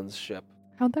Leland's ship.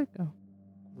 How'd that go?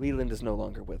 Leland is no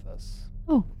longer with us.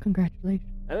 Oh, congratulations.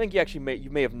 I think you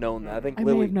may have known that. I think I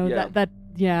Lily, may have known yeah, that.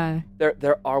 Yeah.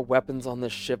 there are weapons on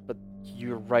this ship, but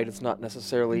you're right. It's not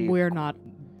necessarily We're not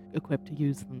equipped to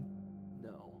use them.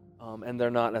 no, and they're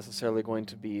not necessarily going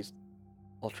to be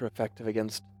ultra effective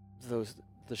against the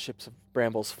ships of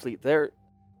Bramble's fleet. There's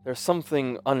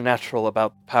something unnatural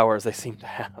about the powers they seem to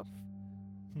have.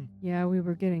 Yeah, we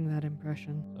were getting that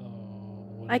impression. So,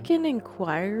 what I do- can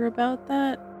inquire about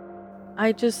that.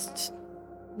 I just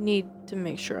need to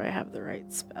make sure I have the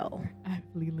right spell. I have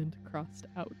Leland crossed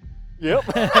out. Yep.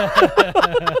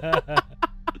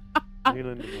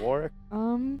 Leland and Warwick.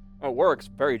 Oh, Warwick's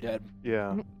very dead.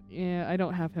 Yeah. Yeah, I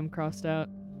don't have him crossed out.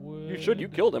 You should. You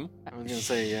killed him. I was gonna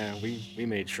say, yeah, we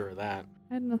made sure of that.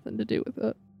 I had nothing to do with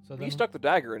it. So You then stuck the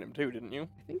dagger in him too, didn't you?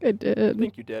 I think I I did.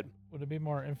 think you did. would it be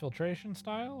more infiltration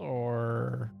style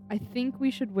or? I think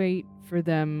we should wait for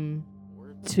them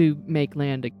to make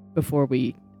land before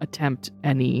we attempt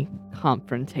any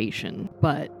confrontation.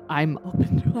 But I'm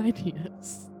open to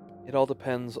ideas. It all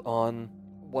depends on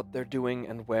what they're doing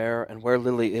and where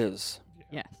Lily is.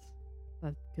 Yes.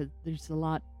 Because there's a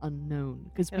lot unknown.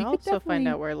 Because we And could also find definitely-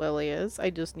 out where Lily is. I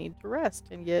just need to rest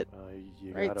and get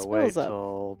You Right, gotta spells wait up.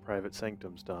 till Private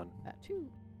Sanctum's done. that too.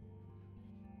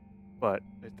 But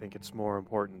I think it's more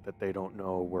important that they don't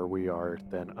know where we are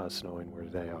than us knowing where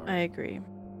they are. I agree.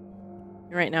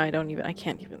 Right now, I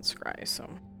can't even scry. So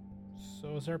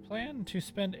So is our plan to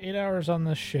spend 8 hours on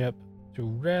the ship to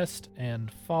rest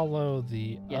and follow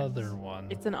the Yes. other one?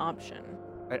 it's an option.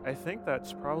 I think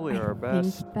that's probably I our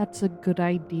best. think that's a good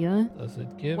idea. Does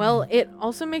it give? Well, it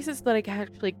also makes it so that I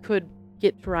actually could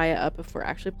get Raya up if we're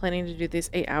actually planning to do these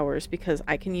 8 hours, because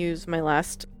I can use my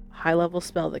last high level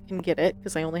spell that can get it,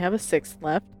 because I only have a 6th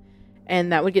left,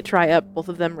 and that would get Raya up, both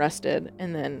of them rested,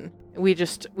 and then we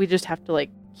just have to like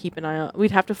keep an eye on.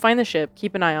 We'd have to find the ship,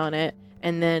 keep an eye on it,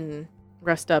 and then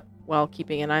rest up while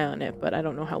keeping an eye on it. But I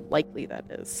don't know how likely that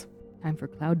is. Time for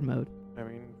cloud mode. I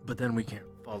mean, But then we can't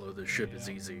follow the ship as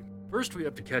easy. First, we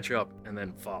have to catch up and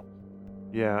then follow.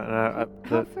 yeah, and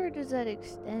How far does that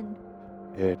extend?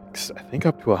 it's I think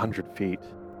up to 100 feet.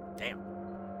 Damn.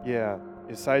 Yeah,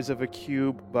 the size of a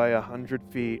cube by 100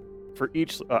 feet. For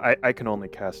each, I can only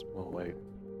cast. Oh wait.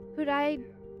 Could I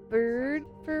bird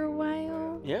for a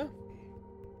while? Yeah.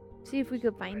 See if we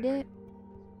could find it.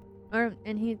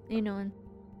 And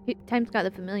Time's got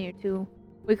the familiar too.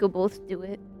 We could both do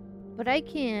it. But I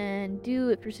can do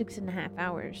it for 6.5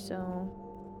 hours,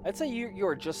 so I'd say you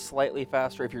are just slightly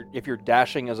faster if you're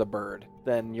dashing as a bird.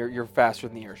 Then you're faster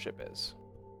than the airship is.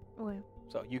 okay,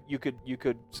 So you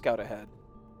could scout ahead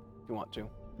if you want to.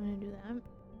 I'm gonna do that.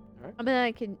 Alright. But then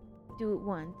I could do it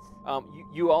once.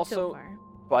 You So also far.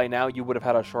 by now you would have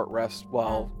had a short rest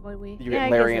while Would we? you're Yeah, getting I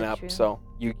guess Larian that's up, true. so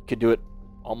you could do it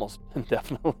almost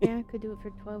indefinitely. Yeah, I could do it for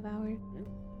 12 hours.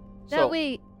 That So-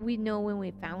 way we know when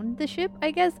we found the ship, I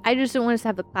guess. I just don't want us to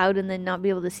have a cloud and then not be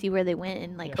able to see where they went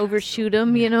and like Yeah. overshoot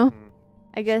them, you know? Mhm.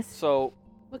 I guess. So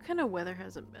What kind of weather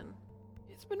has it been?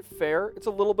 it's been fair. It's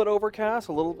a little bit overcast,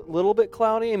 a little bit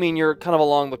cloudy. I mean, you're kind of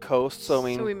along the coast, so I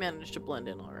mean, we managed to blend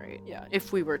in all right. yeah,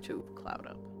 If we were to cloud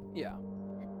up. yeah.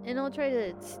 And I'll try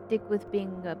to stick with being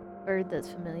a bird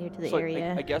that's familiar to the So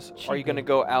area. I guess, are you going to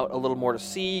go out a little more to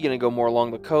sea? You going to go more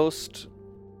along the coast?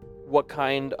 What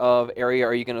kind of area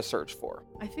are you going to search for?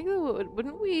 I think that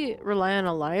wouldn't we rely on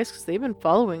Elias, because they've been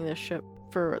following this ship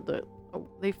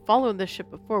they followed this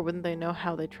ship before. Wouldn't they know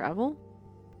how they travel?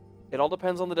 It all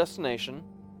depends on the destination.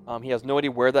 He has no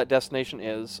idea where that destination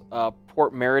is.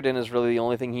 Port Meriden is really the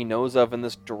only thing he knows of in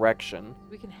this direction.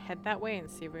 We can head that way and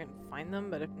see if we can find them,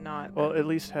 but if not, Well, then- at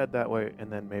least head that way,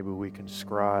 and then maybe we can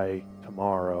scry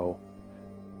tomorrow.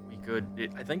 We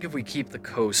could. I think if we keep the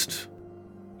coast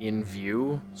in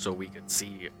view, so we could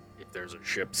see if there's a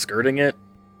ship skirting it,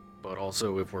 but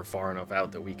also if we're far enough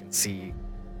out that we can see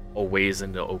a ways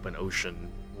into open ocean,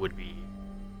 would be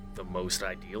the most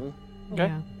ideal. Okay.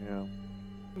 Yeah. Yeah.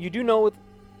 You do know with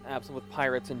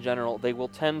pirates in general, they will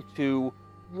tend to,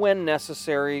 when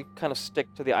necessary, kind of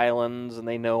stick to the islands, and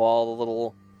they know all the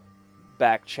little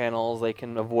back channels. They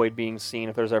can avoid being seen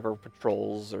if there's ever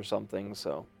patrols or something.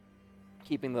 So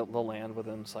keeping the land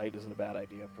within sight isn't a bad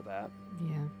idea for that.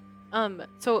 Yeah.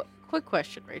 So quick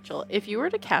question, Rachel. If you were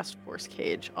to cast Force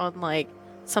Cage on like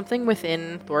something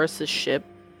within Thoris's ship,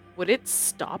 would it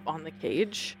stop on the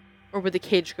cage, or would the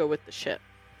cage go with the ship?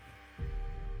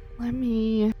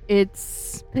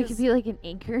 It's It could be like an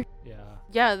anchor. Yeah.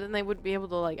 Yeah, then they wouldn't be able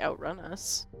to like outrun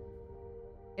us.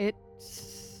 it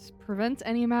prevents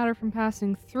any matter from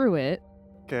passing through it.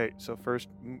 Okay, so first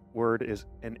word is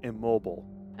an immobile.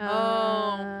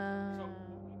 Oh.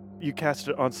 You cast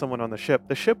it on someone on the ship.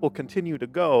 The ship will continue to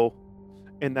go,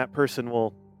 and that person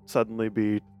will suddenly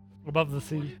be. Above the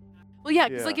sea. Well, yeah,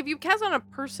 because Yeah. like if you cast on a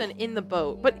person in the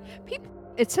boat, but people.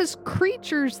 It says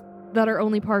creatures that are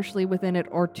only partially within it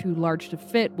or too large to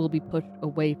fit will be pushed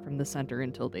away from the center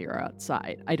until they are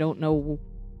outside. I don't know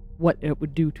what it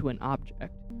would do to an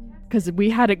object. Because we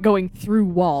had it going through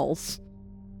walls.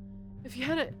 If you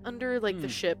had it under like the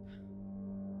ship,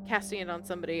 casting it on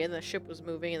somebody, and the ship was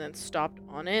moving and then stopped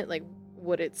on it, like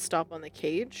would it stop on the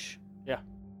cage?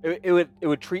 It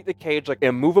would treat the cage like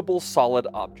a movable solid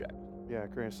object. Yeah,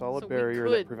 create a solid So we barrier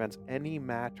could- that prevents any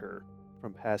matter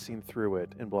from passing through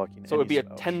it and blocking So it any would be a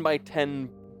spell. 10 by 10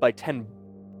 by 10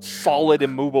 solid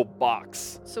immovable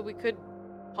box. So we could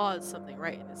pause something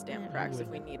right in his damn Yeah. cracks if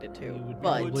we needed to. We would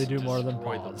But probably do more than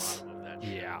Destroy the pause. bottom of that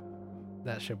Yeah.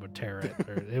 That ship would tear it,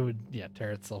 or it would, tear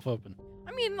itself open.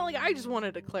 I mean, like I just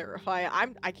wanted to clarify.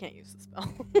 I can't use the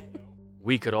spell.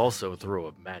 We could also throw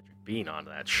a magic bean on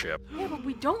that ship. Yeah, but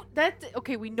we don't.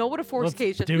 Okay, we know what a force Let's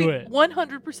cage does. do We it.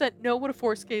 100% know what a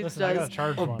force cage Listen, I does. gotta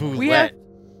charge A one. We have-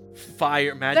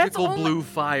 fire, magical only- blue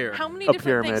fire, How many A different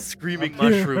pyramid. things? screaming A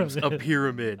mushrooms, a pyramid.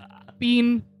 pyramid.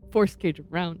 Bean force cage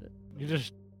around it. You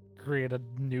just create a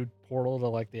new portal to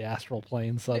like the astral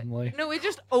plane suddenly. No, it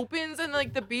just opens and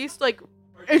like the beast like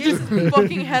it's just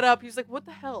fucking head up. He's like, "What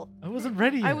the hell?" I wasn't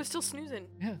ready. I yet. was still snoozing.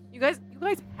 Yeah. You guys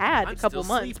had I'm a couple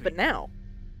still months, but sleeping. now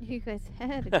You guys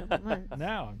had a couple months.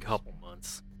 now. I'm Couple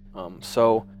months.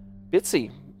 So,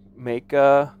 Bitsy, make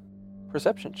a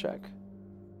perception check.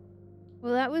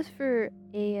 Well, that was for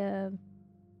a don't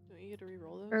you get to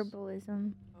re-roll those?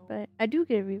 herbalism, Oh. but I do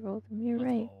get a reroll them. You're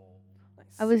right.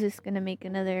 I was just gonna make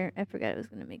another. I forgot I was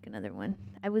gonna make another one.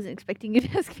 I wasn't expecting you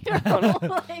to ask me to roll.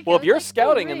 Like, Well, I if you're was like,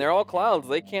 scouting oh, and they're all clouds,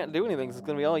 they can't do anything. So it's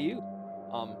going to be all you.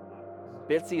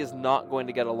 Bitsy is not going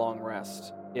to get a long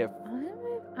rest. If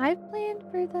I planned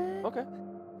for that. okay,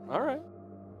 all right.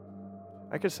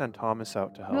 I could send Thomas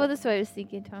out to help Well, that's what I was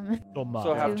thinking, Thomas.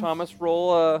 So have Two. Thomas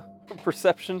roll a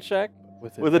perception check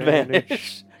with with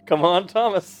advantage. Come on,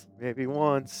 Thomas. Maybe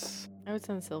once. I would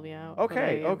send Sylvia out.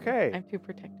 Okay, but okay. I'm too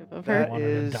protective of her. That Want her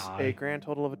to is die. a grand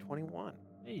total of a 21.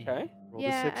 Okay. Roll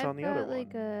Yeah, the 6 I've on the got other one.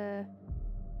 like a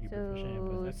You proficient in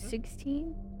so perception?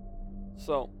 16.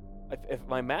 So, if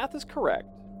my math is correct,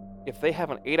 if they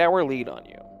have an 8-hour lead on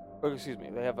you, or excuse me,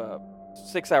 they have a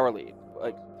 6-hour lead.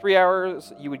 Like 3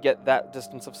 hours, you would get that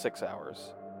distance of 6 hours.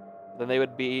 Then they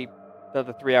would be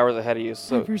another 3 hours ahead of you.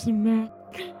 So, For some math.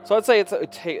 so I'd say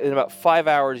in about 5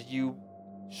 hours, you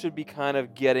should be kind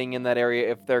of getting in that area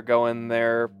if they're going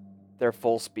their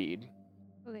full speed.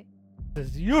 Okay. This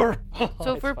is your So It's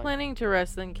if we're fine. planning to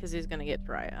rest, then Kizzy's gonna get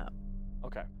dry up.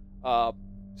 Okay.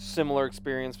 Similar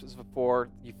experience as before.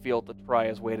 You feel the Try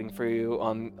is waiting for you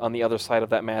on the other side of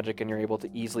that magic, and you're able to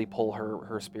easily pull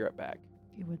her spirit back.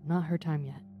 It was not her time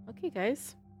yet. Okay,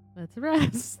 guys. Let's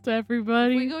rest, If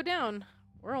everybody. we go down,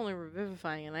 we're only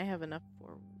revivifying, and I have enough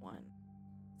for one.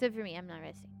 Except for me, I'm not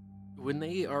resting. When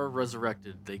they are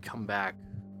resurrected, they come back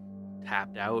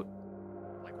tapped out,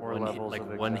 like 4 one hit, levels like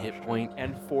of one hit exhaustion. point.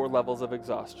 And 4 levels of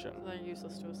exhaustion. They're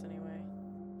useless to us anyway.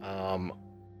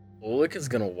 Oleg is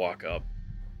gonna walk up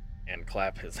and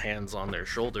clap his hands on their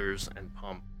shoulders and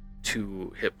pump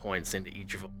 2 hit points into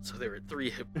each of them, so they're at 3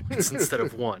 hit points instead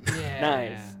of 1.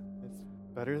 Nice. It's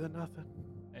better than nothing.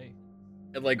 Hey.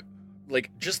 And like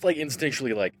just like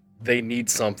instinctually, like they need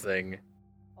something,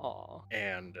 Aw.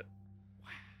 and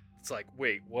it's like,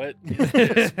 wait, what is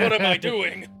this? What am I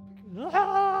doing? Kizzy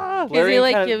Larian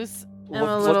like kinda gives him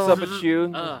a looks little. up at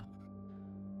you. Uh,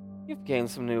 You've gained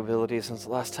some new abilities since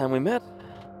the last time we met.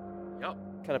 Yup.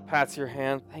 Kind of pats your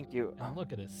hand. Thank you. And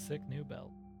look at his sick new belt.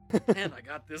 and I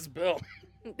got this belt.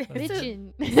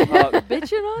 Bitchin'.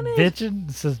 bitching on it.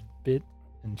 Bitchin' says bit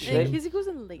and And chin. Kizzy goes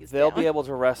and lays They'll down. be able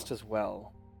to rest as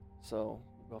well. So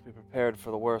we'll be prepared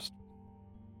for the worst.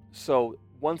 So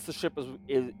once the ship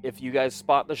is if you guys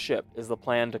spot the ship, is the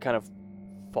plan to kind of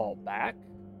fall back?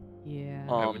 Yeah.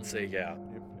 I Um, would say, yeah.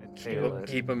 Tail it.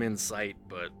 Keep them in sight,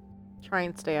 but Try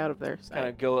and stay out of their Kind sight.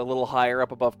 of go a little higher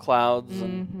up above clouds.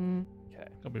 And Mm-hmm. okay.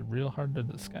 It'll be real hard to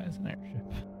disguise an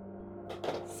airship.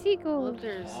 Well, Seagull. if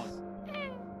there's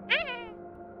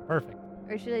Perfect.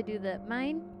 Or should I do the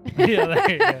mine? Yeah,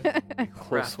 there you go. Close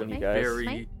craft one, a you guys.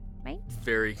 very, Mine?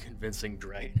 very convincing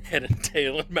dragon head and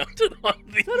tail and mounted on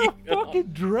the.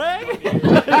 dragon?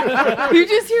 you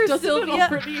just hear Doesn't Sylvia.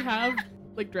 it already have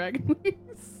like dragon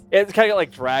wings? It's kind of got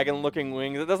like dragon-looking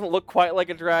wings. It doesn't look quite like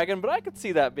a dragon, but I could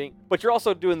see that being. But you're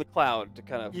also doing the cloud to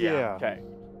kind of. Yeah. Okay.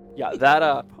 Yeah, that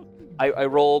I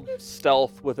rolled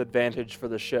stealth with advantage for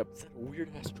the ship. Weird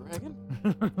ass dragon.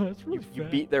 That's really You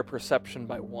fat. beat their perception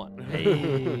by 1.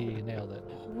 Hey, nailed it.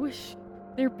 Wish.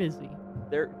 They're busy.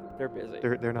 They're busy.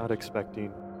 They're not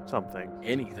expecting something.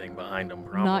 Anything behind them,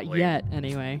 probably. Not yet,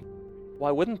 anyway.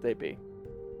 Why wouldn't they be?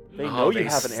 They Oh, know you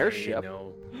have an say airship.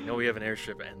 They know we have an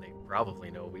airship, and they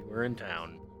probably know we were in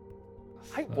town.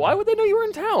 Why would they know you were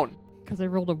in town? Because I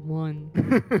rolled a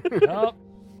 1. Yup.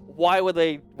 Why would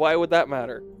that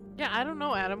matter? Yeah, I don't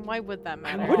know, Adam. Why would that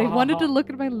matter? What They wanted to look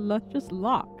at my luscious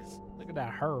locks. Look at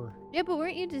that her. Yeah, but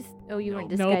weren't you just? Oh, you weren't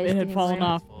Nope, disguised. it had fallen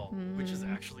anymore. off. Which is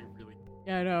Mm. actually really.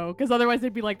 Yeah, I know. Because otherwise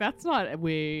they'd be like, that's not.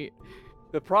 Wait.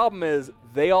 The problem is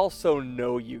they also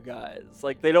know you guys.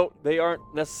 Like they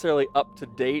aren't necessarily up to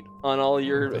date on all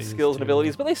your They used skills and to.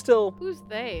 abilities, but they still Who's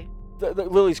they? the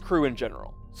Lily's crew in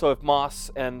general. So if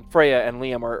Moss and Freya and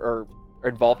Liam are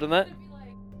involved in that,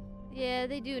 Yeah,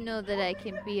 they do know that I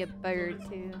can be a bird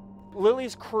too.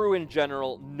 Lily's crew in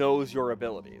general knows your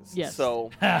abilities. Yes.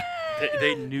 So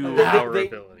They knew They- our they-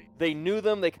 ability. they knew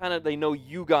them. They know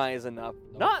you guys enough.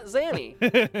 Not Zanny.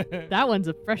 That one's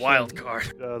a fresh Wild one.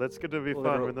 card. That's going to be Well,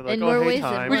 fun. they're- When they're like, In oh, more hey, ways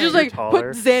than Time, one. We're just you're like,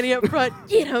 taller. put Zanny up front.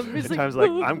 Get him. And Time's like,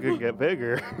 I'm going to get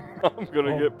bigger. I'm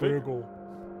gonna get big.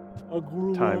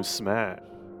 Time smash.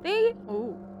 They.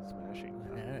 Oh. Smashing.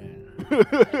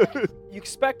 You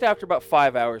expect after about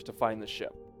 5 hours to find the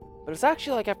ship, but it's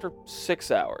actually like after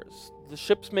 6 hours. The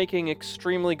ship's making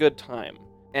extremely good time,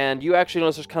 and you actually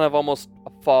notice there's kind of almost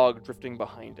a fog drifting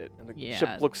behind it, and the Yeah.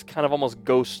 ship looks kind of almost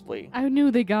ghostly. I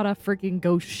knew they got a freaking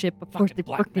ghost ship. Of course they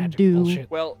Black freaking magic do.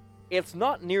 bullshit. Well, it's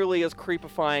not nearly as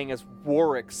creepifying as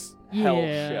Warwick's hell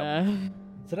ship. Yeah.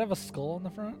 Does it have a skull on the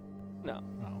front? No.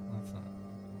 No, that's not.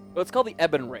 But it's called the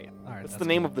Ebon Wraith. Alright, That's the that's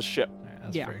name cool. of the ship. Alright,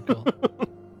 that's Yeah. very cool.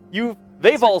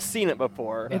 They've all seen it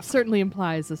before. It certainly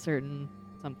implies a certain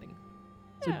something.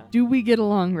 So Yeah. do we get a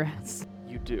long rest?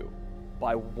 You do.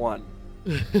 By one.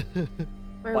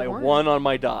 Where By weren't- one on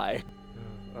my die.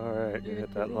 All right, you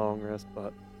hit that long rest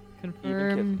button.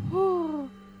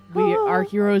 Confirm. Our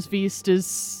hero's feast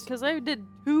is Because I did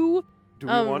 2. Do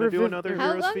we want to do reviv- another How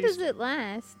Heroes long Feast? does it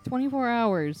last? 24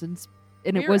 hours, and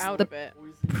We're it was out the of it.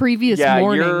 previous Yeah,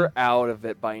 morning. you're out of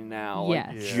it by now. Like,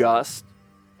 Yes. Yeah. just.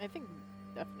 I think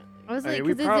definitely. I was I like, mean,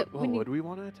 we because prob- when you, would we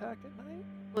want to attack at night?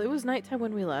 Well, it was nighttime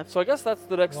when we left. So I guess that's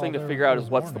the next Well, thing to there figure out is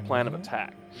was what's the morning, plan of wasn't it?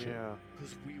 attack. Yeah.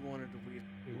 Because we wanted to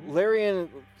wait. Larian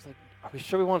was like, are we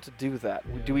sure we want to do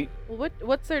that? Do we? Well,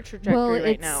 what's their trajectory well, right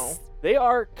it's now? They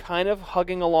are kind of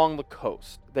hugging along the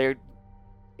coast.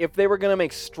 If they were gonna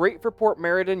make straight for Port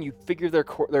Meriden, you'd figure their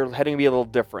heading to be a little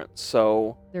different.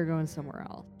 So they're going somewhere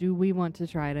else. Do we want to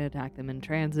try to attack them in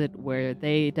transit, where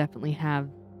they definitely have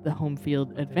the home field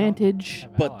But they don't advantage?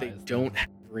 have But they allies, don't have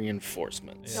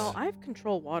reinforcements. Yeah. No, I have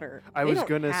control water. I They was don't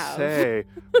gonna have. say,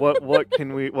 what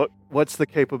can we what's the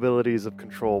capabilities of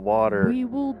control water? We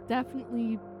will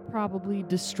definitely probably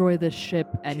destroy this ship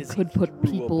and Kizzy could put threw a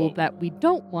people boat. that we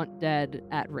don't want dead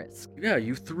at risk. Yeah,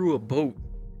 you threw a boat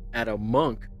at a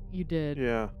monk. You did.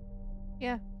 Yeah,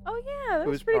 Oh yeah, that it was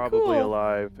was pretty probably cool.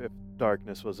 alive if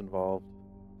darkness was involved.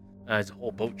 It's a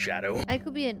whole boat shadow. I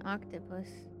could be an octopus.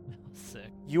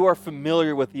 Sick. you are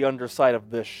familiar with the underside of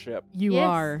this ship. You Yes.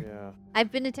 are. Yeah,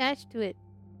 I've been attached to it.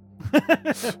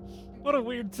 What a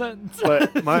weird sentence.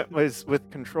 but with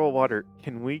control water,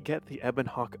 can we get the Ebon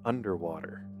Hawk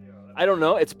underwater? I don't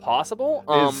know. It's possible.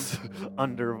 Is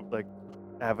under like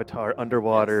Avatar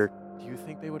underwater? Do you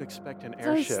think they would expect an Does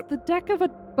airship? the deck of a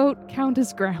boat count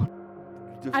as ground?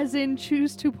 Just- As in,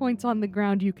 choose 2 points on the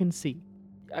ground you can see.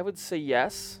 I would say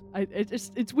yes.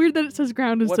 It's weird that it says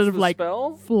ground What's instead of the like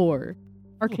spell? floor.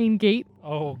 Arcane gate.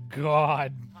 Oh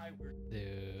God. Dude.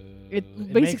 It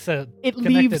makes a It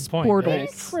connected leaves point, portals. right?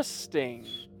 Interesting.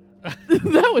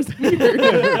 That was weird.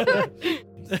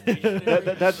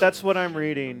 That's what I'm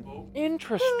reading.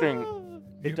 Interesting.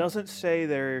 It doesn't say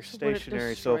they're So would it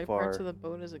stationary so destroy far. parts of the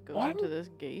boat as it goes Why into would- this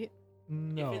gate.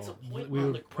 No. If it's a point we on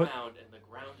would the put. ground and the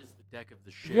ground is the deck of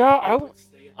the ship. Yeah, it I would would-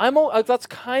 stay- That's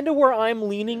kind of where I'm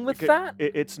leaning with Okay, that.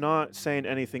 It's not saying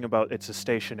anything about it's a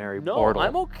stationary No, portal.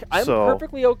 I'm okay. I'm So-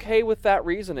 perfectly okay with that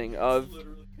reasoning of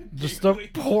Just a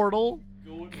portal.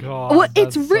 God. Well, it's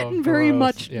that's so written very gross.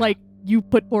 much Yeah. like you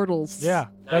put portals. Yeah,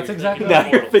 Now that's you're exactly. thinking now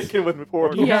what you're it is. thinking with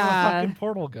portal. You Yeah. have a fucking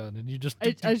portal gun, and you just.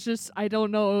 I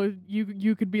don't know.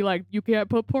 You could be like, you can't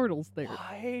put portals there.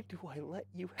 Why do I let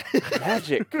you have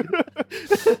magic?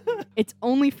 It's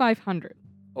only 500.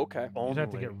 Okay. You'd have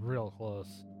to Only. get real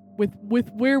close. With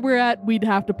where we're at, we'd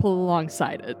have to pull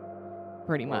alongside it,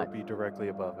 pretty Or much. be directly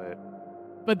above it.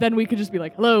 But then we could just be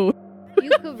like, hello. You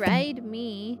could ride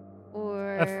me,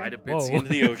 or Ride a Bitsy Whoa. into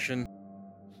the ocean.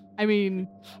 I mean,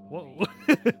 Whoa.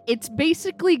 it's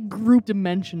basically group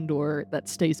dimension door that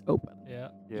stays open. Yeah.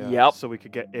 Yeah. Yep. So we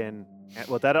could get in.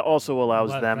 Well, that also allows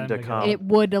Let them them to to go. come. It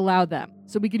would allow them,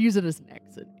 so we could use it as an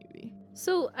exit, maybe.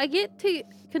 So I get to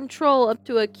control up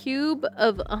to a cube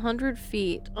of 100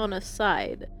 feet on a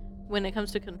side when it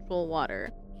comes to control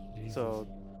water. Jesus. So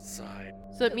Side.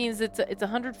 So it means it's a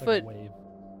 100 It's like foot. a wave,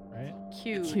 right?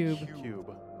 Cube. Cube.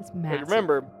 Cube. It's But massive.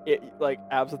 remember, like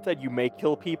Absinthe said, you may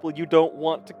kill people you don't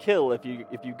want to kill if you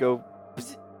go.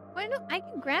 Why don't I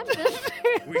can grab this?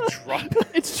 We drop.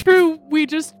 It's true. We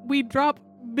drop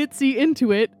Mitzi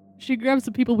into it. She grabs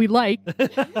the people we like.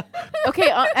 Okay,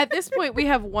 at this point, we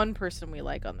have one person we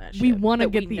like on that ship. We want to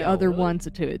that get we the know. other ones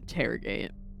to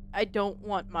interrogate. I don't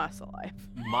want Moss alive.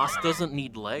 Moss doesn't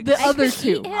need legs. The other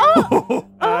two. Oh,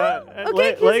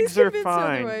 okay, 'cause he's legs are convinced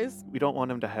fine. otherwise. We don't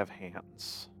want him to have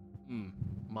hands.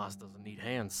 Moss doesn't need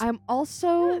hands. I'm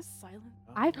also. Silent.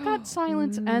 I've got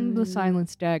silence and the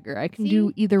silence dagger. I can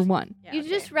do either one. Yeah, You okay.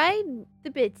 just ride the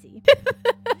Bitsy.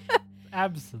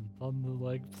 Absinthe on the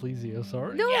like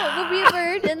plesiosaur. No, it'll be a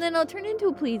bird, and then I'll turn into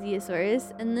a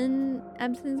plesiosaurus, and then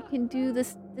Absinthe can do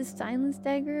this silence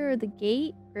dagger or the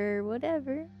gate or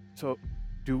whatever. So,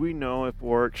 do we know if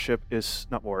Warwick's ship is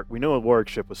not Warwick? We know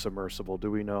Warwick's ship was submersible.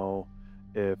 Do we know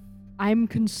if I'm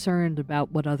concerned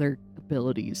about what other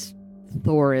abilities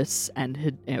Thoris and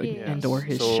or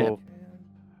his so ship.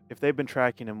 if they've been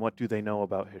tracking him, what do they know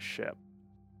about his ship?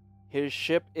 His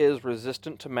ship is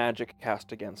resistant to magic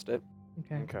cast against it.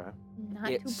 Okay. Okay.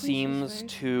 Not It too seems plesiosaurus.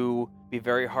 to be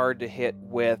very hard to hit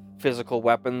with physical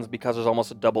weapons because there's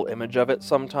almost a double image of it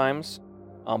sometimes.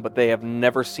 But they have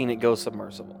never seen it go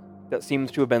submersible. That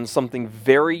seems to have been something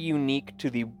very unique to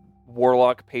the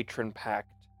Warlock Patron Pact,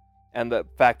 and the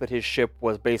fact that his ship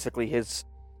was basically his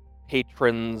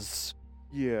patron's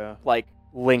Yeah. like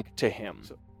link to him.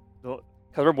 So-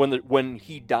 Because remember when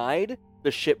he died,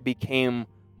 the ship became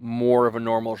more of a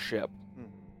normal ship.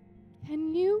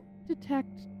 Can you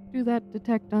do that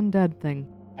detect undead thing?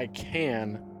 I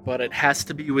can, but it has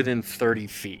to be within 30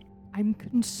 feet. I'm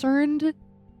concerned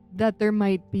that there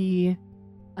might be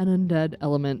an undead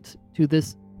element to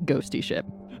this ghosty ship.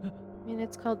 I mean,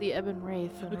 it's called the Ebon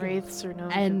Wraith, and wraiths are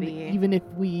known And to be. even if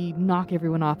we knock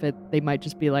everyone off it, they might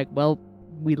just be like, well,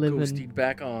 we live in... Ghosted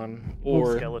back on.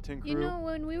 Or Or skeleton crew. You know,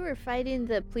 when we were fighting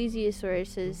the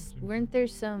plesiosauruses, weren't there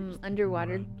some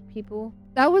underwater people?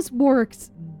 That was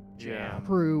Warwick's Yeah.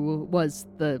 crew, was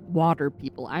the water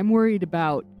people. I'm worried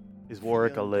about, Is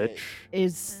Warwick a lich?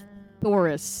 is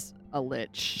Thoris a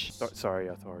lich? Sorry,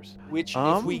 Thor's. which, if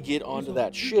Um, we get onto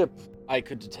that ship, I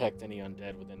could detect any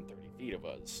undead within 30 feet of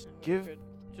us. Give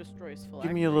destroys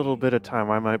give me a little bit of time.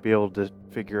 I might be able to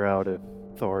figure out if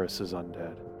Thoris is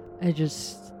undead.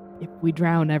 If we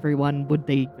drown everyone, would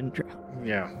they even drown?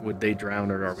 Yeah, would they drown,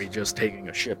 or are we just taking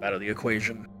a ship out of the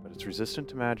equation? But it's resistant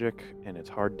to magic and it's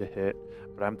hard to hit.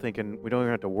 But I'm thinking we don't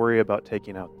even have to worry about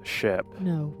taking out the ship.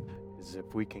 No. Is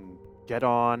if we can get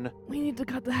on. We need to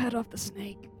cut the head off the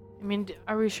snake. I mean,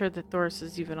 are we sure that Thoris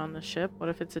is even on the ship? What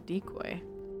if it's a decoy?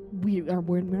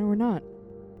 We're not.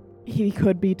 He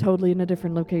could be totally in a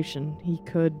different location. He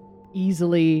could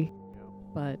easily,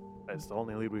 but That's the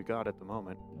only lead we got at the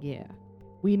moment. yeah.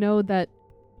 We know that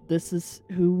this is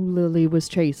who Lily was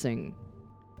chasing,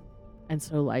 and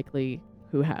so likely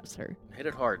who has her. Hit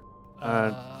it hard.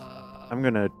 I'm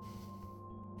gonna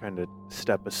kind of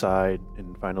step aside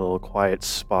and find a little quiet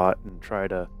spot and try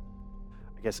to,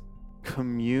 I guess,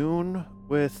 commune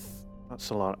with not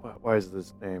Solana. Why is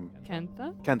this name?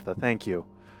 Kentha, Kentha. Thank you.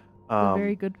 the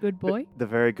very good boy. The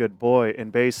very good boy,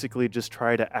 and basically just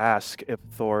try to ask if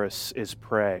Thoris is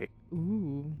prey.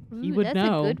 Ooh, he Ooh, would that's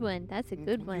know. a good one. That's a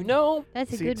good one. You know,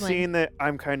 That's a good one. Seeing that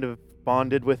I'm kind of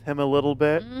bonded with him a little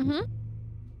bit. Mm-hmm.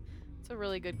 It's a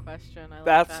really good question. I like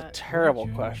that's a that. terrible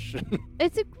question.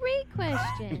 It's a great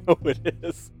question. No, it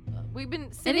is. We've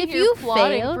been sitting if here you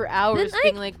plotting fail, for hours, then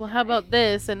being like, "Well, how about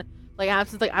this?" And like,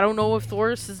 Absinthe, like, I don't know if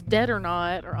Thoris is dead or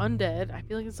not, or undead. I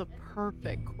feel like it's a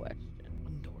perfect question.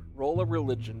 Roll a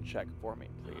religion check for me,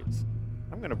 please.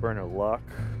 I'm gonna burn a luck.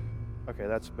 Okay,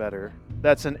 that's better.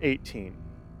 That's an 18.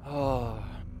 Oh,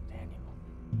 Daniel.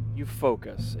 You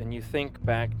focus and you think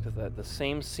back to the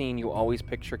same scene you always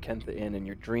picture Kentha in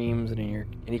your dreams and in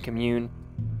your commune.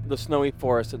 The snowy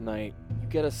forest at night. You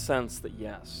get a sense that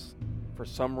yes, for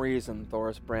some reason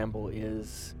Thoris Bramble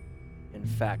is, in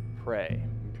fact, prey.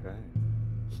 Okay.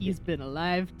 He's been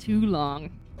alive too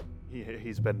long.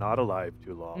 He's been not alive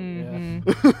too long.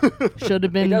 Mhm. Should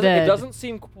have been dead. It doesn't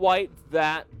seem quite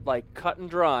that like cut and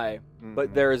dry,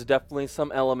 but Mhm. there is definitely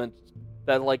some element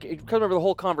that like because remember the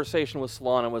whole conversation with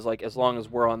Solana was like as long as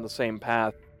we're on the same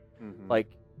path, Mhm. like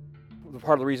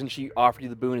part of the reason she offered you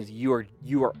the boon is you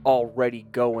are already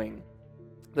going.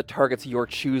 The targets you're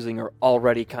choosing are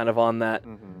already kind of on that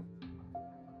Mhm.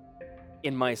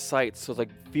 in my sights. So it's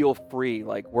like feel free,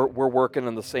 like we're working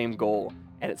on the same goal,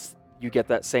 and you get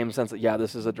that same sense that yeah,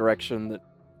 this is a direction that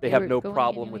they They have were no going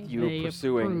problem with anyway. you They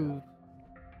pursuing. approve.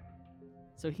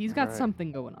 So he's got Alright.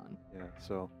 something going on. Yeah.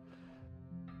 So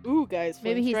Ooh, guys,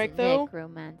 Maybe flame he's strike a though.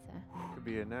 necromancer. Could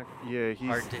be a yeah,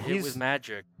 Hard to hit with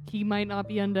magic. He might not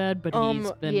be undead, but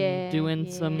he's been yeah, doing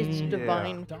yeah. some It's Yeah.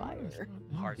 divine Darn. fire.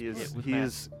 Hard to hit with he magic.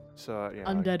 is so yeah.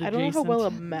 undead I don't know how adjacent.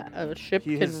 well a ship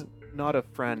He can is not a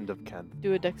friend of Kent.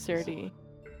 do a dexterity.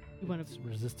 You wanna- It's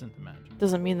resistant to magic.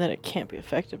 Doesn't mean that it can't be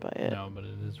affected by it. No, but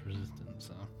it is resistant,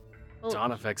 so.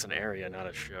 Dawn affects an area, not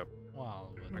a ship. Wow.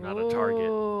 Or not a target.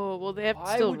 Oh, well, they have to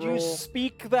Why still would roll. you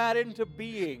speak that into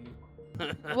being?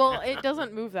 Well, it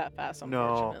doesn't move that fast, No.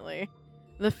 unfortunately.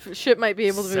 The ship might be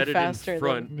able to Set move it faster in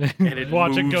front, than. and it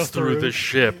Watch moves it go through the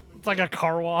ship. It's like a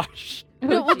car wash.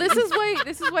 No, well, this is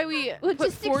why we Well, put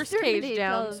just force cage exterminate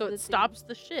all down of so the it stops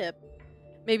the ship,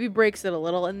 maybe breaks it a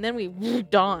little, and then we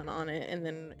dawn on it,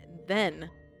 and then,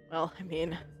 well, I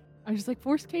mean, I'm just like,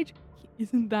 force cage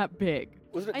isn't that big.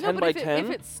 Was it I know, 10 but by if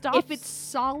 10? it stops, If it's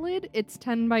solid, it's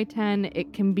 10 by 10.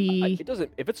 It can be. It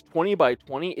doesn't. If it's 20 by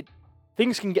 20,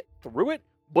 things can get through it,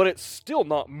 but it's still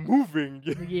not moving.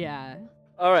 Yeah.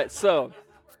 All right, so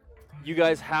you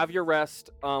guys have your rest.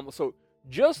 So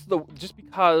just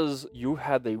because you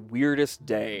had the weirdest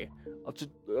day,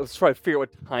 let's try to figure out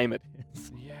what time it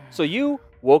is. Yeah. So you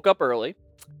woke up early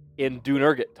in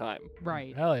Dunurgit time.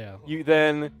 Right. Hell yeah. You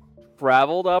then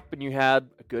traveled up and you had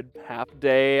a good half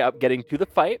day up getting to the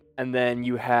fight, and then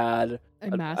you had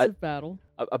A massive battle.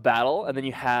 a battle, and then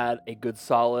you had a good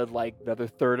solid like another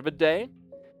third of a day.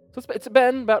 So it's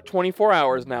been about 24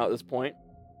 hours now at this point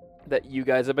that you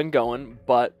guys have been going,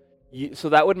 but so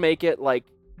that would make it like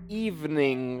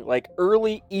evening, like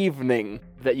early evening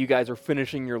that you guys are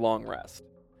finishing your long rest.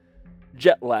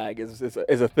 Jet lag is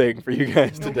a thing for you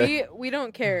guys no, today. we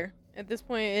don't care. At this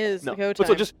point, it is No, the go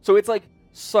but time. so it's like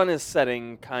sun is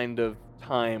setting kind of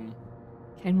time.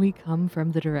 Can we come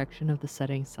from the direction of the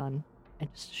setting sun and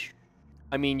just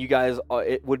I mean, you guys,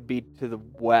 it would be to the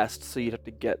west, so you'd have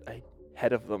to get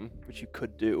ahead of them, which you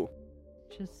could do.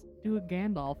 just do a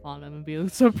Gandalf on him and be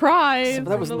like, surprise? But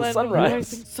that was in the Land of sunrise.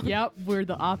 Rising Yep, we're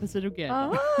the opposite of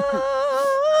Gandalf.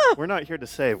 Ah! We're not here to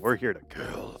save. We're here to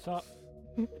kill. So,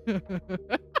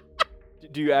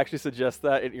 Do you actually suggest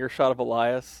that in earshot of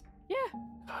Elias? Yeah.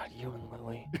 God, you and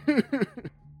Lily.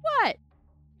 What?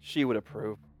 She would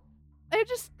approve.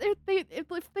 If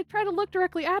they try to look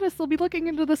directly at us, they'll be looking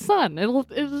into the sun.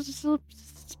 It's just a Well, they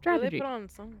strategy. put on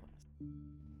sunglasses.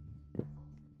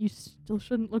 You still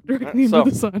shouldn't look directly so-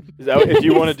 into the sun. Is that if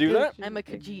you want to do that? I'm a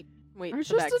Khajiit. Wait, It's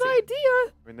the just an backseat.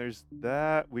 idea. I mean, there's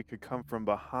that. We could come from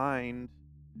behind,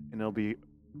 and it'll be.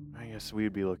 I guess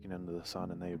we'd be looking into the sun,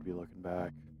 and they would be looking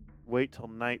back. Wait till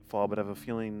nightfall, but I have a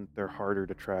feeling they're harder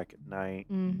to track at night.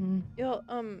 Mm-hmm. Yo,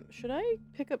 should I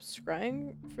pick up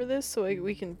scrying for this so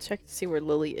we can check to see where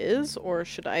Lily is, or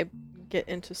should I get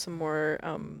into some more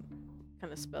kind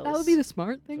of spells? That would be the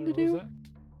smart thing to do.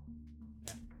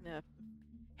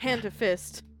 hand to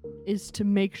fist. Is to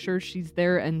make sure she's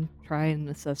there and try and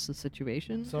assess the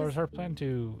situation. So is our plan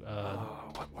to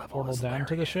what level portal is down to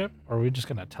the Larian? ship? Or are we just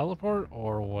gonna teleport?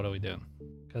 Or what are we doing?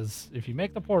 Because if you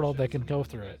make the portal, they can go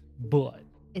through it. But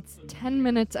It's 10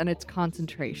 minutes and it's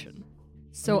concentration.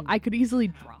 So I could easily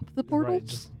drop the portal. right,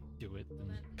 just do it.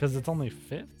 Because it's only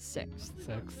fifth, Sixth.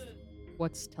 sixth,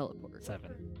 What's teleport?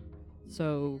 7th.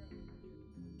 So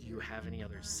Do you have any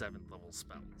other 7th level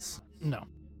spells? No,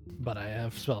 but I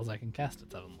have spells I can cast at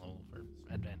 7th level for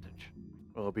advantage.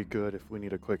 Well, it'll be good if we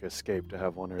need a quick escape to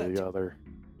have one or the other.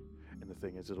 And the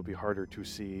thing is, it'll be harder to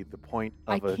see the point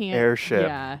I of an can't. airship.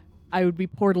 Yeah. I would be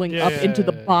portaling up into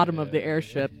the bottom of the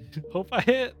airship. Hope I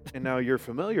hit. And now you're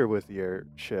familiar with the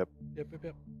airship. Yep.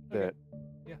 Okay. That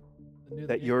I knew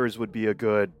that yours would be a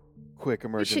good, quick We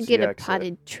emergency should get a exit.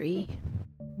 potted tree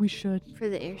We should for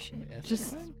the airship.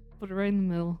 just put it right in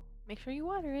the middle. Make sure you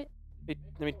water it. Let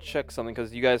me check something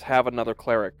because you guys have another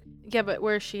cleric. Yeah, but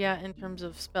where is she at in terms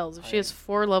of spells? If she has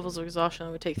 4 levels of exhaustion,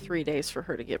 it would take 3 days for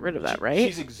her to get rid of that, right?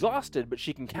 She's exhausted, but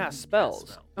she can cast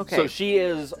spells. Okay. So she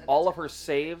is all of her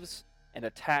saves and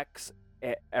attacks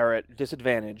are at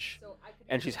disadvantage,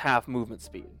 and she's half movement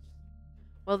speed.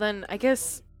 Well, then I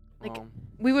guess Like- Um,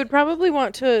 we would probably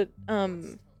want to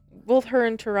both her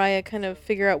and Taraya kind of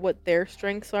figure out what their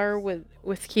strengths are with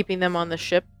keeping them on the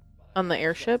ship, on the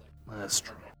airship. That's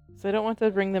true. So I don't want to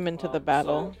bring them into the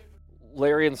battle.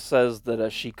 Larian says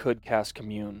that she could cast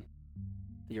Commune,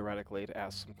 theoretically, to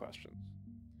ask some questions.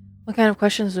 What kind of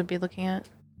questions would we be looking at?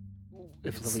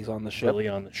 If Lily's on the ship. Lily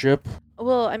on the ship,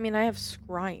 Well, I mean, I have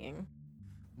scrying.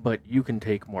 but you can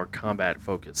take more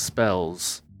combat-focused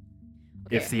spells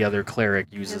if Okay. the other cleric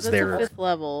Because uses that's their. a 5th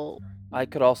level. I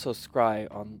could also scry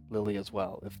on Lily as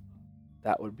well, if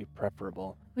that would be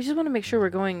preferable. We just want to make sure we're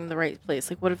going in the right place.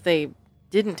 Like, what if they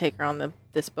didn't take her on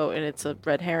this boat and it's a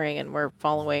red herring and we're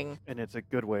following. And it's a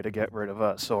good way to get rid of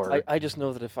us, or I just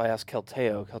know that if I ask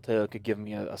Kelteo, Kelteo could give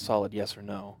me a solid yes or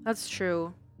no. That's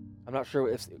true. I'm not sure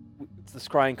if the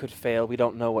scrying could fail. We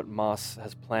don't know what Moss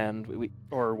has planned.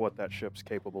 or what that ship's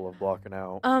capable of blocking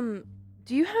out.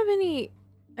 Do you have any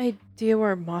idea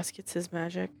where Moss gets his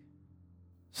magic?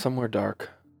 Somewhere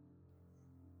dark.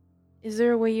 Is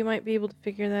there a way you might be able to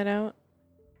figure that out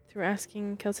through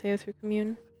asking Kelteo through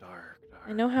Commune? Dark.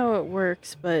 I know how it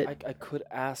works, but I could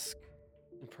ask,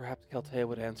 and perhaps Kelteo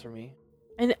would answer me.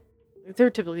 they're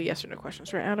typically yes or no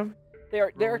questions, right, Adam? They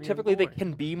are Roll me on typically, they board.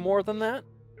 can be more than that,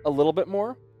 a little bit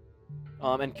more.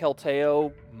 And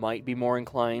Kelteo might be more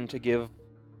inclined to give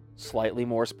slightly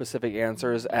more specific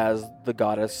answers as the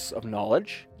goddess of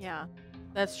knowledge. Yeah,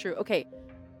 that's true. Okay,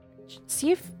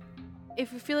 see if you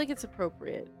feel like it's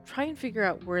appropriate, try and figure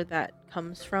out where that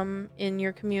comes from in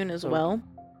your commune as So- well.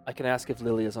 I can ask if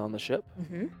Lily is on the ship.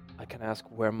 Mm-hmm. I can ask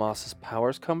where Moss's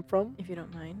powers come from. If you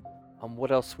don't mind.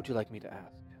 What else would you like me to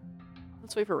ask?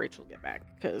 Let's wait for Rachel to get back,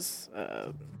 because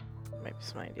might be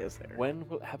some ideas there. When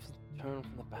will Absence return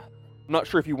from the battle? I'm not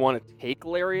sure if you want to take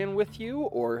Larian with you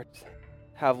or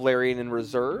have Larian in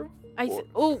reserve.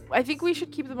 I think we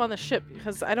should keep them on the ship,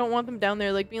 because I don't want them down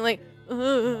there like being like,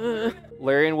 "Ugh."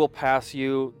 Larian will pass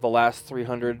you the last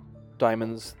 300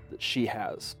 diamonds that she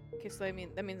has. Okay, so that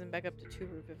means I'm back up to 2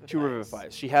 revivifies. 2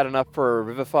 revifies. She had enough for a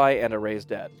revivify and a raise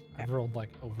dead. I've rolled like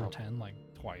over 10, like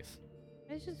twice.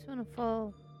 I just want to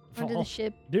fall onto Fall. the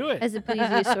ship Do it. as a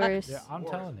plesiosaurus. Yeah, I'm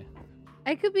telling you.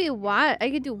 I could be I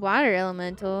could do water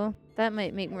elemental. That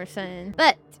might make more sense.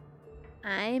 But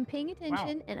I'm paying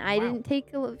attention, and I Wow. didn't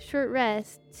take a short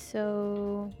rest,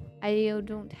 so I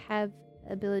don't have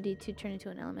ability to turn into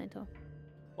an elemental.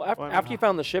 Well, Why after you not?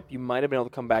 found the ship, you might have been able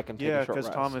to come back and take Yeah, a short because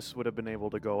rest. Thomas would have been able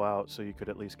to go out, so you could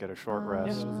at least get a short Oh.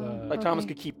 rest. Yeah. Like Thomas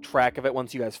Okay. could keep track of it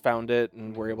once you guys found it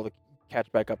and were able to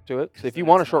catch back up to it. So if you That's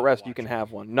want a short not rest, you can watching.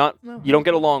 have one. Not No. you don't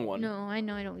get a long one. No, I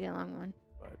know I don't get a long one.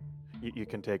 You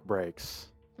can take breaks.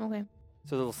 Okay.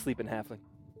 So they'll sleep in halfling.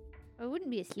 I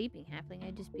wouldn't be a sleeping halfling.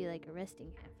 I'd just be like a resting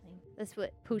halfling. That's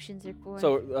what potions are for.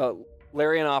 So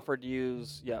Larian offered to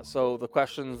use So the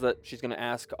questions that she's going to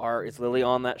ask are: Is Lily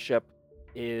on that ship?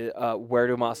 Where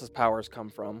do Moss's powers come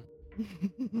from?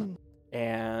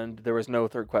 And there was no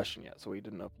third question yet, so we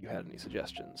didn't know if you had any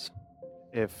suggestions.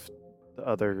 If the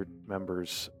other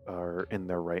members are in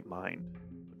their right mind,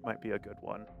 it might be a good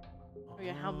one. Oh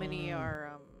yeah, how many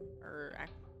are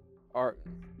Are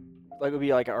like would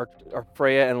be like are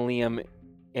Freya and Liam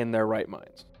in their right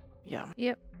minds? yeah.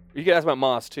 You could ask about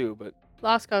Moss too, but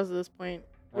Lost cause at this point.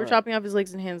 We're Alright. chopping off his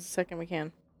legs and hands the second we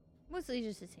can. mostly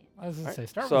just his hand. I was gonna Alright, say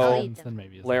start so- with I'll hands, eat then them.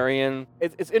 maybe. Larian,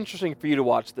 it's interesting for you to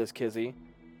watch this, Kizzy,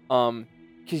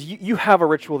 because you have a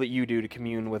ritual that you do to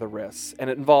commune with Eris, and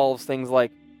it involves things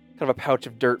like kind of a pouch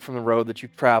of dirt from the road that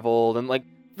you've traveled, and like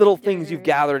little things you've Dirt.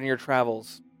 gathered in your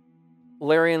travels.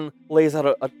 Larian lays out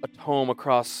a tome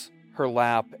across her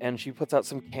lap, and she puts out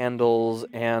some candles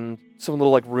and some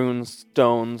little like rune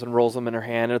stones and rolls them in her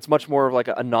hand, and it's much more of like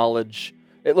a knowledge.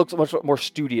 It looks much more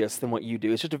studious than what you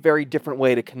do. It's just a very different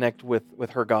way to connect with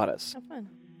her goddess. Have fun.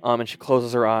 And she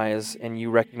closes her eyes, and you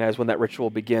recognize when that ritual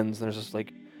begins. And there's this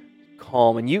like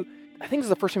calm, and I think this is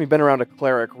the first time you've been around a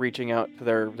cleric reaching out to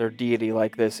their deity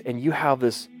like this, and you have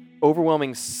this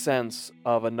overwhelming sense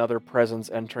of another presence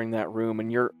entering that room,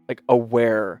 and you're like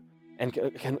aware and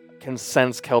can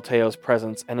sense Kelteo's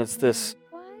presence, and it's this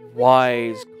Why would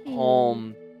wise, that be?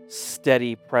 calm,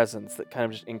 steady presence that kind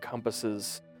of just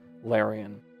encompasses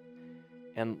Larian.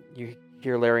 And you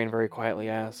hear Larian very quietly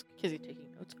ask, Kizzy taking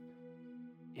notes.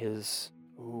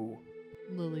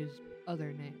 Lily's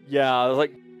other name. Yeah, I was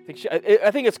like,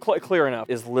 I think it's clear enough.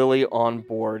 Is Lily on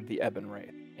board the Ebon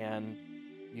Wraith? And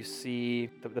you see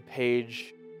the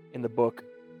page in the book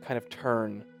kind of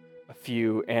turn a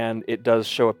few, and it does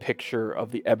show a picture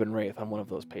of the Ebon Wraith on one of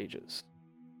those pages.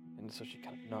 And so she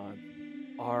kind of nods.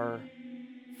 Are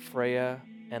Freya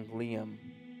and Liam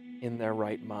in their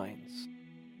right minds?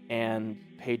 And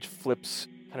page flips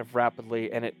kind of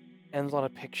rapidly, and it ends on a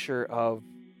picture of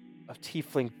a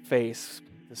tiefling face,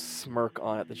 this smirk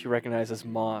on it that you recognize as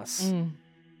Moss. So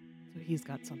he's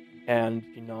got something. And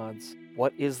she nods.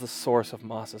 What is the source of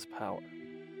Moss's power?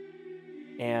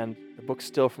 And the book's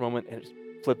still for a moment, and it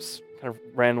flips kind of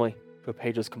randomly to a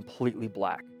page that's completely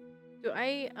black. Do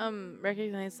I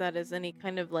recognize that as any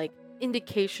kind of like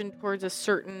indication towards a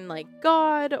certain like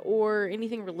god or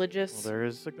anything religious? Well, there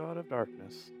is a god of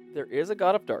darkness. There is a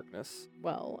god of darkness,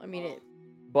 Well, I mean it.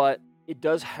 but it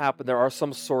does happen. There are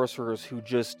some sorcerers who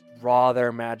just draw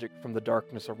their magic from the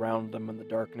darkness around them and the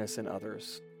darkness in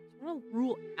others. I don't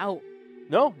rule out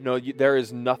No, there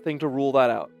is nothing to rule that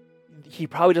out. He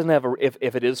probably doesn't have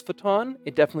if it is Phaton,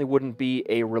 it definitely wouldn't be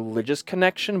a religious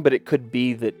connection, but it could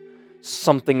be that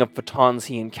something of Phaton's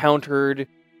he encountered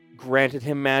granted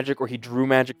him magic, or he drew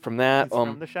magic from that. He's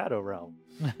from the Shadow Realm.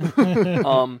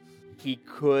 He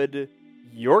could.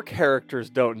 Your characters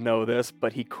don't know this,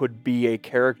 but he could be a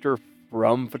character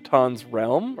from Phaton's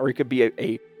realm, or he could be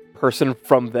a person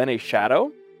from then, a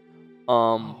shadow.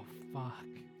 Oh fuck.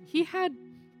 He had.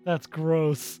 That's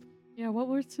gross. Yeah, what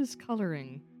was his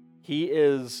coloring? He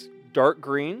is dark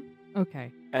green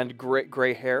Okay. and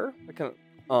gray hair.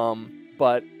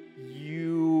 But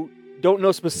you don't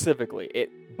know specifically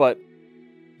but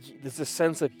there's a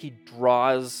sense of he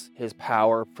draws his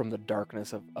power from the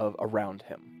darkness of around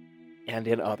him and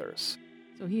in others.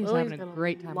 So he is Lily's having a got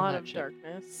great time lot on that of ship.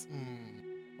 darkness.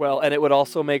 Well, and it would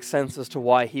also make sense as to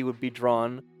why he would be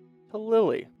drawn to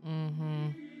Lily.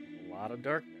 Mm-hmm. A lot of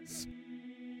darkness.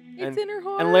 It's in her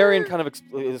heart. And Larian kind of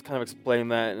is kind of explaining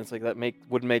that, and it's like that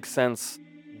would make sense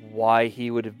why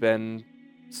he would have been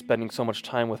spending so much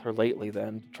time with her lately.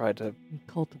 Then to try to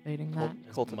Cultivating that.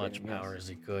 As cultivate much him, power yes. as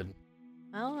he could.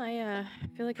 Well, I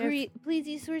feel like Please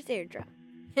use source airdrop.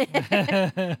 we just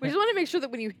want to make sure that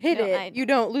when you hit No, it, I- you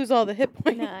don't lose all the hit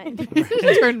points.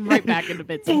 No, Turn right back into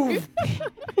Bitsy.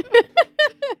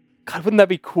 God, wouldn't that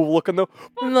be cool looking though?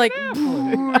 And like, like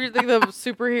the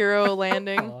superhero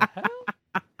landing. Oh,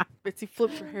 hell. Bitsy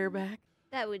flips her hair back.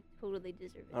 that would totally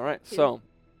deserve it. All right, too. so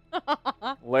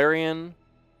Larian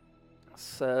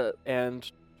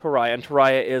and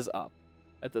Taraya is up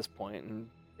at this point, and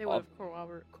They would have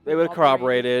corroborated. they would have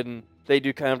corroborated, and they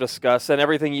do kind of discuss, and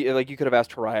everything. You could have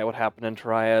asked Taraya what happened, and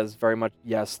Taraya is very much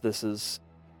yes. This is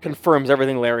confirms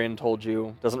everything Larian told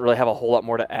you. Doesn't really have a whole lot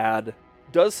more to add.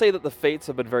 Does say that the Fates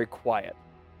have been very quiet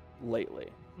lately.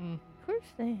 Of course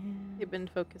they have. They've been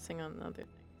focusing on other things.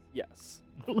 Yes.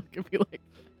 Look at me like.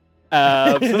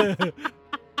 Absolutely.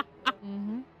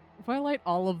 Mm-hmm. If I light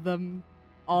all of them,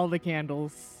 all the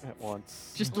candles, At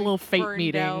once. just a little fate Burned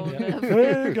meeting. out.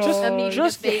 Hey, just guys.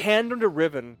 just fate. hand them to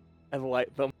Riven and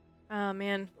light them. Oh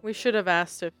man, we should have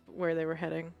asked where they were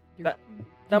heading.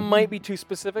 That might be too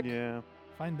specific. Yeah.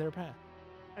 Find their path.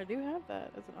 I do have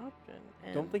that as an option.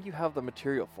 And, Don't think you have the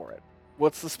material for it.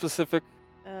 What's the specific?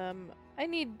 I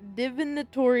need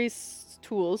divinatory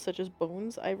tools such as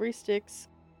bones, ivory sticks,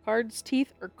 cards,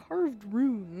 teeth, or carved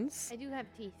runes I do have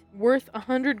teeth. worth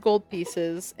 100 gold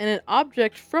pieces and an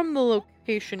object from the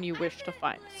location you wish to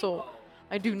find. So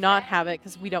I do not have it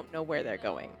because we don't know where they're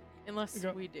going. Unless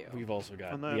we do. We've also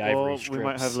got And the then, ivory well, strips. we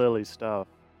might have Lily's stuff.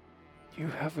 You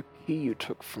have a key you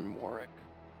took from Warwick.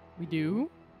 We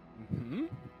do? Mm-hmm.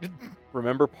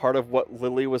 Remember, part of what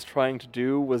Lily was trying to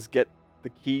do was get the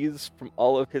keys from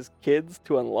all of his kids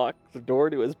to unlock the door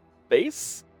to his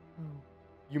base?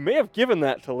 You may have given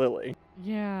that to Lily.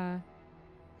 Yeah.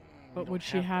 But would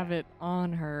she have it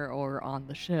on her or on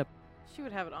the ship? She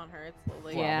would have it on her. It's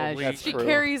Lily. Yeah, Probably. That's She true.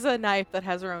 carries a knife that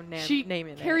has her own She name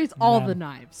in it. carries all Yeah. the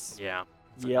knives. Yeah.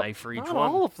 It's a Yep. knife for each Not one.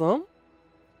 all of them.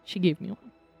 She gave me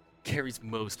one. Carries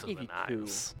most of Give the you two.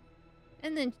 knives.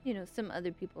 And then, some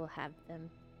other people have them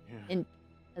Yeah. in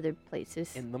other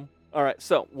places. In them. All right.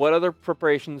 So, what other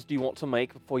preparations do you want to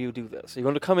make before you do this? Are you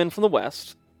going to come in from the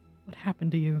west? What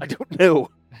happened to you? I don't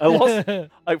know. I lost.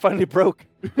 I finally broke.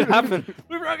 What happened?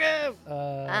 We broke him!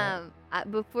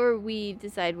 Before we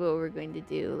decide what we're going to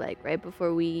do, like right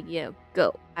before we,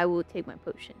 go, I will take my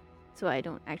potion, so I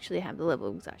don't actually have the level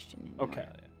of exhaustion anymore. Okay.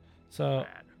 So,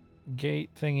 gate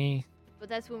thingy But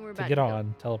that's when we're to about get to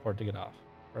on, teleport to get off.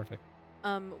 Perfect.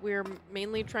 We're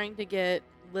mainly trying to get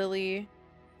Lily,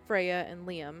 Freya, and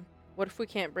Liam. What if we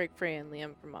can't break Freya and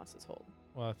Liam from Moss's hold?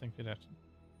 Well, I think we'd have to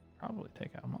probably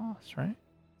take out Moss, right?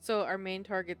 So our main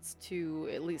targets to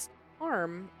at least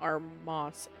harm are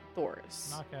Moss and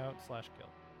Thoris. Knockout / kill.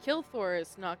 Kill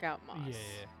Thoris, knock out Moss. Yeah.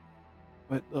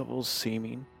 What level's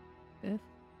seeming? Fifth.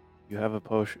 You have a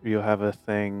potion. You have a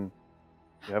thing.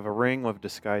 You have a ring of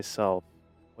disguise self.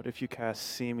 What if you cast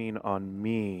seeming on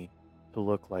me to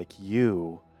look like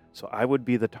you? So I would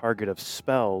be the target of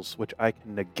spells, which I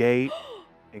can negate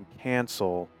and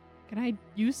cancel. Can I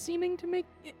use seeming to make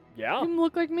Yeah. him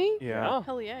look like me? Yeah.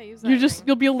 Hell yeah, use that. ring.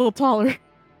 You'll be a little taller.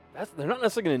 They're not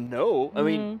necessarily going to know. I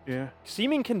mean, Yeah.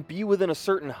 seeming can be within a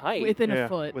certain height. within Yeah, a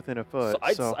foot. Within a so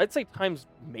foot. I'd say times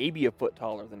maybe a foot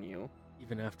taller than you.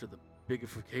 Even after the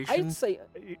bigification? I'd say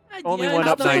Only yeah, went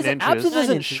up Absinthe 9 is- inches. Absinthe 9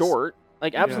 isn't inches. short.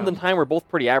 Like Absinthe Yeah. and Time were both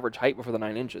pretty average height before the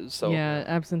 9 inches. So Yeah,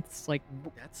 Absinthe's like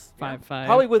That's 5'5".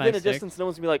 probably within 5'6". a distance, no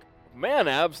one's gonna be like, "Man,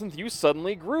 Absinthe, you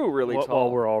suddenly grew really While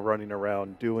tall." we're all running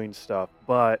around doing stuff.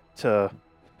 But to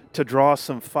draw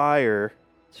some fire,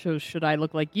 So should I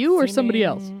look like you or somebody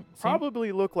else?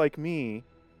 Probably look like me,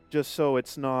 just so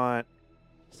it's not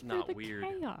It's not weird.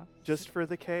 just for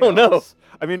the chaos. Oh, no.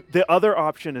 I mean, the other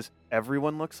option is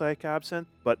everyone looks like Absinthe,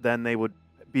 but then they would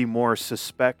be more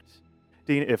suspecting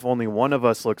if only one of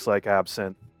us looks like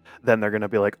Absinthe. Then they're going to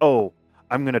be like, oh,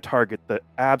 I'm going to target the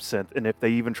Absinthe, and if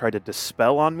they even try to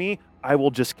dispel on me, I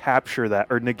will just capture that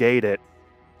or negate it.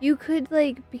 You could,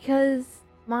 like, because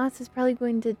Moss is probably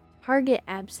going to target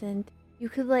Absinthe, you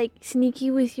could, like,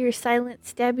 sneaky with your silent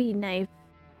stabby knife.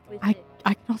 With it.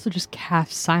 I can also just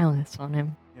cast silence on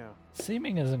him. Yeah.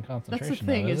 Seeming isn't That's concentration,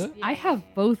 the thing though, is is, it? I have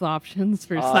both options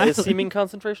for Is silence. seeming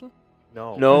concentration?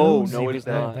 No. No, Seeming- it is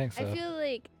I don't not. think so.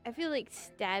 I feel like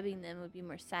stabbing them would be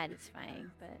more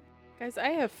satisfying, but Guys, I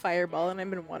have fireball and I've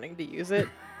been wanting to use it.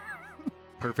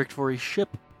 Perfect for a ship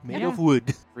made Yeah. of wood.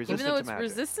 Resistant Even though to it's magic.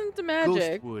 resistant to Ghost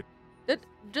magic. wood.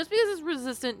 Just because it's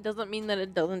resistant doesn't mean that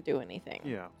it doesn't do anything.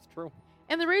 Yeah. It's true.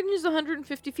 And the range is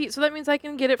 150 feet, so that means I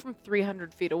can get it from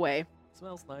 300 feet away.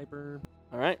 Smell sniper.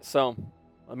 All right, so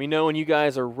let me know when you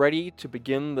guys are ready to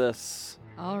begin this.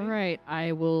 All right,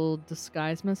 I will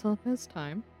disguise myself as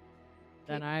Time.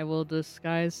 Then I will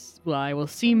I will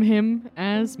seem him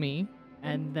as me.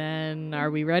 And then,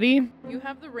 are we ready? You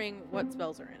have the ring. What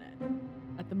spells are in it?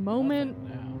 At the moment,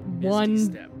 Now. one.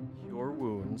 Misty Step. Cure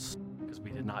wounds. Because we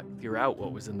did not clear out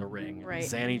what was in the ring. Right.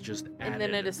 Zanny just added. And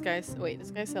then a disguise self.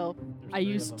 There's I 3 of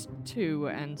used them. 2,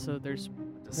 and so there's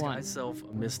Disguise one. self,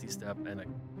 a Misty Step, and a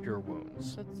Cure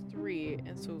Wounds. So that's 3,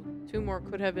 and so 2 more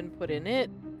could have been put in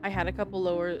it. I had a couple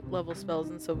lower level spells,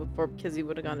 and so before Kizzy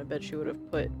would have gone to bed, she would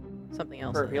have put something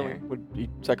else Prayer in there. healing would be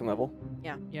second level.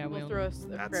 Yeah, We'll we throw a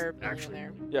That's prayer of healing in actually-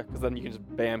 there. Yeah, because then you can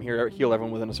just bam heal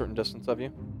everyone within a certain distance of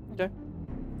you.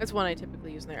 That's one I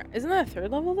typically use in there. Isn't that a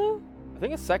 3rd level though? I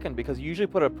think it's second because you usually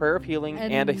put a prayer of healing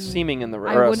and a And seeming in the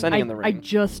ring, I or a wouldn't- sending in the ring. I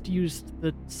just used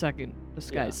the second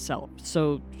disguise Yeah. self,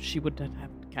 so she would have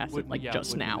cast it like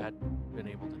just wouldn't you now. had been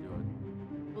able to do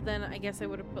it. Well, then I guess I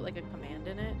would have put like a command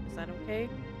in it. Is that okay?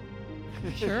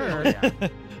 Sure. Yeah.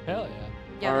 Hell yeah.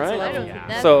 Yeah, All that's right. what I I don't do. think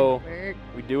that So- would work.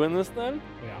 We doing this then?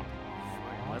 Yeah.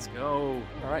 Let's go.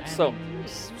 All right. So And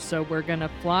so we're gonna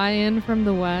fly in from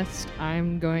the west.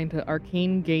 I'm going to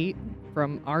Arcane Gate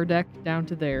from our deck down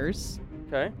to theirs.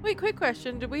 okay. Wait, quick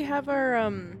question. Do we have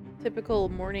our typical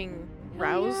morning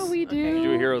rouse? yeah, we Okay. do. Did you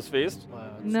do a hero's feast?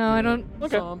 No, I don't.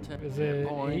 Okay. Is it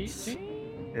Points.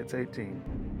 18? It's 18.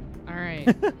 All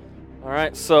right. All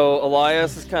right. So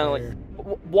Elias is kind of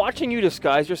like watching you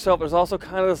disguise yourself. There's also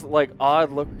kind of this like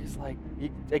odd look. He's like,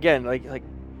 again, like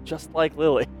just like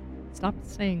Lily. Stop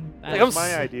saying that. Like, I'm That's my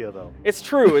s- idea, though. It's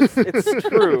true. It's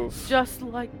true. Just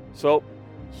like So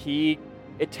it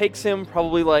takes him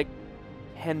probably like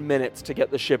 10 minutes to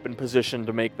get the ship in position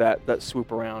to make that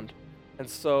swoop around. And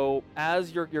so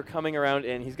as you're coming around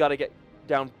in, he's got to get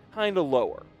down kind of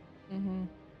lower.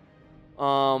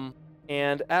 Mm-hmm.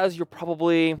 And as you're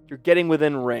getting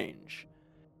within range,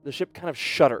 the ship kind of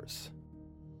shudders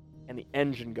and the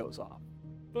engine goes off.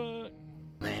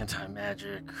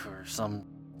 Anti-magic or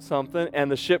Something,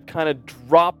 and the ship kind of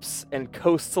drops and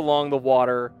coasts along the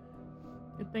water.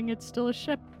 Good thing it's still a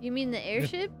ship. You mean the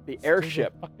airship? The Still a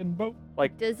airship, fucking boat.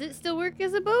 Does it still work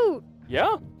as a boat?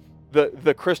 yeah.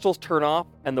 The crystals turn off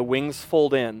and the wings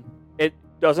fold in.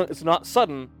 It's not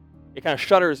sudden. It kind of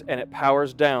shudders and it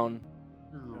powers down.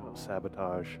 No,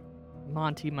 sabotage.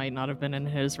 Monty might not have been in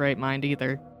his right mind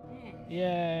either.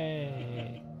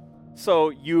 Yay. So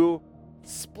you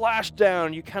splash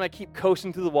down, you kind of keep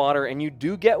coasting through the water, and you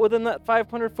do get within that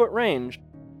 500-foot range.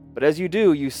 But as you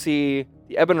do, you see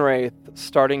the Ebon Wraith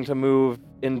starting to move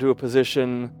into a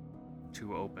position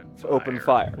to open to fire. open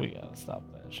fire. We gotta stop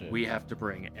that shit. We have to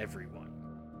bring everyone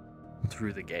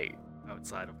through the gate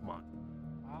outside of Mont.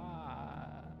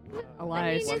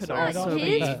 Elias I mean, could it's I not don't also think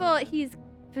his be. that- fault he's I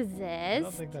don't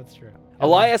possessed. think that's true.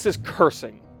 Elias is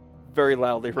cursing very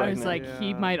loudly I right was now. like, he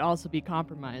Yeah. might also be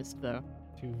compromised, though.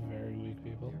 Two very weak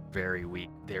people. Very weak.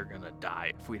 They're gonna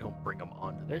die if we don't bring them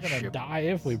onto They're the gonna ship. die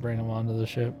if we bring them onto the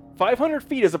ship. 500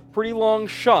 feet is a pretty long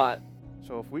shot.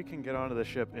 So if we can get onto the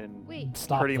ship in Wait,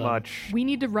 Stop pretty them. much... We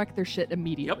need to wreck their shit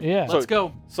immediately. Yeah. So- Let's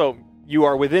go. So you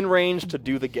are within range to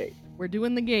do the gate. We're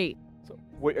doing the gate. So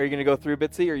are you going to go through,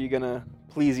 Bitsy, or are you going to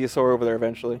plesiosaur over there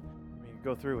eventually? I mean,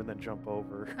 go through and then jump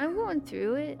over. I'm going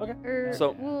through it. Okay. Or,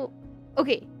 So- well,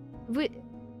 okay.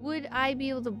 Would I be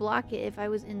able to block it if I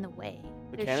was in the way?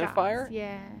 The Their cannon shots, fire?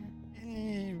 Yeah.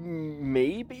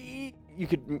 Maybe you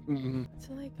could.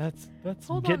 so like, That's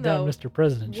Hold get on, down, though. Mr.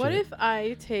 President. what shit. if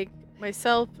I take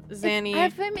myself, Zanny,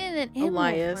 If I'm in an animal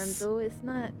Elias, form, though, it's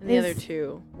not. and the other it's-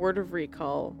 2, word of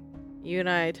recall, you and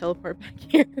I teleport back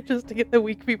here just to get the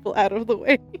weak people out of the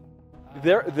way?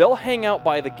 They'll hang out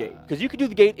by the gate because you could do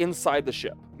the gate inside the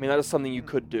ship. I mean, that is something you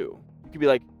could do. You could be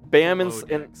like bam Below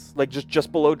in decks. like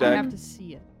just below I deck. have to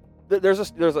see it.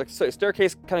 There's like a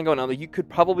staircase kind of going down. Like you could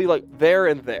probably like there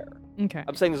and there. Okay.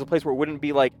 I'm saying there's a place where it wouldn't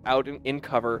be like out in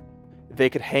cover. They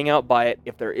could hang out by it.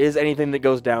 If there is anything that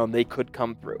goes down, they could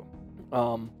come through.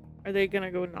 Are they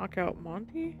gonna go knock out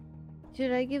Monty?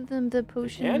 Should I give them the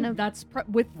potion can. of That's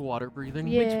with Water breathing.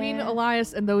 Yeah. between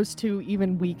Elias and those two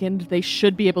even weakened, they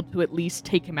should be able to at least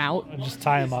take him out. And just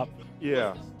tie him up.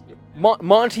 Yeah.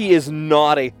 Monty is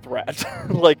not a threat.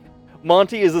 Like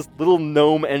Monty is this little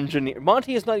gnome engineer.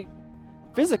 Monty is not a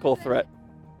physical threat.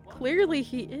 Clearly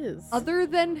he is. Other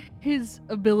than his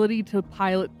ability to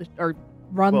pilot or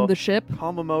run Well, the ship,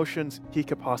 Calm emotions, he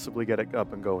could possibly get it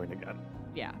up and going again.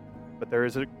 yeah. But there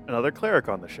is another cleric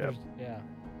on the ship. Yeah.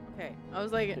 Okay, I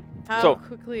was like, how So-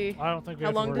 quickly? I don't think we How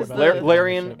have long to worry does about the- that on the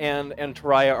Larian ship. and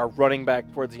Taraya are running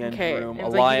back towards the engine Okay, room. and it's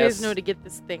like you Elias, guys know to get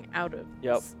this thing out of.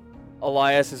 Yep. this.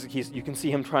 Elias is you can see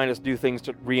him trying to do things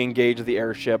to re-engage the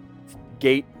airship.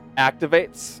 Gate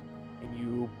activates, and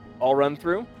you all run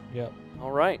through. Yep.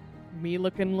 All right. Me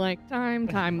looking like time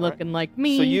Alright. looking like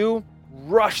me. So you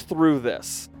rush through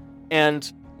this,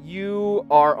 and you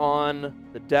are on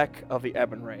the deck of the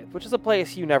Ebon Wraith, which is a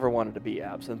place you never wanted to be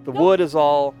absent. The Nope. wood is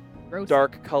all Gross.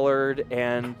 dark colored,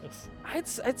 and I'd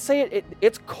say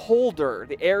it's colder.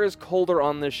 The air is colder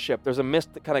on this ship. There's a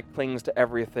mist that kind of clings to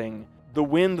everything. The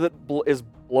wind that is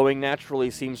blowing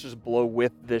naturally seems to just blow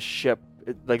with this ship.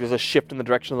 Like there's a shift in the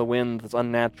direction of the wind that's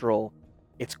unnatural.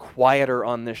 It's quieter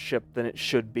on this ship than it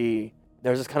should be.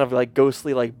 There's this kind of like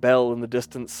ghostly like bell in the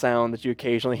distance sound that you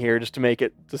occasionally hear just to make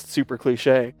it just super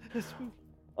cliche.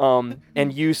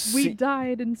 And you We see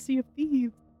died in Sea of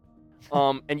Thieves.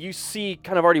 and you see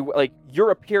kind of already like your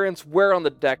appearance where on the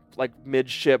deck, like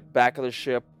midship, back of the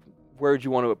ship, where would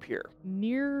you want to appear?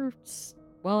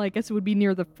 Well, I guess it would be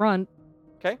near the front.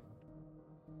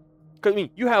 Because I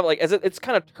mean, you have like as it's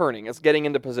kind of turning, it's getting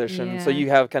into position, so Yeah. you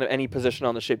have kind of any position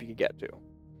on the ship you could get to.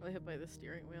 Probably hit by the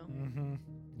steering wheel.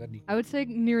 Mm-hmm. I would say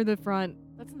near the front.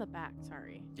 That's in the back.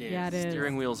 Sorry. Yeah, it is.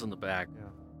 Steering wheel's in the back.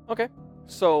 Okay,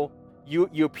 so you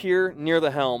appear near the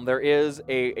helm. There is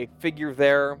a figure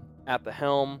there at the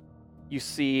helm. You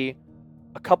see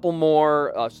a couple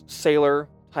more sailor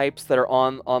types that are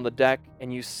on the deck,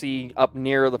 and you see up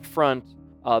near the front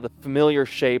the familiar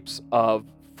shapes of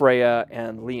Freya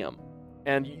and Liam.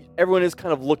 And everyone is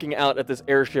kind of looking out at this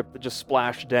airship that just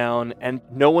splashed down, and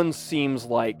no one seems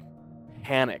like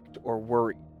panicked or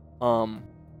worried.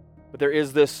 But there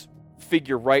is this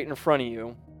figure right in front of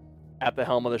you at the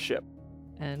helm of the ship.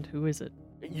 And who is it?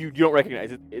 You don't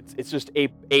recognize it. It's just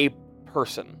a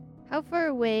person. How far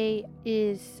away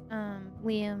is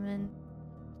Liam and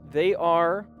They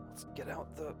are. Let's get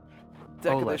out the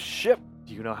deck of the Oleg. ship.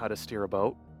 Do you know how to steer a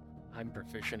boat? I'm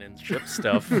proficient in ship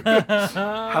stuff.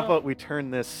 How about we turn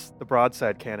the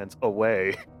broadside cannons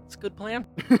away? It's a good plan.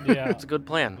 Yeah. It's a good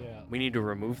plan. Yeah. We need to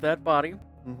remove that body.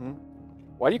 Mm-hmm.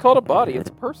 Why do you call it a body? It's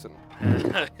a person.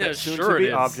 Yeah, Soon sure to be it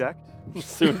is. object.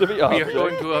 Soon to be We are object.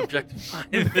 going to objectify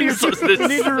this, We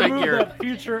need to remove figure. that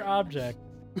future object.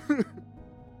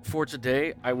 For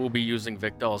today, I will be using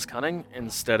Vicdal's Cunning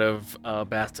instead of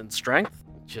Baston's Strength,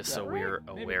 just so we're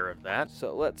aware of that.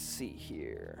 So let's see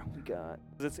here. We got.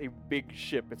 It's a big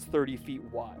ship. It's 30 feet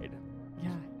wide. Yeah,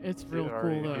 it's real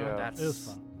already- cool though. yeah. It was That's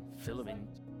fun. filament.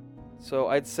 So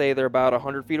I'd say they're about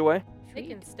 100 feet away. They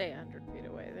can stay 100 feet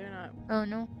away. They're not. oh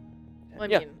no. Well, I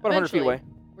Yeah, mean, about 100 feet eventually, away.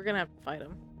 We're gonna have to fight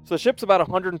them. So the ship's about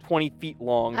 120 feet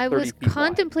long. I 30 was feet wide.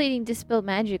 contemplating dispel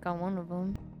magic on one of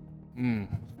them. Hmm.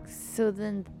 So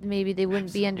then maybe they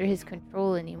wouldn't be under his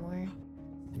control anymore.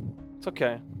 It's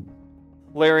okay.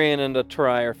 Larian and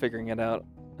Tarai are figuring it out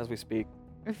as we speak.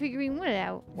 We're figuring what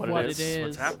out. What What it it is, is.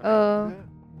 What's happening? Oh,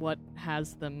 What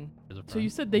has them? There's a So you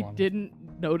front said they one.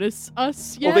 didn't notice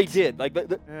us yet? Well, they did. Like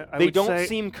I they would don't say-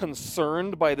 seem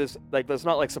concerned by this. Like it's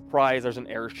not like surprise. There's an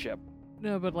airship.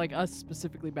 No, but like us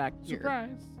specifically back here.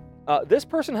 Surprise. This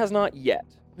person has not yet.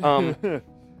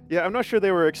 Yeah, I'm not sure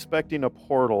they were expecting a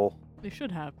portal. They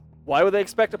should have. Why would they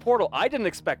expect a portal? I didn't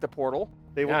expect a portal.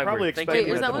 They were Yeah, probably we're thinking- expecting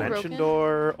Wait, was a that one dimension broken?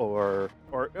 door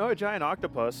or a giant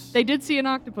octopus. They did see an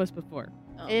octopus before.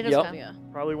 Oh, It is Yep. yeah.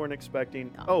 probably weren't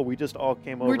expecting. No. Oh, we just all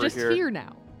came over We're just here. here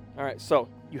now. All right. So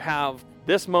you have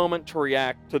this moment to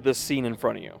react to this scene in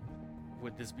front of you.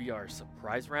 Would this be our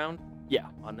surprise round? Yeah.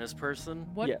 On this person?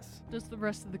 What Yes. does the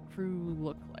rest of the crew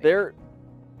look like? They're.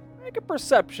 Make a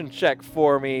perception check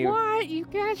for me. What? You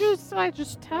can't just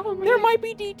tell me. There might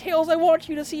be details I want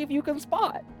you to see if you can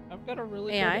spot. I've got a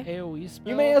really AI? good AoE spell.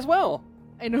 You may as well.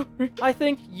 I know. I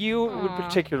think you would Aw.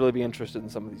 particularly be interested in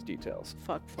some of these details.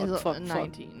 Fuck. Is Fuck. it Fuck. a Fuck.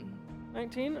 19.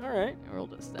 19? All right. I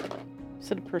rolled a 7.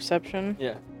 Said a perception.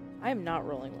 Yeah. I am not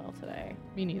rolling well today.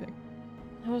 Me neither.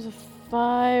 It was a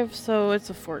 5, so it's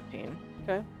a 14.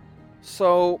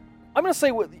 So I'm gonna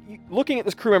say, looking at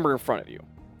this crew member in front of you,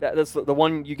 that's the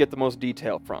one you get the most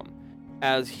detail from,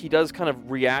 as he does kind of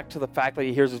react to the fact that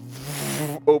he hears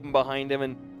this open behind him,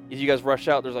 and as you guys rush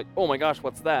out, there's like, oh my gosh,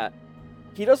 what's that?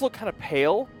 He does look kind of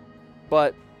pale,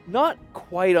 but not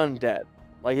quite undead.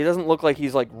 Like, he doesn't look like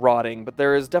he's like rotting, but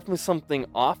there is definitely something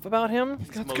off about him.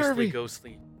 It's mostly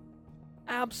ghostly.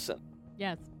 Absent.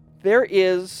 Yes. There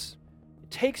is.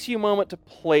 It takes you a moment to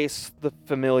place the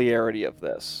familiarity of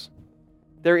this.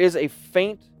 There is a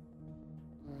faint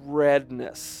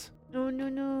redness, No, no,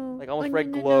 no. like almost Oh, red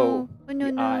no, no, glow no. Oh, no,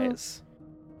 in the no. eyes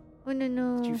Oh, no, that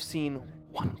no. you've seen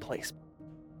one place.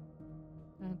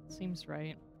 That seems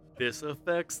right. This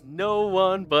affects no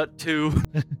one but 2.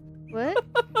 What?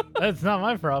 That's not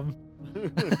my problem.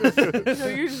 No,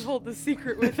 you just hold the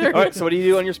secret with her. All right, so what do you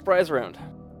do on your surprise round?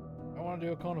 I want to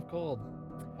do a cone of cold.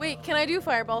 Wait, can I do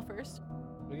fireball first?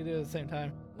 We can do it at the same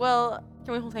time. Well,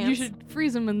 can we hold hands? You should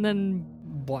freeze them and then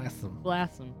Blast them.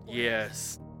 blast them.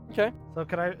 Yes. Okay. So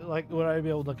could I, would I be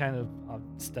able to kind of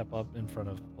step up in front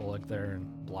of Oleg there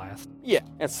and blast? Yeah,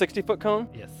 it's 60-foot cone,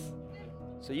 Yes.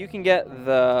 so you can get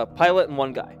the pilot and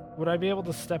one guy. Would I be able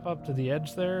to step up to the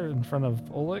edge there in front of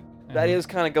Oleg? That is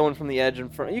kind of going from the edge in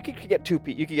front. You could get two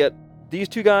people. You could get these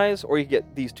two guys, or you could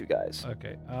get these two guys.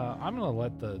 Okay. I'm gonna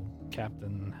let the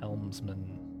captain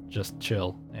helmsman just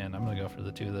chill, and I'm gonna go for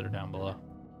the 2 that are down below.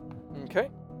 Okay.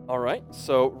 All right.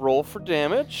 So roll for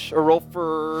damage, or roll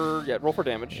for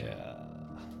damage. Yeah.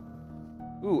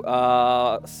 Ooh,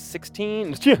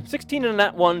 16. 16 and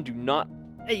that one do not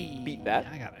beat that.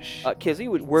 I got a Kizzy,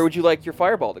 where would you like your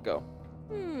fireball to go?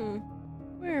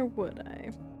 Where would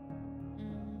I?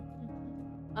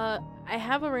 I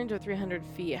have a range of 300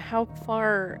 feet. How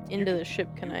far into the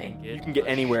ship can I? You can get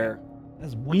anywhere.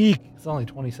 That's weak. It's only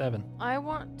 27. I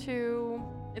want to.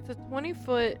 It's a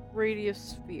 20-foot radius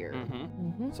sphere.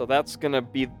 Mm-hmm. So that's gonna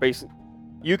be basic.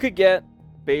 You could get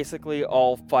basically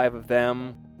all 5 of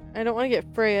them. I don't want to get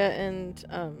Freya and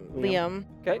Liam.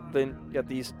 Okay. Then get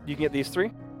these. You can get these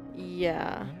 3.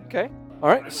 Yeah. Okay. All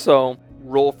right. So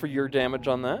roll for your damage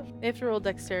on that. They have to roll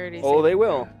dexterity. Oh, save. they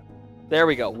will. There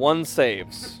we go. 1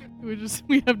 saves.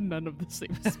 We have none of the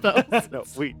same spells. No,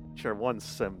 we share one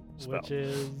sim spell. Which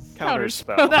is Counter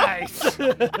spell. nice.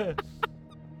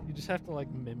 You just have to like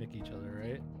mimic each other,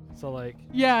 right? So like,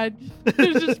 Yeah,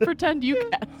 just pretend you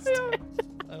cast it.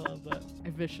 I love that. I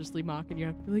viciously mock and you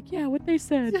have to be like, yeah, what they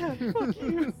said. Yeah, fuck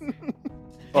you.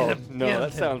 Oh him, no, get him,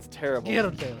 that Taylor. sounds terrible. Get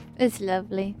him, Taylor. It's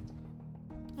lovely.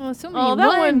 Oh, so many Oh, that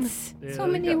one- ones. Yeah, So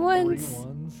they many got 3 ones.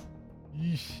 ones.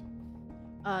 Yeesh.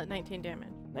 19 damage.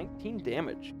 19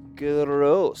 damage.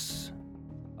 Gross.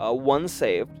 1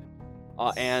 saved.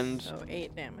 And So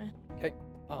 8 damage.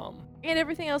 um, And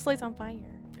everything else lights on fire.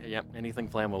 Yep, anything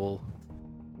flammable.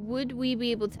 Would we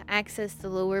be able to access the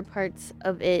lower parts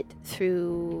of it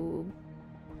through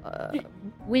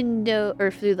window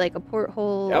or through like a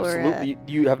porthole? absolutely.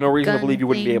 You have no reason to gun believe you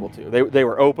wouldn't be thing. able to. They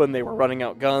were open. They were running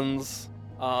out guns.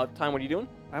 Time, what are you doing?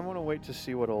 I want to wait to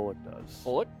see what Oleg does.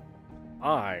 Oleg?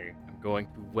 I am going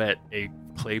to wet a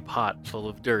clay pot full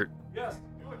of dirt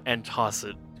and toss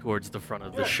it towards the front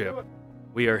of the ship.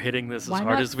 We are hitting this Why as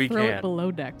hard not as we throw it can.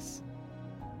 below decks?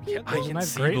 Yeah, I There's a can nice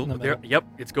see grate go- in the there. middle. Yep,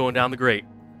 it's going down the grate.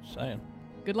 Saying.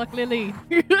 Good luck, Lily.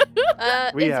 We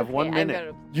it's have okay, 1 I've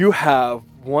minute. got You have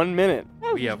 1 minute.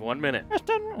 We have 1 minute.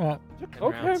 10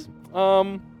 Okay. rounds.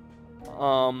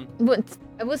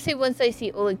 I will say once I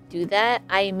see Oleg do that,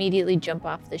 I immediately jump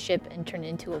off the ship and turn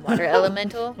into a water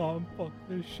elemental. Oh, fuck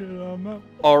this shit, I'm out.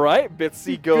 All right.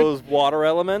 Bitsy goes water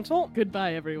elemental.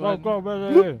 Goodbye, everyone.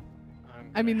 I'm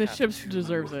I mean, gonna the have ship to-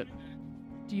 deserves it.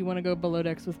 Do you want to go below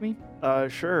decks with me?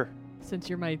 Sure. Since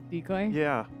you're my decoy?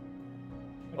 Yeah.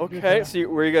 Okay. So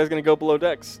where are you guys gonna go below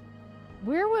decks?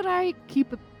 Where would I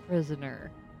keep a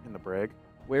prisoner? In the brig,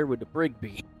 Where would the brig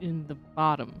be? In the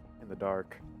bottom. in the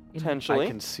dark. In- Potentially. I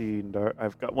can see in dark.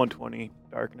 I've got 120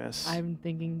 darkness. I'm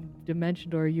thinking Dimension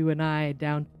Door, you and I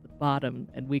down to the bottom,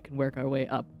 and we can work our way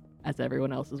up as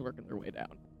everyone else is working their way down.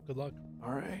 Good luck.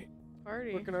 All right.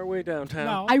 Party. Working our way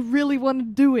downtown. I really want to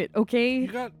do it, okay? You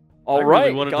got. All I right.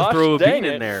 really wanted to gosh throw a dang bean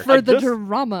in it. there. For I the just-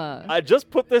 drama. I just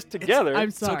put this together. I'm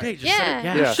It's sorry. okay. Just Yeah. set it.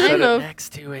 Yeah, Yeah, set set it. it next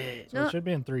to it. So No. it should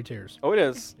be in 3 tiers. Oh, it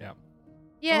is. Yeah,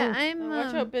 Oh,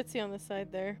 watch out, Bitsy on the side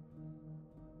there.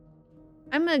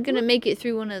 I'm gonna make it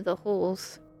through one of the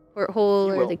holes, porthole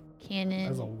You or will. the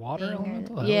cannon. As a water thing or-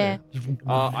 elemental? Hell Yeah.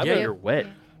 I Yeah, bet- you're wet.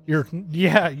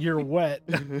 You're wet.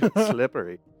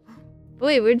 Slippery.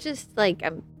 Wait, we're just like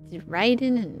I'm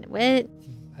riding and wet.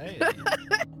 Hey.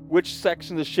 Which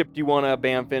section of the ship do you want to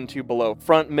bamf into below?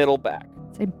 Front, middle, back?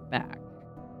 Say back.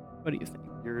 What do you think?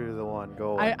 You're the one.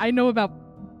 Go. I know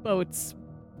about boats.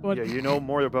 What? Yeah, you know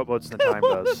more about boats than time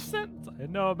does. Sentence. I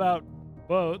know about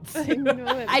boats. I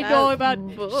know I know about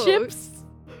boats. ships.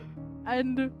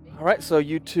 And All right, so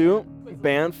you two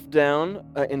bamf down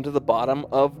into the bottom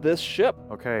of this ship.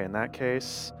 Okay, in that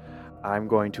case, I'm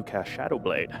going to cast Shadow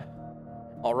Blade.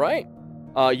 All right.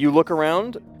 You look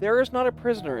around. There is not a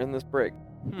prisoner in this brig.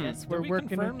 yes, Did we're we working.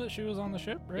 confirm that she was on the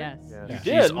ship, right? Yes. Yes. You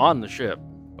She's did. on the ship,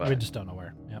 but We just don't know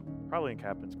where. Yep. Probably in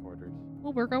captain's quarters.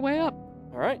 We'll work our way up.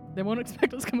 All right. They won't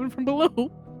expect us coming from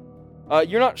below.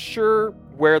 You're not sure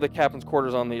where the captain's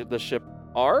quarters on the ship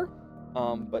are,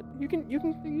 but you can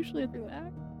They're usually at the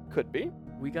back. could be.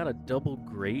 We got a double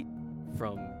grate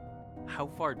from. How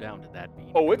far down did that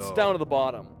beam Oh, it's go? down to the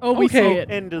bottom. Oh, we see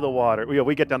it. Into the water.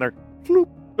 We get down there.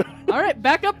 All right,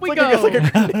 back up we It's go. like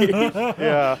a grenade.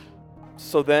 Yeah.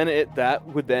 So then that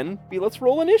would then be let's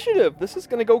roll initiative. This is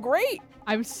gonna go great.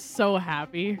 I'm so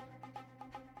happy.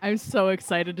 I'm so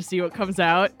excited to see what comes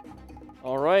out.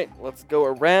 All right, let's go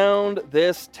around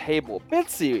this table.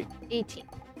 Bitsy, 18.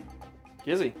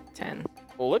 Kizzy, 10.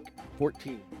 Oleg,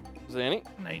 14. Zanny,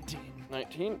 19.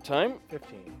 19, Time,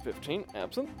 15. 15,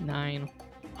 Absinthe. 9.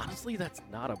 Honestly, that's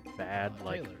not a bad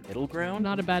like Tyler. middle ground.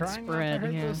 Not a bad Trying not to spread.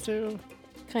 hurt Yeah. those two.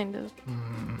 Kind of.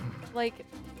 Mm. Like,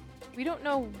 we don't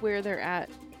know where they're at.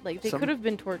 Like, they Some- could have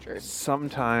been tortured.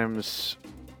 Sometimes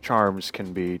charms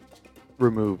can be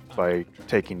removed by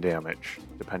taking damage,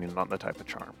 depending on the type of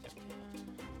charm.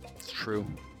 It's true.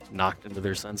 Knocked into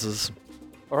their senses.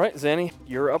 All right, Zanny,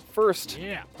 you're up first.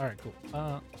 Yeah. All right. Cool.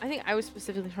 I think I was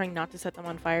specifically trying not to set them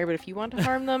on fire, but if you want to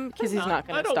harm them, Kizzy's not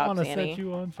going I to don't stop want to Zanny. set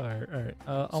you on fire. All right.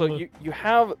 I'll So move- you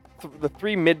have the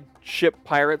three midship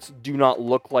pirates do not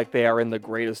look like they are in the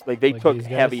greatest. Like they Like took these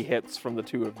guys? heavy hits from the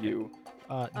two of you.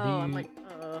 Oh, I'm like,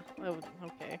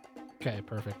 okay. Okay,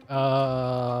 perfect.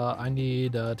 I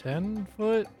need a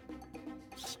 10-foot,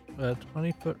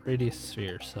 20-foot radius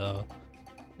sphere. So,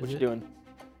 What is you it- doing?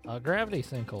 Gravity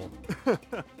sinkhole.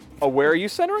 Oh, where are you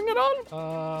centering it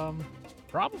on?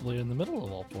 Probably in the middle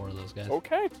of all four of those guys.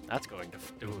 Okay. That's going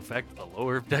to affect the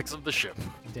lower decks of the ship.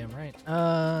 Damn right.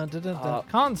 Uh,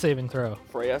 Con saving throw.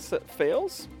 Freya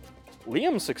fails.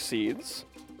 Liam succeeds.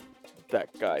 That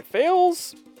guy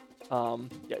fails.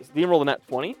 Yeah, Liam rolled a nat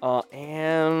 20.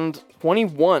 And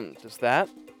 21. Does that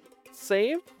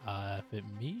save? If it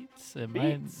meets,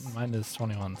 Beats. mine is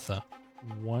 21. So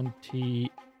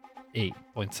 28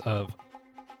 points of.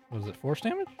 Was it force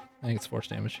damage? I think it's force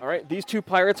damage. All right. These two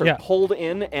pirates are Yeah. pulled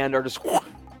in and are just.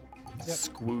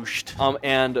 Squooshed.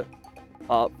 And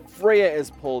Freya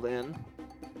is pulled in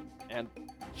and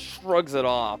shrugs it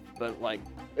off, but like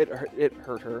it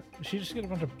hurt her. Did she just get a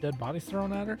bunch of dead bodies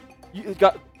thrown at her? You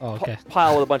got Oh, okay.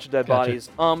 pile with a bunch of dead Gotcha.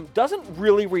 bodies. Doesn't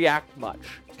really react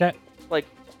much. Okay. Like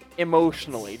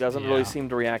emotionally, doesn't really Yeah. seem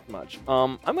to react much.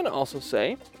 I'm gonna also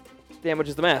say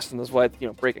damages the mast, and that's why it's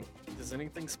breaking. Does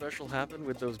anything special happen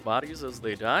with those bodies as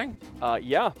they die?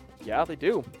 Yeah, they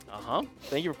do. Uh-huh.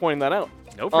 Thank you for pointing that out.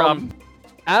 No problem.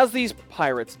 As these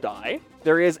pirates die,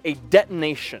 there is a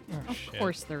detonation Oh, Of shit.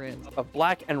 course there is. of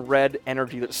black and red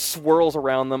energy that swirls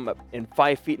around them in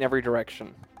 5 feet in every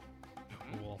direction.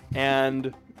 Cool.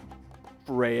 And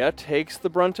Freya takes the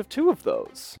brunt of 2 of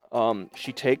those.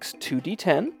 She takes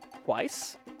 2d10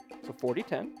 twice, so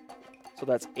 4d10. So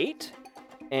that's 8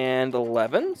 and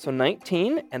 11, so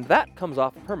 19, and that comes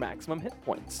off of her maximum hit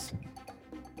points.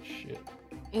 Shit.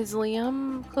 Is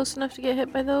Liam close enough to get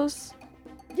hit by those?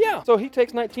 Yeah, so he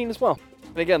takes 19 as well.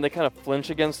 And again, they kind of flinch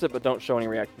against it, but don't show any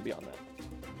reaction beyond that.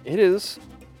 It is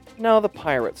now the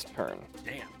pirate's turn.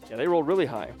 Damn. Yeah, they rolled really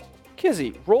high.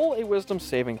 Kizzy, roll a wisdom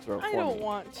saving throw for I don't me.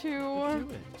 want to. Do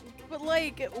it. But,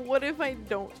 like, what if I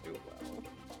don't do well?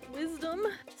 Wisdom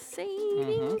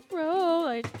saving Mhm. throw.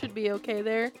 I should be okay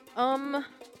there.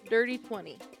 Dirty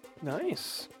 20.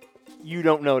 Nice. You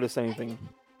don't notice anything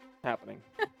happening.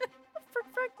 What the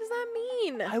frick does that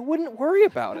mean? I wouldn't worry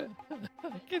about it.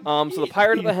 So the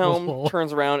pirate at the helm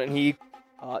turns around and he,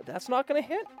 that's not gonna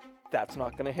hit. That's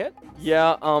not gonna hit.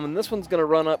 Yeah, and this one's gonna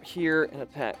run up here and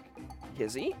attack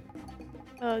Kizzy.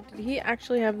 Did he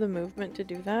actually have the movement to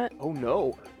do that? Oh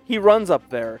no. He runs up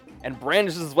there and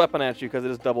brandishes his weapon at you because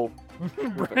it is double.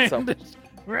 So,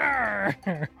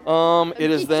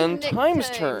 it is then Next Time's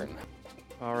time. turn.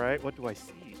 All right, what do I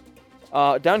see?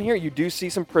 Down here you do see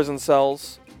some prison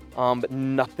cells, but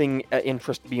nothing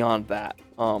interest beyond that.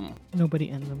 Nobody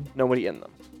in them. Nobody in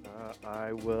them.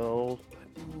 I will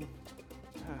move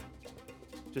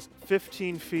just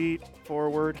 15 feet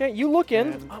forward. Okay, you look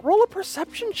in. And- Roll a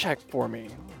perception check for me.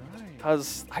 All right.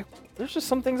 Because there's just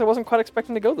some things I wasn't quite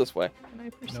expecting to go this way. I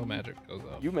perceive? No magic goes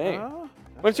up. You may.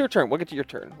 When it's your turn, we'll get to your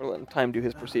turn. We're letting Time do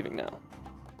his perceiving now.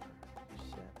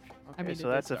 Okay, mean, so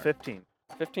it that's is a dark. 15.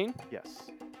 15. Yes.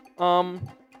 I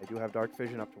do have dark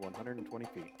vision up to 120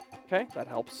 feet. Okay, that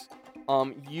helps.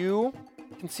 You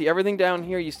can see everything down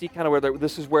here. You see kind of where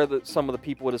this is where some of the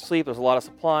people would sleep. There's a lot of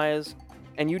supplies,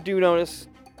 and you do notice,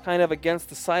 kind of against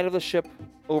the side of the ship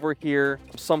over here,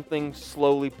 something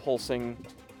slowly pulsing,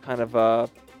 kind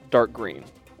of dark green.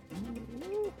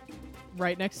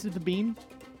 Right next to the beam.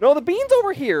 No, the bean's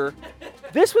over here.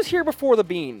 This was here before the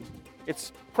bean.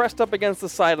 It's pressed up against the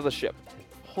side of the ship.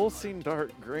 Pulsing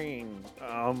dark green.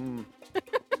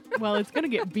 Well, it's gonna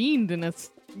get beamed in a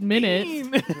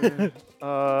minute.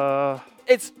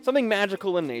 It's something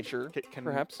magical in nature, Can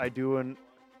perhaps. I do an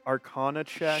Arcana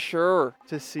check Sure.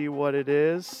 to see what it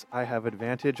is? I have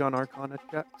advantage on Arcana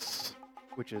checks,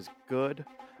 which is good.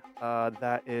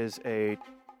 That is a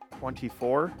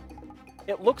 24.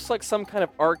 It looks like some kind of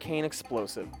arcane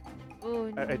explosive.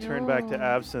 Oh, I turn back to no.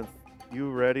 Absinthe.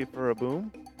 You ready for a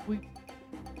boom?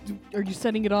 Are you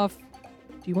setting it off?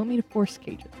 Do you want me to force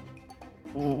cage it?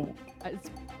 Ooh. It's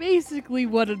basically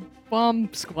what a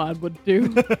bomb squad would do.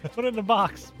 Put it in a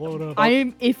box. Blow it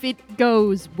up. If it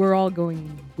goes, we're all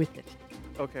going with it.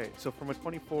 Okay, so from a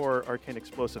 24 arcane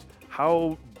explosive,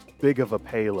 how big of a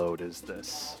payload is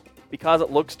this? Because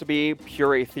it looks to be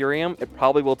pure Aetherium, it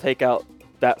probably will take out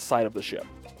that side of the ship.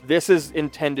 This is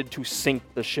intended to sink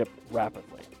the ship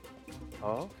rapidly.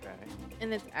 Okay.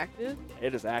 And it's active?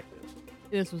 It is active.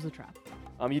 This was a trap.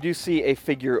 You do see a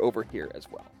figure over here as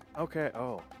well. Okay.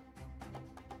 Oh.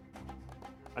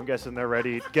 I'm guessing they're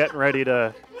getting ready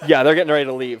to. Yeah, they're getting ready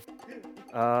to leave.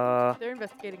 They're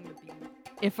investigating the beam.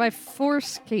 If I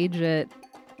force cage it,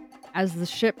 as the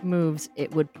ship moves,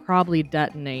 it would probably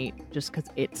detonate just because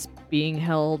it's being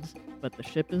held, but the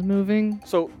ship is moving.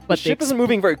 So the But ship isn't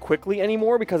moving very quickly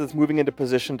anymore because it's moving into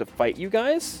position to fight you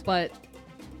guys. But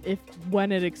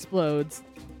when it explodes,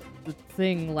 the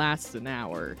thing lasts an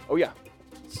hour. Oh yeah.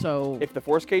 So If the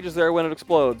force cage is there when it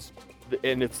explodes,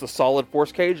 and it's the solid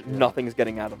force cage, nothing's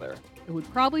getting out of there. it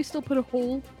would probably still put a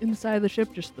hole inside the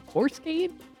ship, just the force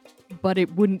cage, but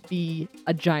it wouldn't be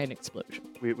a giant explosion.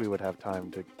 We would have time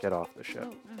to get off the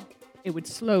ship. It would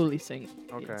slowly sink.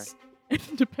 Okay.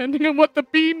 Depending on what the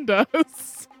beam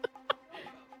does.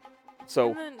 So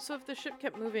And then, so if the ship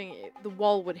kept moving, the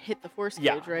wall would hit the force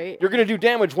Yeah. cage, right? you're going to do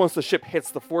damage once the ship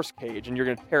hits the force cage, and you're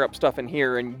going to tear up stuff in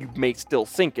here, and you may still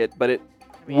sink it, but it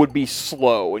would be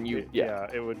slow, and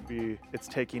It would be. It's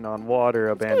taking on water,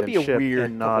 It's going to abandoned be a ship, weird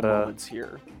and not couple a moments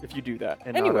here if you do that.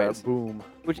 and Anyways, not a boom.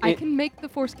 which I can make the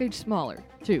force cage smaller,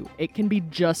 too. It can be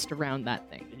just around that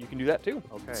thing. you can do that too.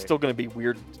 Okay. It's still going to be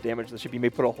weird to damage the ship. You may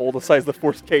put a hole the size of the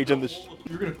force cage in the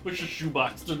You're gonna push a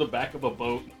shoebox through the back of a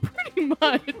boat. Pretty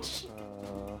much.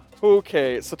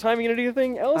 Okay, so Time, you gonna do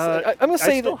anything else? I'm gonna I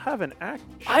say still that have an action.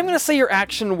 I'm gonna say your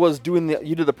action was doing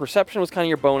you did the perception was kind of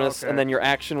your bonus, Okay. and then your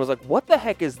action was like, what the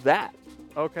heck is that?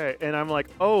 Okay, and I'm like,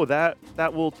 oh, that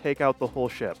will take out the whole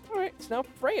ship. All right, it's now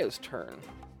Freya's turn.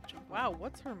 Wow,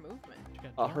 what's her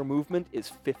movement? Her movement is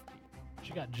 50,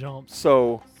 She got jumps.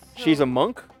 so she's a So-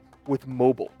 monk with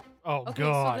mobile Oh Okay,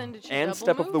 god. so then did she and double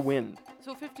Step of the move? Wind.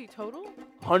 So 50 total?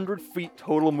 100 feet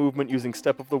total movement using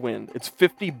Step of the Wind. It's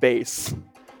 50 base.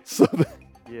 So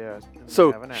Yeah. and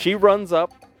so have an she action. runs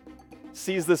up,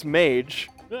 sees this mage.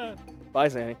 Bye,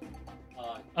 Zanny.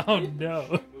 Oh,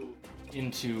 no.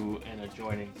 Into an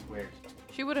adjoining square.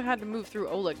 She would have had to move through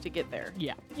Oleg to get there.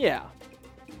 Yeah.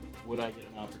 Would I get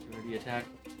an opportunity attack?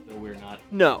 Though we're not.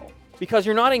 No, because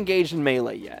you're not engaged in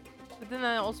melee yet. But then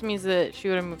that also means that she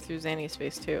would have moved through Zanny's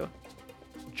space too.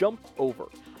 Jump over.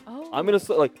 Oh. I'm gonna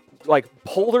like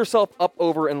pulled herself up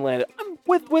over and landed. I'm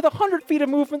with 100 feet of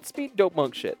movement speed. Dope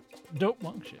monk shit. Dope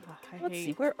monk shit. Let's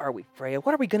see, where are we, Freya?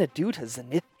 What are we gonna do to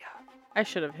Zenithia? I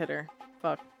should have hit her.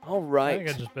 Fuck. All I right, think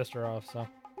I just pissed her off, so.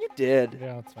 you did.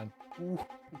 Yeah, that's fine.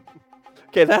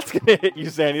 Okay, that's gonna hit you,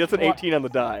 Zanny. That's an What? 18 on the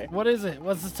die. What is it?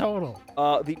 What's the total?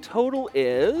 The total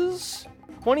is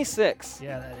 26.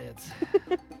 Yeah, that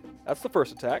is. That's the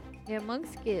first attack. Yeah,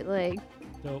 monks get like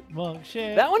Dope monk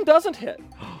shit. That one doesn't hit.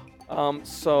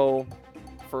 So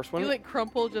first one. You like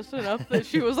crumple just enough that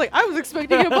she was like, I was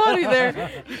expecting a body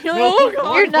there. You're like, Well, oh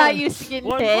god. you're not punch. used to getting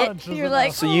One hit. punch is You're like,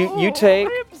 enough. So you Oh, take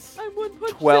I'm one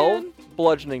punch 12 man.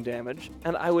 bludgeoning damage,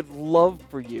 and I would love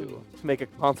for you to make a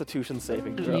Constitution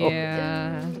saving throw.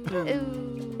 Yeah.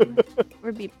 ooh,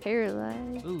 or be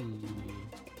paralyzed. Ooh.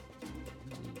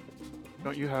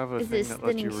 Don't you have a Is thing it that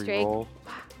lets you spinning strike? reroll?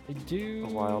 I do.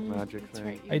 The wild magic That's thing.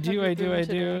 right, you I have do, your I do, boom I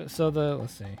today. do. So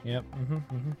let's see. Yep.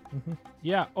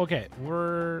 Yeah. Okay.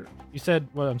 You said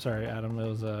what? I'm sorry, Adam. It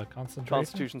was a concentration.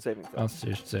 Constitution saving throw.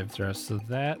 Constitution save throw. So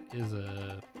that is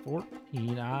a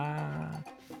 14.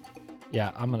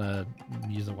 Yeah, I'm gonna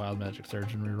use a wild magic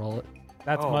surge and reroll it.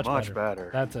 That's Oh, much much better. better.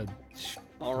 That's a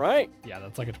All right. yeah.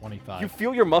 That's like a 25. You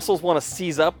feel your muscles want to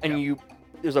seize up, and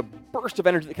there's a burst of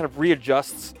energy that kind of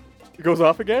readjusts. It goes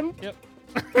off again. Yep.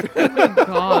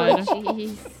 God.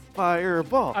 Jeez.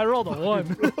 Fireball. I rolled a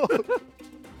 1.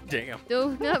 Damn. No,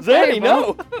 not Zanny,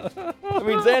 fireball. no. I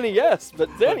mean, Zanny, yes, but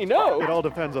Zanny, It no. all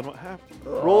depends on what happens.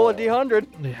 Roll a d100.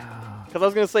 Yeah. Because I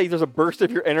was going to say, there's a burst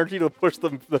of your energy to push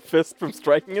the fist from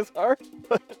striking as hard.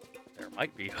 There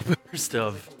might be a burst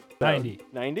of. 90.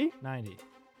 90? 90.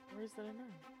 Where's that a 9?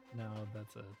 No,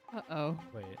 that's a Uh-oh.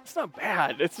 wait. It's not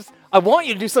bad. It's just, I want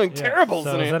you to do something Yeah, terrible.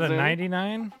 So is that a Zanny.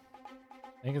 99?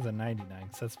 I think it's a 99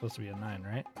 because that's supposed to be a 9,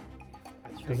 right?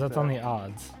 Because that's on the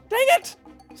odds. Dang it!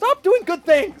 Stop doing good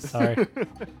things! Sorry.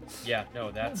 Yeah,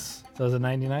 no, that's So is it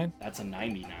 99? a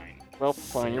 99. Well,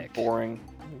 fine, you're Sick. boring.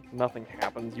 Nothing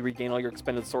happens. You regain all your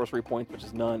expended sorcery points, which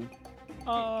is none.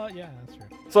 Yeah, that's true.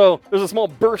 So there's a small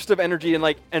burst of energy,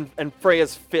 and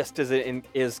Freya's fist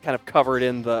is kind of covered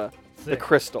in the Sick.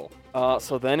 crystal.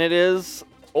 So then it is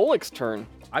Oleg's turn.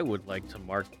 I would like to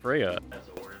mark Freya as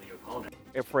a worthy opponent.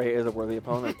 If Freya is a worthy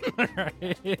opponent.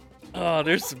 Right. Oh,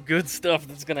 there's some good stuff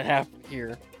that's gonna happen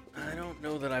here. I don't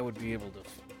know that I would be able to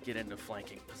get into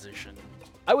flanking position.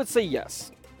 I would say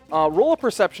yes. Roll a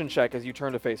perception check as you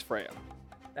turn to face Freya.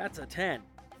 That's a 10.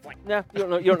 Flank. Nah, you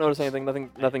don't notice anything.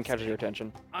 Nothing catches your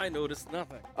attention. I noticed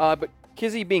nothing. But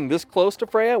Kizzy being this close to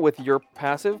Freya with your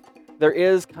passive, there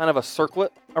is kind of a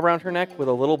circlet around her neck with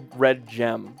a little red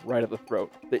gem right at the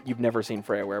throat that you've never seen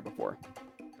Freya wear before.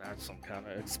 That's some kind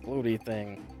of explodey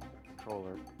thing.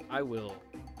 Controller. I will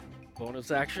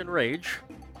bonus action rage.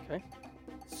 Okay.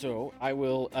 So I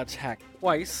will attack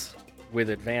twice with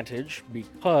advantage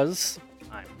because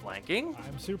I'm flanking.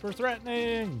 I'm super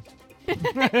threatening.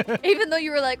 Even though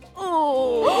you were like,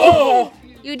 oh,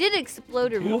 you did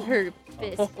explode her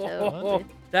fist though.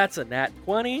 That's a nat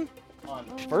 20 on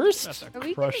Oh. first. Are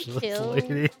we Crush gonna this kill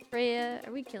lady. Freya?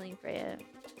 Are we killing Freya?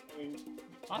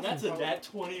 That's a nat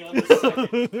 20 on the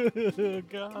second.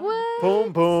 God. What?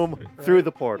 Boom, boom, through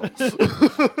the portals.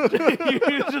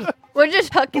 We're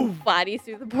just hucking bodies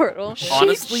through the portal.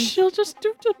 Honestly- she'll just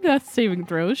do the death saving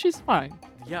throws. She's fine.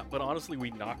 Yeah, but honestly,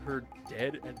 we knock her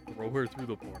dead and throw her through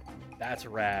the portal. That's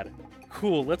rad.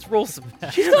 Cool, let's roll some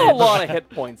She's got a lot of hit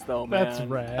points, though, man. That's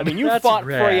rad. I mean, you That's fought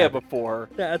rad. Freya before.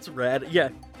 That's rad. Yeah,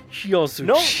 she also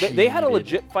No, they had a cheated.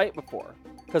 legit fight before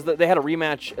because they had a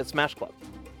rematch at Smash Club,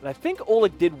 and I think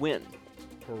Oleg did win.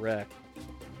 Correct.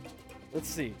 Let's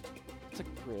see. It's a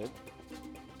crit.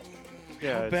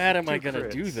 Yeah, How it's bad am I 2 gonna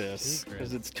do crits. this? 2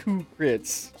 Because it's 2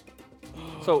 crits.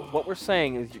 So what we're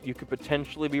saying is you could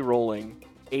potentially be rolling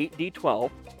 8d12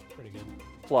 Pretty good.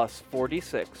 plus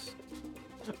 4d6.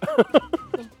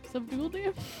 Subdual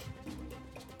damage?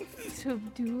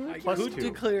 Subdue I it? Plus could 2.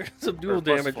 declare some dual Or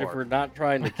plus damage if 4. we're not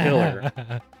trying to kill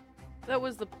her. That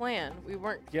was the plan. We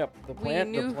weren't. Yep, the We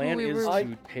plan. knew The who plan we is were-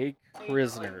 to take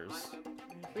prisoners.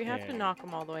 We have to Yeah. knock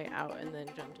them all the way out and then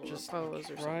gentle Just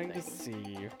repose or trying to something.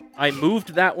 see. I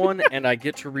moved that one, and I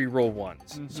get to re-roll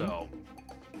ones. So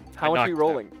How much are you knocked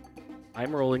rolling?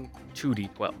 I'm rolling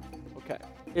 2d12. Okay.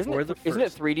 Isn't For it, the isn't it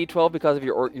first. 3d12 because of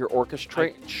your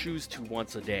orchestrate? I choose to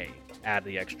once a day add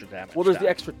the extra damage. Well, there's the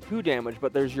die. extra 2 damage,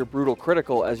 but there's your brutal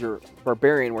critical as your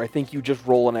barbarian, where I think you just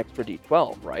roll an extra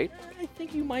d12, right? I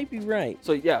think you might be right.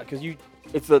 So yeah, because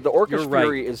it's the Orcish You're right.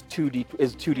 Fury is 2d It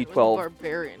was the 2d12.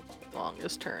 barbarian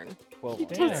longest turn. 12 He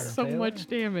on Damn, does so Taylor. much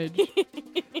damage.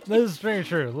 This is very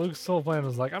true. Luke's whole plan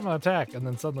was like, I'm gonna attack, and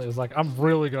then suddenly it was like, I'm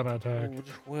really gonna attack. Oh,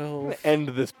 12. End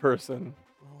this person.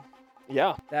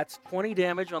 Yeah. That's 20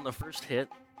 damage on the first hit.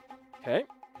 Okay.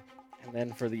 And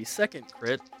then for the second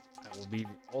crit, I will be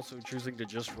also choosing to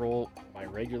just roll my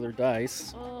regular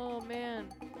dice. Oh man.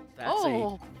 That's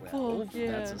Oh, a 12. fuck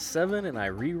yeah. That's a 7, and I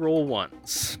re-roll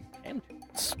ones. And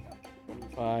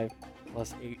 25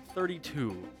 plus 8,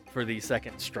 32 for the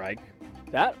second strike.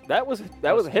 That was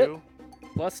a hit.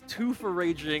 Plus 2 for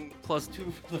raging, plus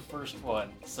 2 for the first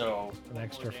one. So An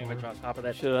extra more damage 4. on top of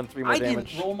that. Should have done 3 more I damage.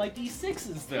 didn't roll my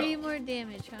d6s though. 3 more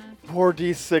damage, huh?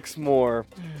 4d6 more.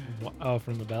 Oh,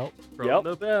 from the belt. From Yep.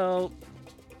 the belt.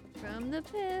 From the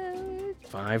pit.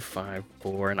 5, 5,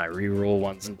 4, and I re-roll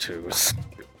ones and twos.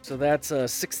 So that's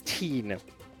 16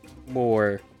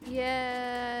 more.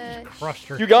 Yeah. Crushed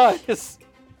her. You guys!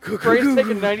 Frey's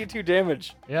taking 92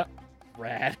 damage.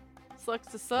 Rad. Sucks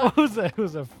to What suck. was that? It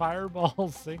was a fireball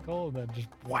sinkhole, and then just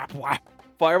whap whap.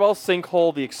 fireball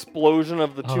sinkhole, the explosion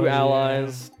of the two Oh, yeah.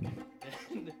 allies.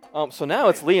 So now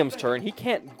it's Liam's turn. He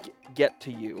can't get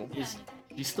to you. Is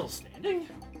he still standing?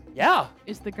 Yeah.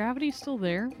 Is the gravity still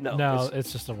there? No. No, it's-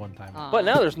 it's just a one-time. But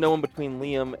now there's no one between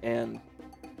Liam and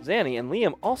Zanny, and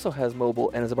Liam also has mobile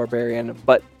and is a barbarian,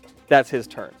 but that's his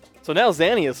turn. So now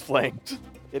Zanny is flanked.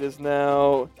 It is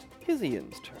now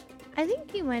Kizian's turn. I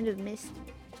think you might have missed.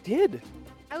 Did.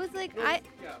 I was like,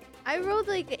 I rolled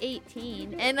like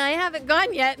 18, and I haven't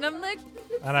gone yet, and I'm like,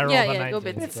 And I rolled Yeah, a yeah, go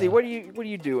 19. Let's so- see. What are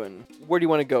you doing? Where do you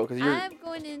want to go? Because you I'm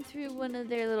going in through one of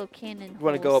their little cannon.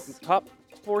 want to go up holes. top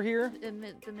floor here, The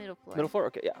middle floor. middle floor.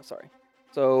 Okay, yeah. Sorry.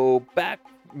 So back.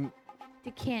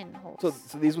 The cannon holes.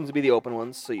 So these ones would be the open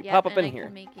ones. So you Yeah, pop up and in I here.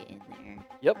 Can make it in there.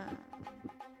 Yep.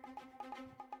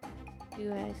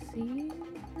 Do I see?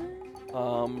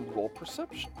 Roll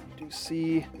perception. You do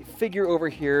see a figure over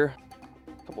here,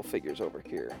 a couple figures over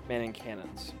here, manning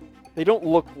cannons. They don't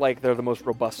look like they're the most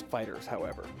robust fighters,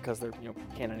 however, because they're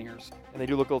cannoneers, and they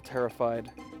do look a little terrified.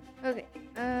 Okay.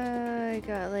 I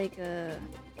got like a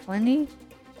 20,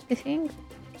 I think.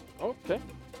 Okay.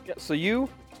 Yeah. So you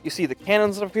see the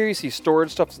cannons up here. You see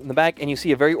storage stuff in the back, and you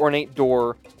see a very ornate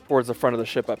door towards the front of the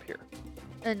ship up here.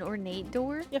 An ornate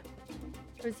door. Yeah.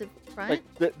 Towards the front.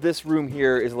 Like this room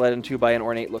here is led into by an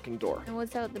ornate-looking door. And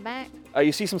what's out the back?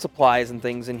 You see some supplies and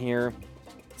things in here.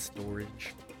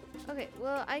 Storage. Okay.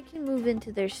 Well, I can move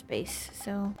into their space,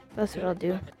 so that's what I'll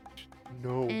do.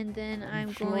 No. And then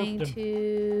I'm sure going of them.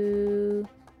 to.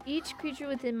 Each creature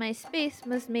within my space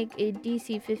must make a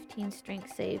DC 15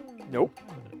 strength save. Nope.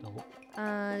 I'm an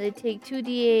adult. They take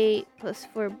 2d8 plus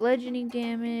 4 bludgeoning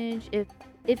damage.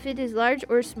 If it is large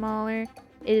or smaller,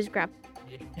 it is grappled.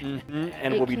 And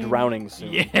It we'll be can- drowning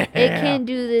soon. Yeah. It can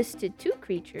do this to 2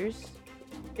 creatures.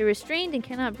 They're restrained and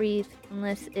cannot breathe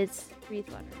unless it's breathe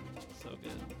water. So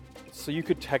good. So you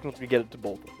could technically get it to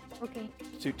both. Okay.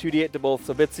 So 2d8 to both.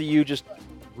 So Bitsy, you just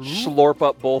slurp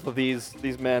up both of these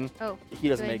men. Oh, He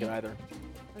doesn't do I make it need- either.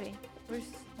 okay. Where's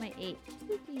my 8?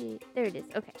 2d8. There it is.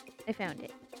 Okay. I found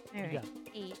it. All right. got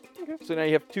 8. So now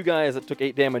you have 2 guys that took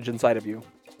 8 damage inside of you.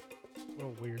 What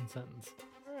a weird sentence.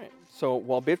 All right. So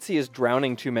while Bitsy is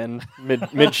drowning 2 men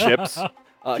midships,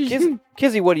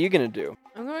 Kizzy, what are you gonna do?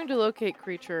 I'm going to locate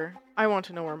creature. I want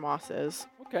to know where Moss is.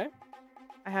 Okay.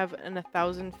 I have an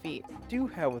 1,000 feet. Do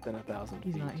have within 1,000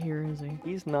 He's feet. not here, is he?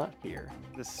 He's not here.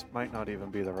 This might not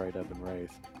even be the right Ebon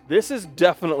Wraith. This is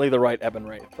definitely the right Ebon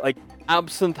Wraith. Like,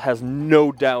 Absinthe has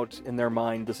no doubt in their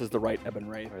mind this is the right Ebon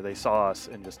Wraith. Or they saw us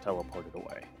and just teleported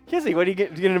away. Kizzy, what are you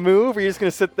gonna move, or are you just gonna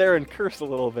sit there and curse a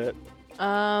little bit?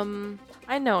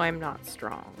 I know I'm not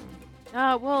strong.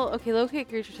 Well, okay, locate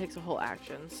creature takes a whole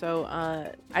action. So,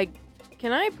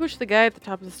 can I push the guy at the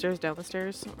top of the stairs down the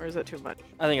stairs, or is that too much?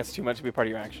 I think it's too much to be part of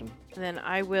your action. And then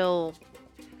I will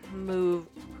move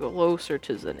closer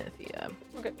to Zenithia.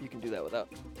 Okay. You can do that without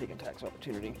taking tax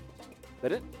opportunity. Is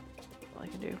that it? That's all I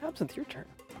can do. Absinthe, your turn.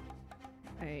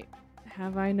 Right.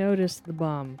 Have I noticed the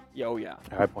bomb? Oh yeah.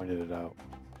 I pointed it out.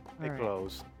 They Alright.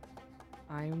 closed.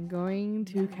 I'm going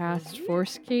to cast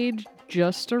Force Cage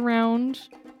just around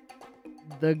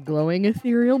the glowing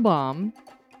ethereal bomb,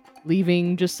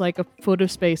 leaving just like a foot of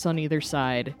space on either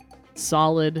side.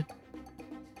 Solid.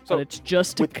 So, but it's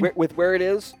just to with where it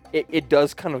is, it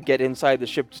does kind of get inside the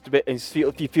ship just a bit, and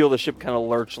you feel the ship kind of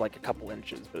lurch like a couple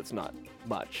inches, but it's not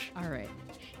much. All right.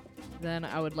 Then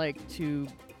I would like to.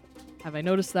 Have I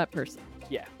noticed that person?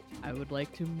 Yeah. I would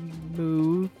like to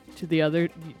move to the other,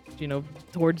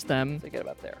 towards them. So get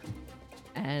about there.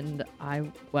 And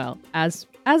as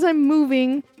I'm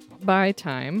moving by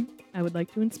time, I would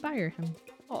like to inspire him.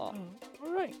 Oh,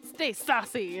 all right. Stay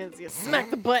saucy as you smack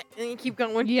the butt and you keep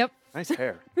going. Yep. Nice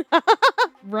hair.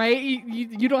 Right?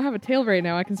 You don't have a tail right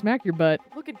now. I can smack your butt.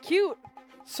 Looking cute.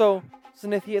 So,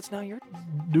 Zenithia, it's now your.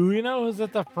 Do we know who's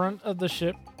at the front of the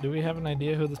ship? Do we have an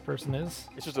idea who this person is?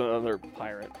 It's just another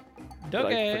pirate that I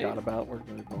Okay. forgot about. We're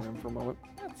gonna ignore him for a moment.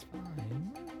 That's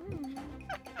fine.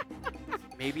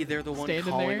 Maybe they're the one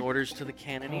Standing calling there. orders to the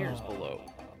cannoneers below.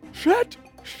 Shit!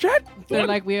 They're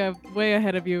like, we have way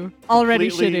ahead of you. Already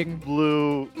Completely shitting.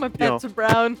 Blue. My you know, pets are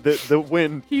brown. the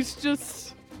wind. He's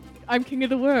just. I'm king of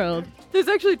the world. There's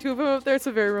actually 2 of them up there. It's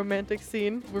a very romantic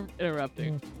scene. We're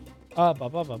interrupting. Ba ba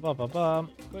ba ba ba ba.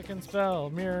 Quicken spell,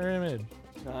 mirror image.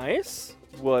 Nice.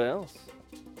 What else?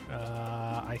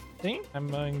 I think I'm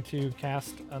going to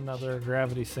cast another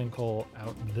gravity sinkhole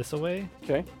out this way,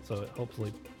 Okay. so it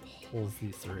hopefully pulls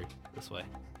these three this way.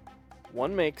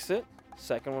 One makes it.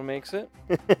 Second one makes it.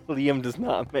 Liam does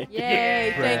not make it.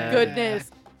 Yay! Thank goodness.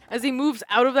 As he moves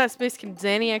out of that space, can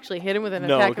Zanny actually hit him with an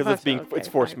No, attack? because of it's being okay, it's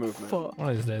forced fine. movement. Fuck. One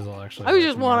of these days I'll actually. I was like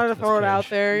just wanted to mark this throw it out page.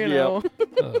 there, you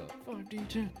Yep. know.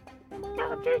 5d10.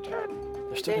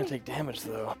 They're still gonna take damage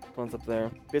though. One's up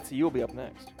there. Bitsy, you'll be up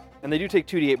next. And they do take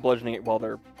 2d8 bludgeoning while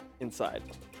they're inside.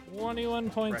 21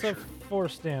 points of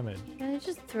force damage. Can I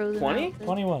just throw them 20? out?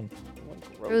 21.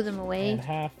 Throw them away. And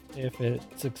half if it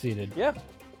succeeded. Yeah,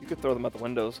 you could throw them out the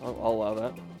windows. I'll allow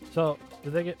that. So,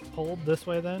 did they get pulled this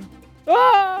way then?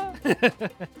 Ah!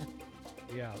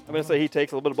 Yeah. I'm gonna say he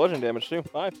takes a little bit of bludgeoning damage too.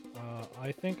 5.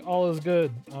 I think all is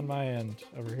good on my end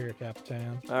over here,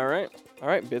 Capitan. All right,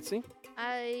 Bitsy.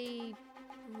 I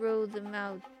throw them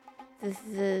out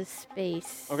the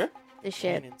space. Okay. The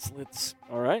ship. Cannon slits.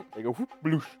 All right, they go whoop,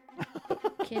 bloosh.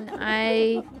 Can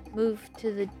I move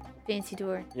to the fancy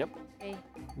door? Yep. Okay.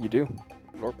 You do.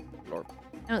 Lorp.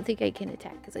 I don't think I can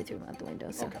attack because I threw them out the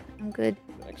window, so Okay. I'm good.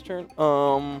 Next turn.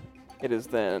 It is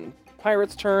then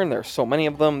Pirate's turn. There's so many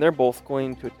of them. They're both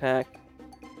going to attack.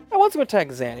 I want to attack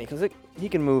Zanny because he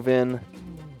can move in.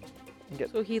 And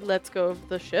get, So he lets go of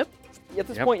the ship. at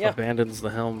this point, yeah. Abandons the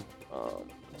helm.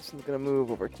 This one's gonna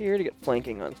move over here to get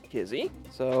flanking on Kizzy.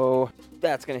 So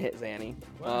that's gonna hit Zanny.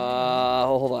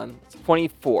 Hold on. It's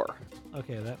 24.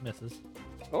 Okay, that misses.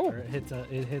 Oh. Or it hits a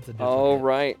different Oh hit.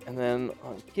 right. And then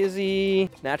on Kizzy,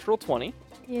 natural 20,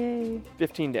 Yay.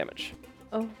 15 damage.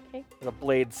 Okay. And the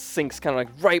blade sinks kind of like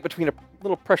right between a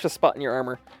little precious spot in your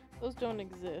armor. Those don't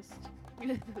exist.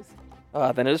 Then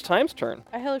it is Time's turn.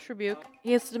 I hellish rebuke.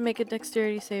 He has to make a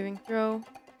dexterity saving throw,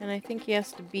 and I think he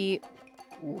has to beat.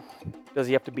 Does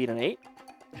he have to beat an 8?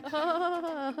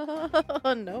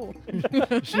 No.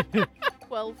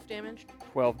 12 damage.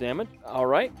 12 damage. All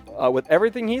right. With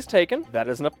everything he's taken, that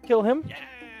is enough to kill him. Yeah.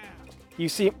 You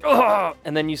see,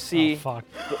 and then you see Oh, fuck.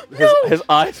 his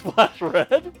eyes flash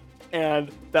red,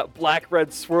 and that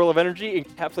black-red swirl of energy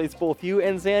encapsulates both you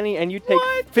and Zanny, and you take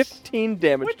 15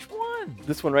 damage. Which one?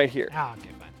 This one right here. Ah, okay,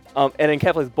 fine. And it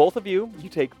encapsulates both of you. You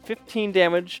take 15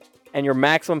 damage, and your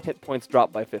maximum hit points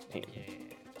drop by 15. Yeah.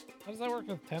 How does that work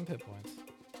with 10 hit points?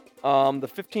 The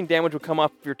 15 damage would come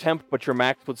off your temp, but your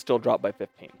max would still drop by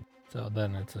 15. So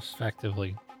then it's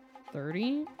effectively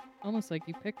 30? Almost like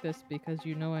you picked this because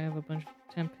you know I have a bunch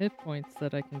of temp hit points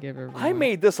that I can give everyone. I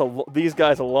made this these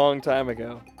guys a long time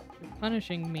ago. You're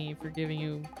punishing me for giving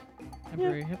you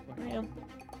temporary hit points.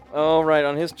 All right,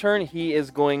 on his turn, he is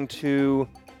going to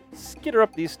skitter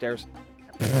up these stairs.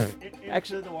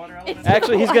 Actually, the water element.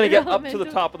 Actually, he's going to get up Water to the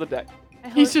top of the deck.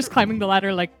 He's just climbing the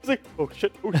ladder like, He's like, oh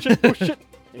shit, oh shit, oh shit.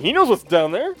 And he knows what's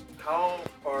down there. How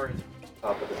far is the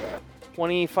top of the deck?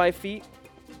 25 feet.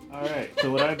 Alright, so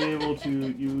would I be able to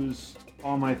use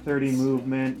all my 30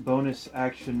 movement, bonus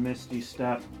action, Misty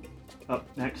Step up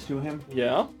next to him?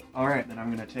 Yeah. Alright, then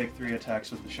I'm going to take 3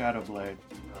 attacks with the Shadow Blade.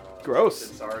 Gross.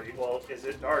 It's already, well, is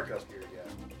it dark up here yet?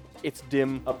 It's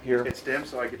dim up here. It's dim,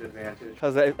 so I get advantage.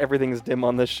 Because everything's dim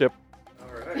on this ship.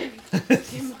 Alright.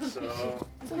 So,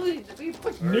 Dude,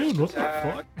 what the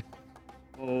attack. fuck?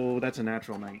 Oh, that's a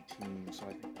natural 19, so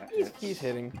I think that hits. He's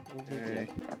hitting. Okay.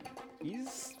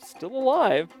 He's still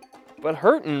alive, but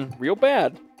hurting real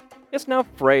bad. It's now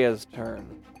Freya's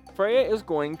turn. Freya is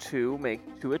going to make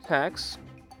 2 attacks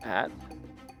at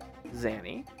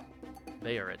Zanny.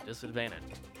 They are at disadvantage.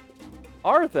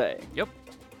 Are they? Yep.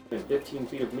 15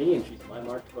 feet of me, and she's my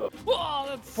marked foe. Whoa,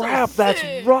 that's so Crap, that's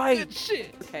sick. right. Good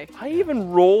shit. Okay. I even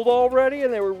rolled already,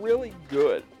 and they were really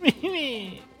good.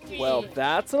 Well,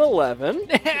 that's an 11,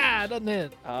 Yeah, doesn't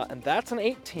hit. and that's an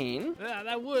 18. Yeah,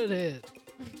 that would hit.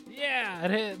 Yeah,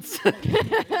 it hits.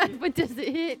 But does it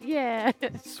hit? Yeah.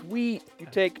 Sweet. You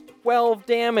take 12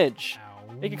 damage.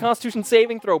 Ow. Make a Constitution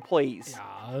saving throw, please.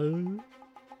 Yeah.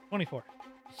 24.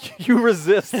 You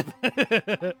resist.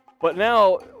 But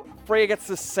now, Freya gets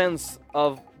this sense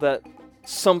of that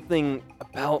something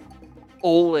about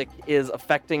Oleg is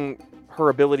affecting her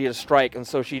ability to strike, and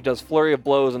so she does flurry of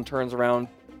blows and turns around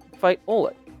to fight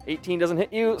Oleg. 18 doesn't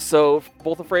hit you, so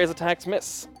both of Freya's attacks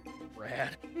miss.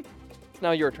 Rad. It's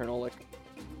now your turn, Oleg.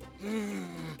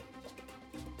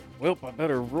 Well, I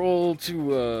better roll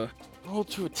to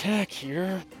attack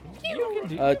here. You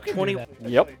can do 20. that.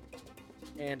 Yep.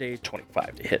 And a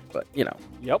 25 to hit, but you know.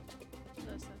 Yep.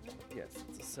 Yes,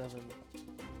 it's a 7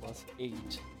 plus 8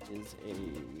 is a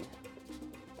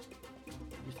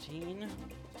 15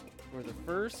 for the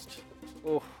first.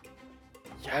 Oh,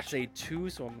 that's a 2,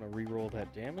 so I'm gonna re-roll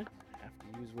that damage. I have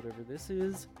to use whatever this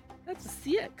is. That's a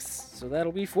 6, so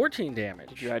that'll be 14 damage.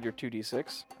 Did you add your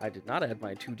 2d6? I did not add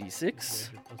my 2d6,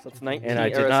 That's 19. and I or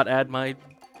did not add my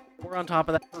 4 on top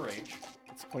of that for rage.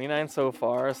 It's 29 so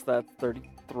far, so that's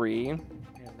 33. And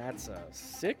that's a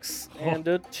 6 and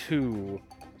a 2.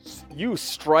 You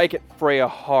strike at Freya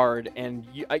hard, and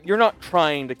you're not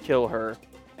trying to kill her,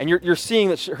 and you're seeing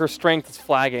that her strength is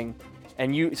flagging,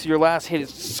 and so your last hit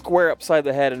is square upside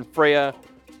the head, and Freya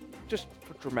just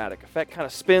for dramatic effect, kind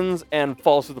of spins and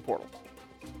falls through the portal.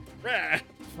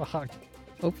 Fuck.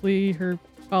 Hopefully her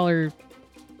collar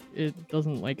it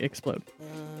doesn't like explode.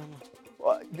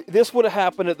 This would have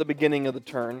happened at the beginning of the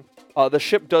turn. The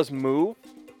ship does move,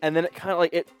 and then it kind of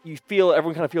like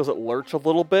everyone kind of feels it lurch a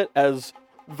little bit as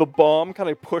the bomb kind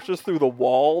of pushes through the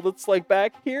wall that's like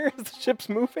back here as the ship's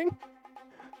moving.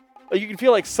 Like, you can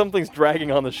feel like something's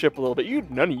dragging on the ship a little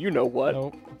bit. None of you know what.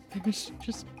 Nope. There's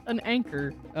just an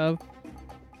anchor of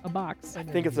a box. I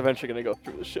think it's eventually going to go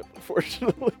through the ship,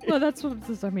 unfortunately. Well, that's what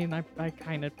this, I mean. I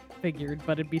kind of figured,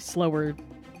 but it'd be slower.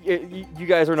 You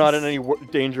guys are not in any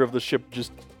danger of the ship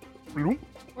just. Bloom.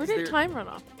 Where did time run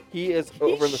off? He is He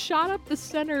over in the. shot up the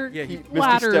center Yeah, He Misty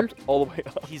ladder. stepped all the way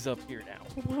up. He's up here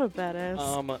now. What a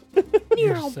badass.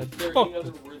 You said- Is there any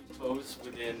other foes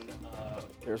within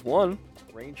There's one.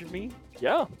 range of me?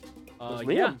 Yeah. Yeah.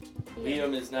 Liam.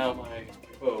 Liam is now my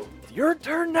foe. It's your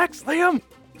turn next, Liam.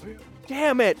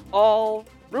 Damn it! All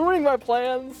ruining my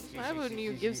plans. Why wouldn't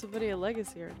you give somebody a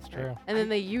legacy It's true. and then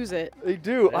they use it? They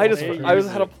do. Yeah, I they just use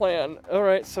had a it. plan. All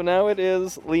right, so now it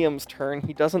is Liam's turn.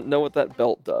 He doesn't know what that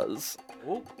belt does.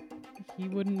 Oh, He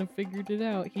wouldn't have figured it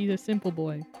out. He's a simple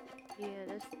boy. Yeah,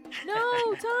 that's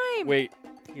No, time! wait.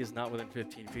 He is not within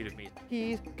 15 feet of me.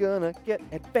 He's gonna get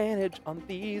advantage on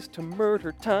these to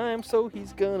murder time, so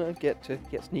he's gonna get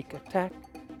sneak attack.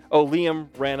 Oh, Liam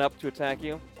ran up to attack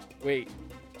you. Wait.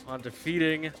 On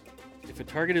defeating, if a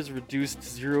target is reduced to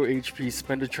 0 HP,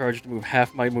 spend a charge to move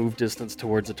half my move distance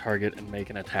towards a target and make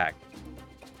an attack.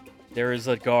 There is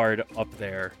a guard up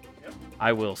there.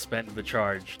 I will spend the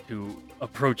charge to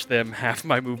approach them half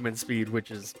my movement speed,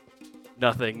 which is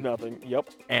nothing, Nothing. Yep.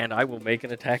 and I will make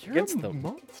an attack against them.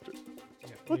 Monster. Yeah,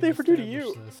 What'd we they ever do to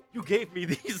established you? this. You gave me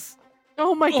these.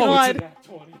 Oh my Oh, god. it's a nat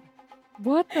 20.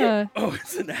 What the? Oh,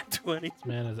 it's a nat 20. This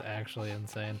man is actually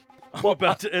insane. I'm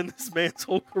about to end this man's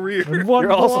whole career. One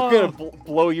You're also blow. gonna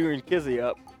blow you and Kizzy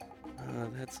up.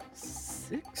 That's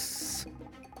 6.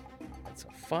 That's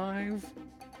a 5.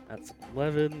 That's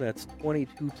 11. That's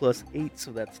 22 plus 8,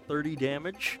 so that's 30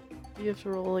 damage. Do you have to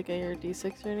roll like your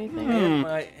d6 or anything? And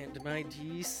my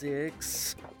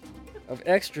d6 of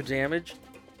extra damage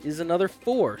is another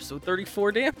 4, so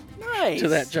 34 damage Nice. to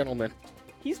that gentleman.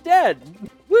 He's dead.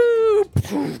 Woo!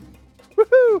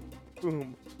 Woohoo!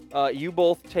 Boom. You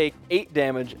both take 8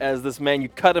 damage as this man. You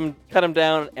cut him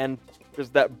down, and there's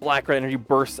that black red energy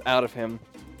bursts out of him.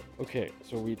 Okay,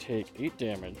 so we take 8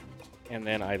 damage, and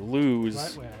then I lose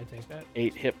Right, wait, I take that.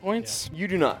 8 hit points. You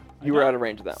do not. I You were got out of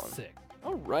range of that one. Sick.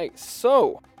 All right.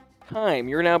 So, time.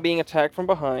 You're now being attacked from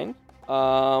behind.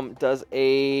 Does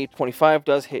a 25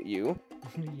 does hit you?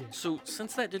 Yeah. So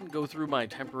since that didn't go through my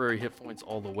temporary hit points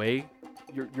all the way,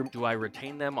 do I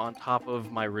retain them on top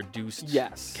of my reduced?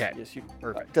 Yes. Okay. Yes. You.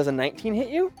 Perfect. Does a 19 hit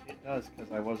you? It does,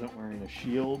 because I wasn't wearing a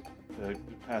shield to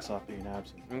pass off being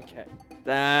absent. Okay.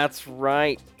 That's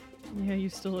right. Yeah, you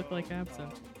still look like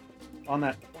absent. On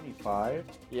that 25,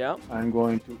 Yeah. I'm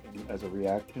going to, as a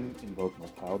reaction, invoke my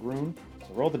Cloud Rune.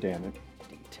 So roll the damage.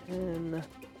 D10.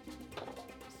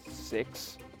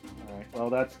 6. Alright, well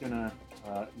that's gonna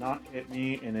not hit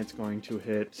me, and it's going to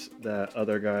hit that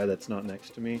other guy that's not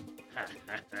next to me.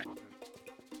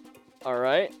 All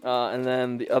right. And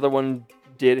then the other one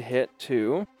did hit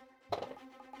too.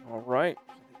 All right.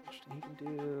 What should he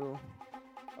do?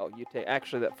 Oh, you take.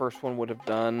 Actually, that first one would have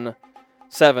done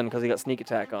 7 because he got sneak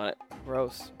attack on it.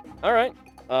 Gross. All right.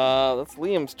 That's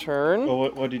Liam's turn. Well,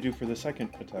 what did you do for the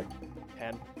second attack?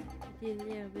 10. did a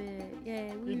little bit. Yeah,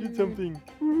 He woo. did something.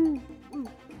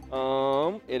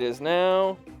 It is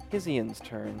now Kizian's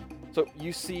turn. So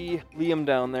you see Liam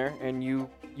down there, and you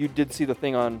did see the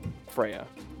thing on Freya.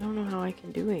 I don't know how I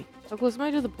can do it. How close am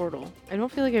I to the portal? I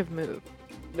don't feel like I've moved.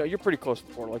 No, you're pretty close to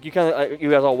the portal. Like you kind of, you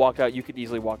guys all walked out. You could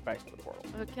easily walk back to the portal.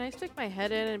 Can I stick my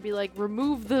head in and be like,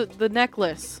 remove the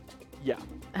necklace? Yeah.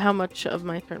 How much of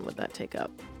my turn would that take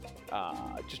up?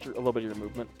 Just a little bit of your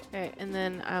movement. Okay, and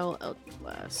then I'll Eldritch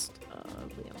Blast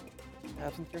Liam.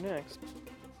 Absinthe, you're next.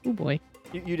 Oh boy.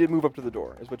 You did move up to the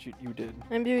door, is what you did.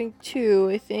 I'm doing 2,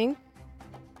 I think.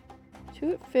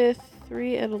 2 at 5th,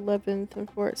 3 at 11th, and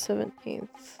 4 at 17th.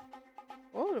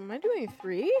 Whoa, am I doing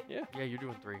 3? Yeah, you're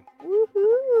doing 3.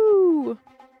 Woohoo!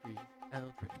 3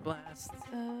 Eldritch Blasts.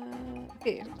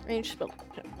 Okay, range spell.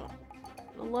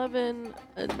 11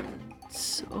 and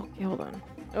okay, hold on.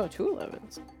 Oh, 2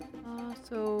 11s.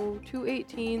 So 2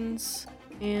 18s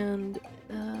and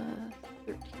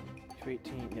 13.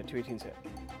 218. Yeah, 218's hit.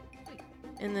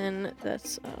 And then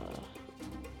that's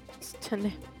it's 10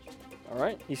 damage. All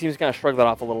right. He seems to kind of shrug that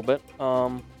off a little bit.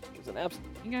 Is an absent.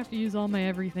 I'm gonna have to use all my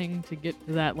everything to get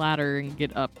to that ladder and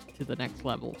get up to the next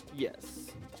level.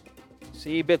 Yes.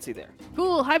 See Bitsy there.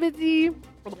 Cool. Hi, Bitsy.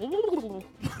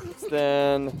 It's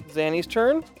then Zanny's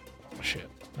turn. Oh, shit.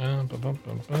 Bum, bum,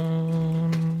 bum,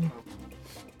 bum.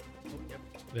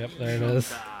 Yep, there it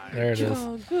is. There it is.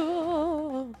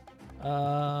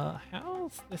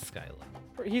 How's this guy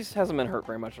look? He hasn't been hurt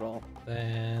very much at all.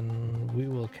 Then we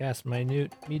will cast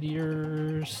minute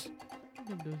meteors.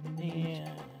 And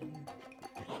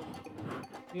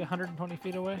be 120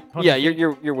 feet away. Yeah, 20 feet?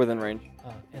 you're within range.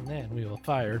 And then we will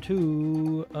fire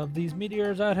 2 of these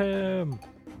meteors at him.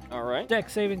 All right. Deck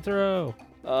saving throw.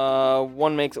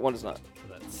 One makes it, one does not. So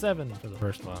that's 7 for the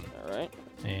first one, All right.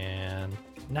 and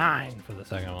 9 for the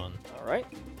second one. All right.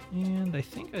 And I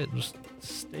think I just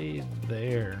stayed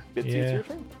there. Bitsy, it's Yeah. your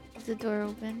turn. Is the door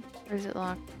open or is it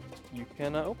locked? You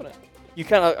can open it. You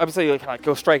kind of, I would say, you kind of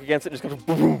go strike against it, and just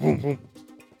go boom, boom, boom.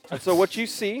 And so what you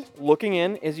see, looking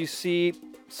in, is you see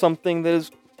something that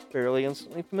is fairly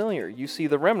instantly familiar. You see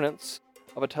the remnants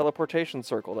of a teleportation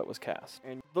circle that was cast,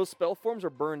 and those spell forms are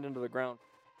burned into the ground.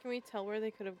 Can we tell where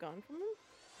they could have gone from them?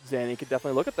 Zanny could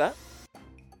definitely look at that.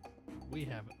 We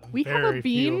have a, We have a very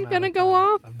few beam amount gonna of go time.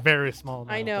 off? A very small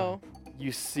amount I of know.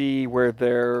 You see where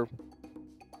there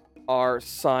are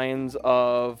signs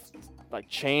of like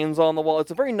chains on the wall.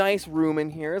 It's a very nice room in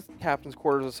here. It's the captain's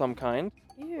quarters of some kind.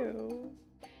 Ew.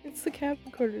 It's the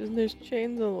captain quarters and there's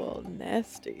chains on the wall.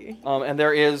 Nasty. And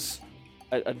there is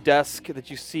a desk that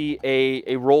you see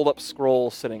a rolled up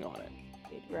scroll sitting on it.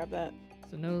 Need to grab that.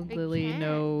 So no I Lily, can't.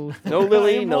 no. No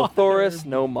Lily, I'm no water. Thoris,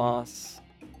 no Moss.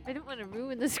 I don't want to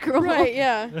ruin the scroll. Right,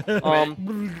 yeah.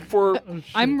 For Oh, shit.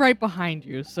 I'm right behind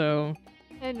you, so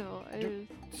I know.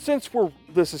 since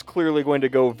this is clearly going to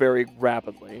go very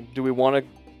rapidly, do we want to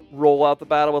roll out the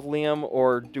battle with Liam,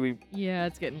 or do we? yeah,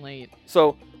 it's getting late.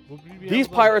 So Would we be these able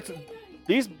to- pirates,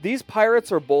 these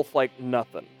pirates are both like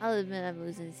nothing. I'll admit I'm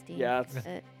losing steam. Yeah, it's-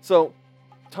 but So,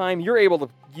 Time, you're able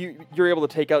to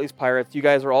take out these pirates. You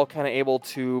guys are all kind of able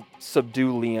to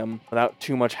subdue Liam without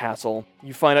too much hassle.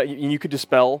 You find out you could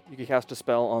dispel. You could cast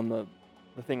dispel on the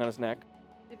thing on his neck.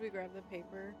 Did we grab the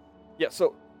paper? Yeah.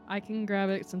 So I can grab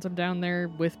it since I'm down there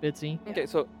with Bitsy. okay.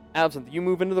 So Absinthe, you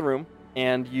move into the room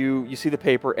and you see the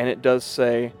paper and it does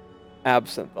say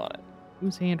Absinthe on it.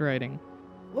 Whose handwriting?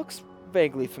 Looks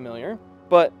vaguely familiar,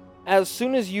 but as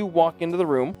soon as you walk into the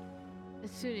room,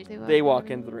 as soon as they walk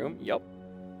into the room. Yep.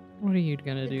 What are you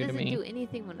gonna It do to doesn't me? do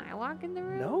anything when I walk in the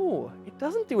room. No, it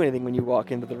doesn't do anything when you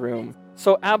walk into the room.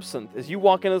 So, Absinthe, as you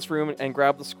walk into this room and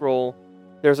grab the scroll,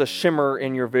 there's a shimmer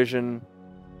in your vision,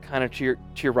 kind of to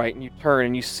your right, and you turn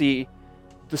and you see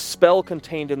the spell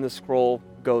contained in the scroll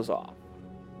goes off,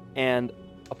 and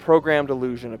a programmed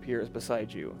illusion appears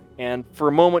beside you. And for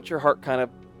a moment, your heart kind of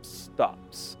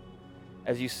stops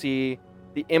as you see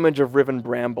the image of Riven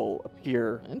Bramble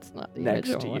appear. That's not the Next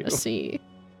image I to want you. to see.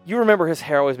 You remember his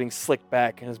hair always being slicked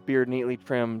back and his beard neatly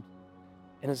trimmed,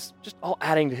 and it's just all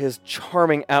adding to his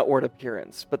charming outward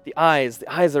appearance. But the eyes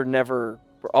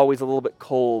were always a little bit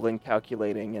cold and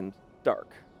calculating and dark.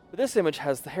 But this image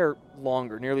has the hair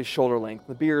longer, nearly shoulder length.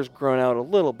 The beard's grown out a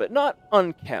little bit, not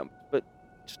unkempt, but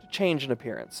just a change in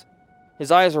appearance.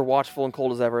 His eyes are watchful and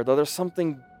cold as ever, though there's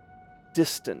something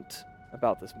distant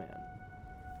about this man.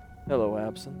 Hello,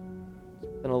 Absinthe.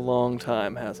 It's been a long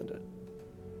time, hasn't it?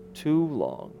 Too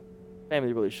long.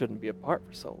 Family really shouldn't be apart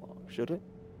for so long, should it?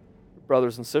 Your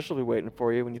brothers and sisters will be waiting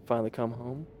for you when you finally come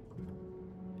home.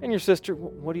 And your sister,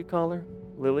 what do you call her?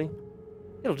 Lily?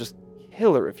 It'll just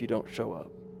kill her if you don't show up.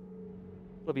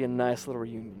 It'll be a nice little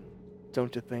reunion,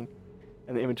 don't you think?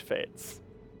 And the image fades.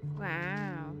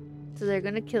 Wow. So they're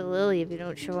gonna kill Lily if you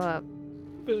don't show up.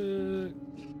 Uh,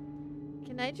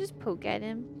 Can I just poke at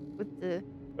him with the?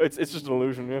 It's just an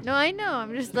illusion, yeah. No, I know.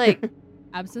 I'm just like.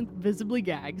 Absinthe visibly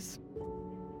gags,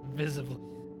 visibly.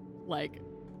 like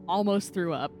almost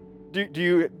threw up. Do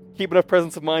you keep enough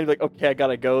presence of mind? Like, okay, I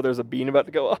gotta go. There's a bean about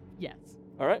to go off. Yes.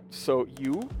 All right, so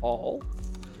you all,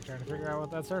 You're trying to figure out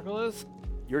what that circle is?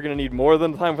 you're gonna need more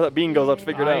than the time for that bean goes off to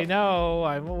figure it I out. know.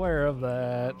 I'm aware of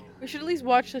that. We should at least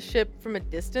watch the ship from a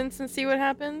distance and see what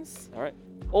happens. All right,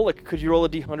 Oleg, could you roll a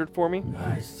d100 for me?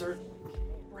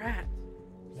 Rat.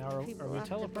 Now, are People we off the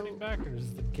teleporting boat. back, or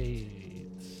is the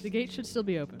gates? The gate should still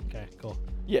be open. Okay, cool.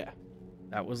 Yeah.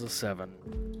 That was a 7.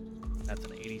 That's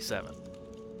an 87.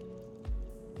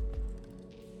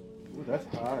 Ooh, that's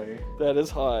high. That is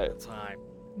high. Time.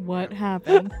 What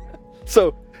happened?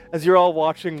 So, as you're all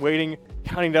watching, waiting,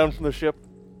 counting down from the ship,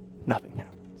 nothing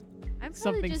happens. I'm probably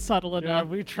Something just. subtle Yeah, enough. are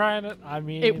we trying to? I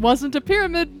mean, It wasn't a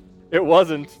pyramid. It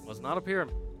wasn't. Was not a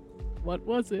pyramid. What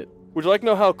was it? Would you like to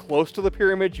know how close to the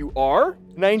pyramid you are?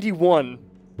 91.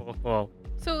 Well,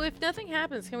 So if nothing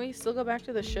happens, can we still go back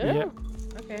to the ship? Yeah.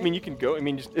 Okay. I mean, you can go. I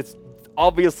mean, it's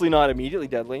obviously not immediately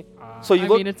deadly. So you I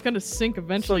look. mean, it's gonna sink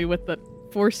eventually with the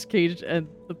force cage and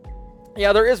the.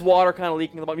 Yeah, there is water kind of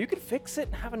leaking at the bottom. You could fix it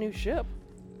and have a new ship.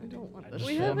 I don't want I this. just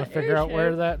We have want to an figure out where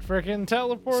airship. that freaking So,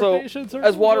 teleportation circle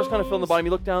as water's kind of filling the goes. bottom,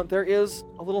 you look down. There is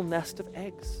a little nest of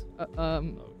eggs. Oh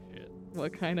shit.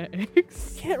 What kind of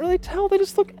eggs? Can't really tell. They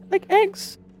just look like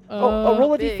eggs.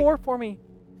 Roll a big. d4 for me.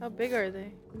 How big are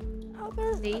they? Oh,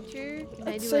 they're, Nature? Can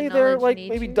I I'd do say a they're knowledge like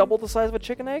nature? maybe double the size of a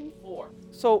chicken egg. 4.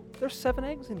 So there's 7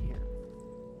 eggs in here.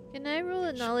 Can I roll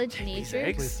a knowledge take these nature?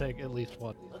 eggs. Please take at least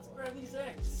one. Let's grab these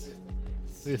eggs.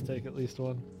 Please take at least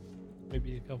one.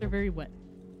 Maybe a couple. They're very wet.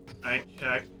 I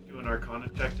check, do an Arcana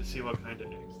check to see what kind of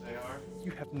eggs they are.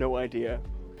 You have no idea.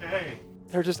 Okay.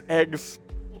 They're just eggs.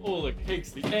 Oh, the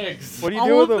cakes, the eggs. What do you All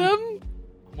do of with them? them?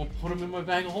 I'm gonna put them in my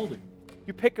bag of holding.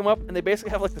 You pick them up, and they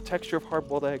basically have like the texture of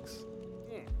hard-boiled eggs.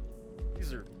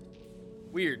 These are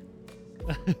weird.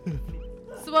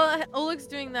 So while Oleg's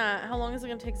doing that, how long is it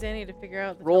gonna take Zanny to figure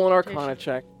out the Roll an teleportation? Arcana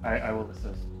check. I will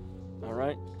assist. All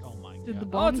right. Oh my Did the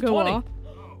god. bomb it's a go 20. off?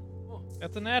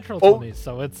 That's a natural Oh. 20,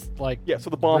 so it's like Yeah. So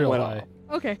the bomb real went high.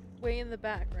 off. Okay. Way in the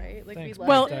back, right? Like Thanks, we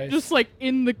Well, left it. just like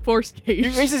in the force cage.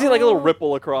 You basically see like a little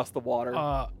ripple across the water.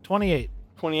 28.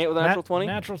 28 with a natural 20.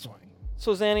 Natural 20.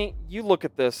 So Zanny, you look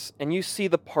at this and you see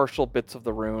the partial bits of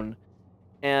the rune,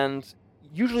 and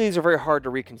usually these are very hard to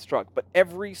reconstruct, but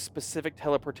every specific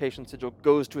teleportation sigil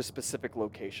goes to a specific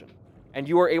location. And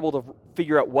you are able to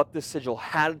figure out what this sigil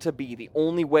had to be, the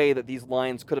only way that these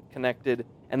lines could have connected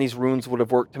and these runes would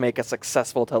have worked to make a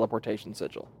successful teleportation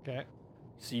sigil. Okay.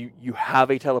 So you have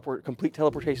a complete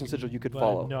teleportation sigil you could But I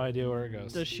follow. have no idea where it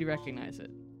goes. Does she recognize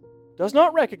it? Does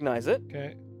not recognize it.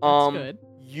 Okay. That's good.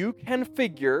 You can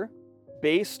figure,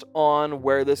 based on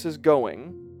where this is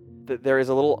going, that there is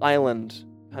a little island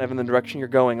kind of in the direction you're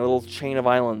going, a little chain of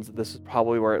islands that this is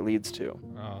probably where it leads to.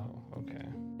 Oh, okay.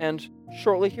 And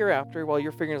shortly hereafter, while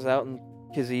you're figuring this out, and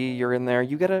Kizzy, you're in there,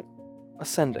 you get a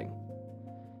sending.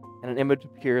 And an image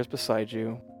appears beside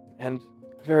you, and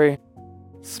a very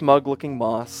smug-looking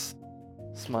Moss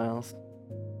smiles.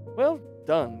 Well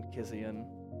done, Kizian.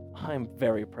 I'm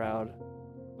very proud.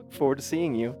 Look forward to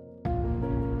seeing you.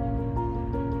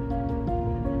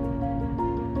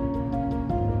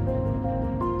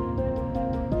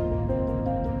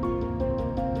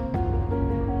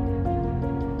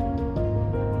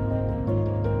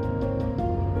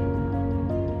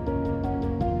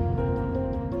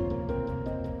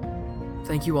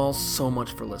 Thank you all so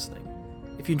much for listening.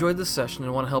 If you enjoyed this session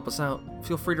and want to help us out,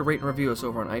 feel free to rate and review us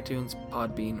over on iTunes,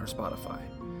 Podbean, or Spotify.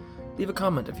 Leave a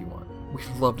comment if you want. We'd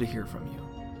love to hear from you.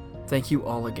 Thank you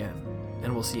all again,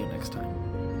 and we'll see you next time.